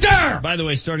protector. By the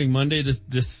way, starting Monday,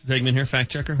 this segment here,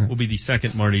 Fact Checker, will be the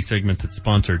second Marty segment that's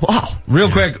sponsored. Wow. Real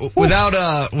quick,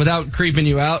 without creeping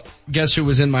you out, guess who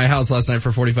was in my house last night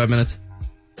for 45 minutes?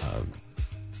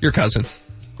 Your cousin.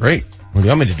 Great. What do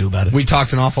you want me to do about it? We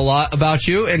talked an awful lot about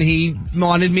you, and he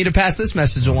wanted me to pass this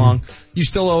message along. You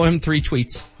still owe him 3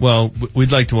 tweets. Well,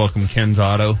 we'd like to welcome Ken's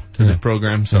Auto to the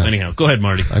program. So anyhow, go ahead,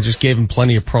 Marty. I just gave him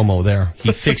plenty of promo there.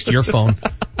 He fixed your phone.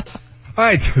 All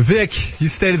right, Vic, you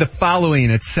stated the following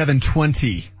at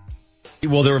 7:20.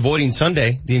 Well, they're avoiding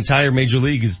Sunday. The entire Major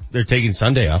League they're taking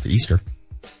Sunday off, Easter.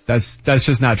 That's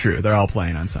just not true. They're all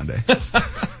playing on Sunday.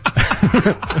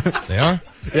 They are?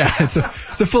 Yeah, it's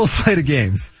a full slate of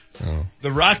games. Oh.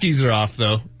 The Rockies are off,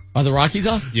 though. Are the Rockies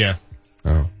off? Yeah.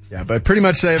 Oh. Yeah, but pretty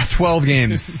much they have 12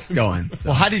 games going. So.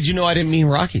 Well, how did you know I didn't mean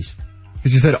Rockies?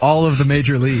 Because you said all of the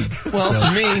Major League. Well,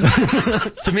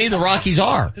 to me, the Rockies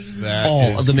are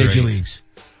all of the Major Leagues.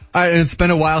 All right, and it's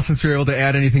been a while since we were able to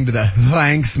add anything to the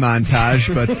thanks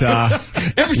montage, but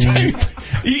every time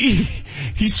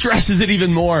he stresses it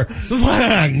even more.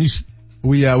 Thanks.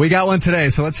 We got one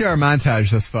today, so let's hear our montage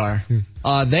thus far.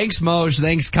 Thanks Moj,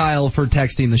 thanks Kyle for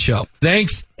texting the show.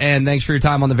 Thanks, and thanks for your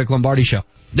time on the Vic Lombardi show.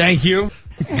 Thank you.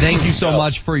 Thank you so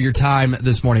much for your time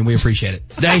this morning. We appreciate it.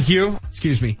 Thank you.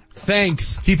 Excuse me.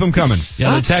 Thanks. Keep them coming.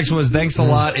 Yeah, the text was, thanks a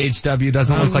lot, HW.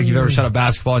 Doesn't look like you've ever shot a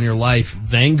basketball in your life.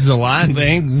 Thanks a lot.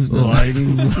 Thanks a lot.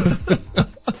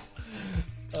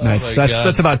 Nice.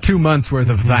 That's about 2 months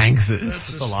worth of thankses.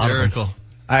 That's a lot of it.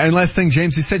 And last thing,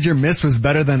 James, you said your miss was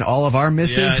better than all of our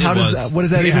misses. Yeah, what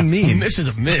does that even mean? A miss is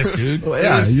a miss, dude. Well, it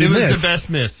was the best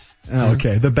miss. Oh,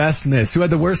 okay. The best miss. Who had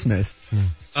the worst miss?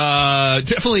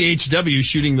 Definitely HW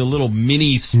shooting the little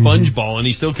mini sponge ball, and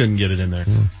he still couldn't get it in there.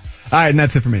 All right, and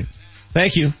that's it for me.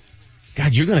 Thank you.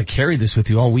 God, you're going to carry this with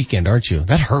you all weekend, aren't you?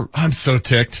 That hurt. I'm so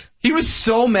ticked. He was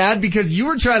so mad because you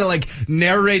were trying to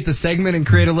narrate the segment and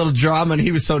create a little drama, and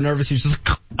he was so nervous. He was just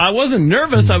like, I wasn't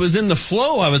nervous. I was in the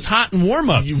flow. I was hot in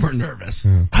warm-ups. You were nervous.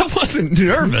 I wasn't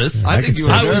nervous. I think you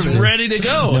were nervous. I was ready to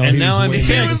go, and now I'm ticked.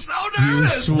 He was so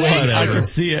nervous.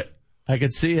 I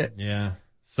could see it. Yeah.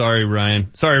 Sorry,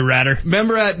 Ryan. Sorry, Ratter.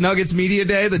 Remember at Nuggets Media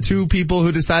Day, the 2 people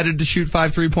who decided to shoot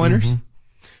 5 3-pointers? Mm-hmm.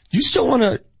 You still want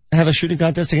to have a shooting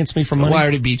contest against me for money? Well, I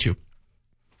already beat you.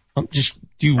 I'm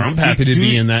happy to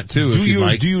be in that too, if you'd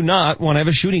like. Do you not want to have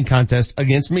a shooting contest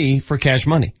against me for cash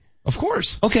money? Of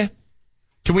course. Okay.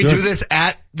 Can we do this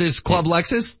at this Club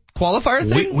Lexus qualifier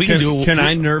thing? We can do. Can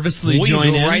I nervously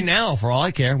join in right now? For all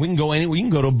I care, we can go anywhere. We can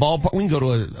go to a ballpark. We can go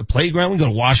to a playground. We can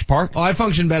go to Wash Park. Oh, I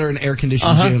function better in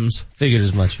air-conditioned gyms. Figured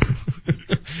as much.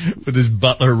 With his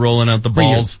butler rolling out the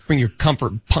balls. Bring your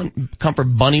comfort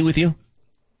bunny with you.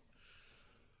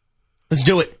 Let's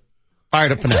do it.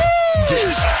 Fired up finale. This is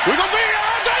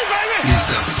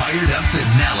the Fired Up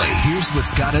Finale. Here's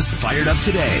what's got us fired up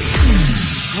today.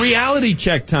 Reality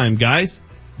check time, guys.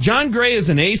 John Gray is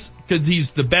an ace because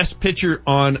he's the best pitcher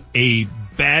on a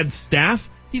bad staff.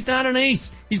 He's not an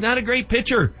ace. He's not a great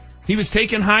pitcher. He was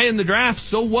taken high in the draft.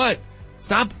 So what?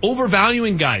 Stop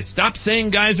overvaluing guys. Stop saying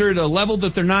guys are at a level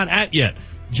that they're not at yet.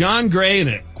 John Gray and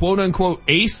a quote-unquote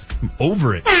ace, I'm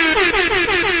over it.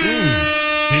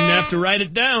 Didn't have to write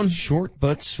it down. Short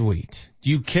but sweet. Do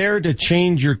you care to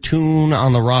change your tune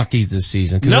on the Rockies this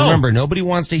season? Because remember, nobody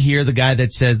wants to hear the guy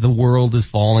that says the world is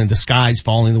falling, the sky's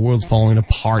falling, the world's falling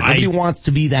apart. Nobody wants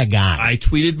to be that guy. I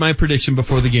tweeted my prediction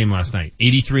before the game last night,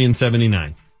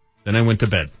 83-79. Then I went to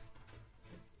bed.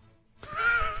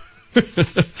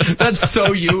 That's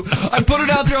so you. I put it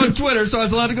out there on Twitter, so I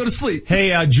was allowed to go to sleep.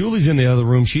 Hey, Julie's in the other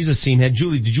room. She's a scene head.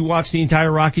 Julie, did you watch the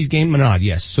entire Rockies game? Menard,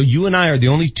 yes. So you and I are the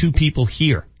only 2 people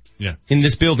here in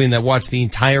this building that watched the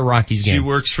entire Rockies game. She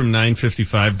works from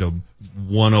 9:55 to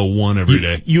 1:01 every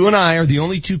day. You and I are the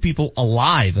only two people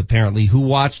alive, apparently, who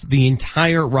watched the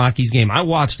entire Rockies game. I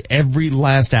watched every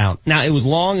last out. Now, it was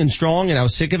long and strong, and I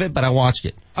was sick of it, but I watched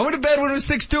it. I went to bed when it was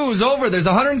 6-2. It was over. There's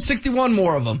 161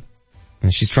 more of them.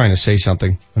 And she's trying to say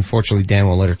something. Unfortunately, Dan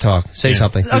won't let her talk. Say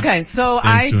something. Okay, so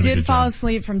I did fall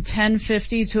asleep from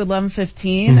 10:50 to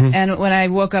 11:15, and when I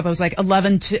woke up, I was like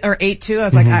 8:02. I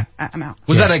was like, I'm out.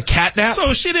 Was that a cat nap?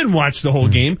 So she didn't watch the whole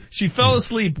game. She fell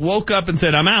asleep, woke up, and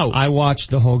said, I'm out. I watched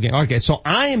the whole game. Okay, so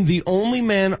I am the only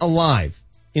man alive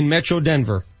in Metro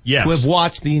Denver to have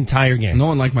watched the entire game. No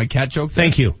one liked my cat joke?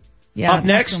 Thank you. Yeah, up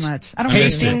next, not so much. I don't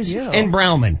Hastings and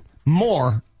Browman.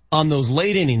 More on those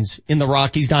late innings in the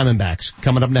Rockies Diamondbacks.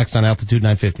 Coming up next on Altitude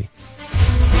 950.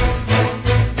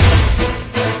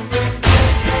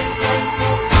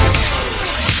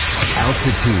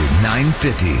 Altitude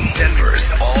 950, Denver's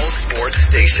all-sports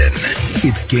station.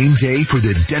 It's game day for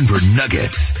the Denver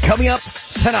Nuggets. Coming up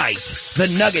tonight, the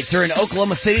Nuggets are in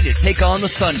Oklahoma City to take on the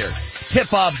Thunder.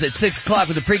 Tip-offs at 6 o'clock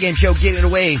with the pregame show getting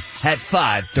away at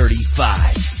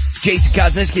 5:35. Jason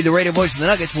Kosminski, the radio voice of the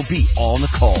Nuggets, will be on the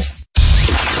call.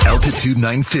 Altitude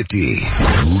 950,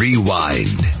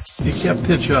 Rewind. You can't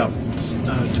pitch up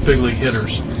to big league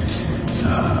hitters.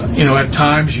 At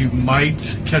times you might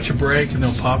catch a break and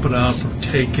they'll pop it up or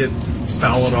take it,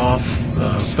 foul it off.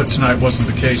 But tonight wasn't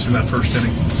the case in that first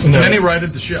inning. And then he righted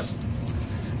the ship.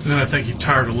 And then I think he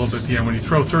tired a little bit at the end. When you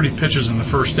throw 30 pitches in the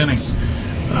first inning,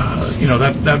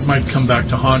 that might come back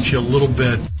to haunt you a little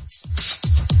bit.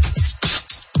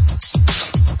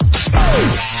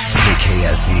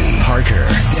 KSE, Parker,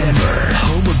 Denver,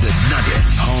 home of the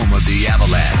Nuggets, home of the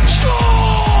Avalanche.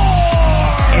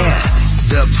 And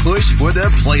the push for the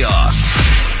playoffs.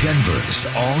 Denver's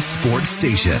all-sports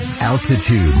station,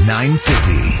 Altitude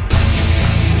 950.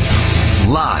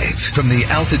 Live from the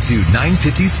Altitude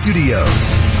 950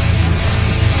 studios.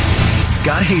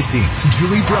 Scott Hastings,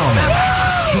 Julie Browman.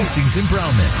 Hastings and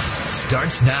Browman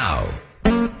starts now.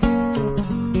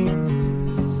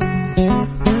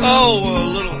 Oh, a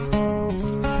little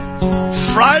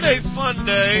Friday fun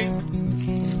day.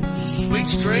 Sweet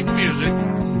string music.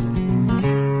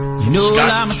 You know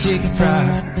I'm a chicken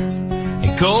fried.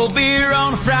 And cold beer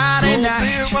on a Friday night.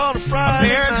 Beer on a Friday a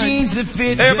pair of jeans that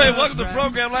fit. Hey, everybody, welcome to the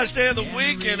program. Last day of the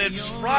week, and it's Friday.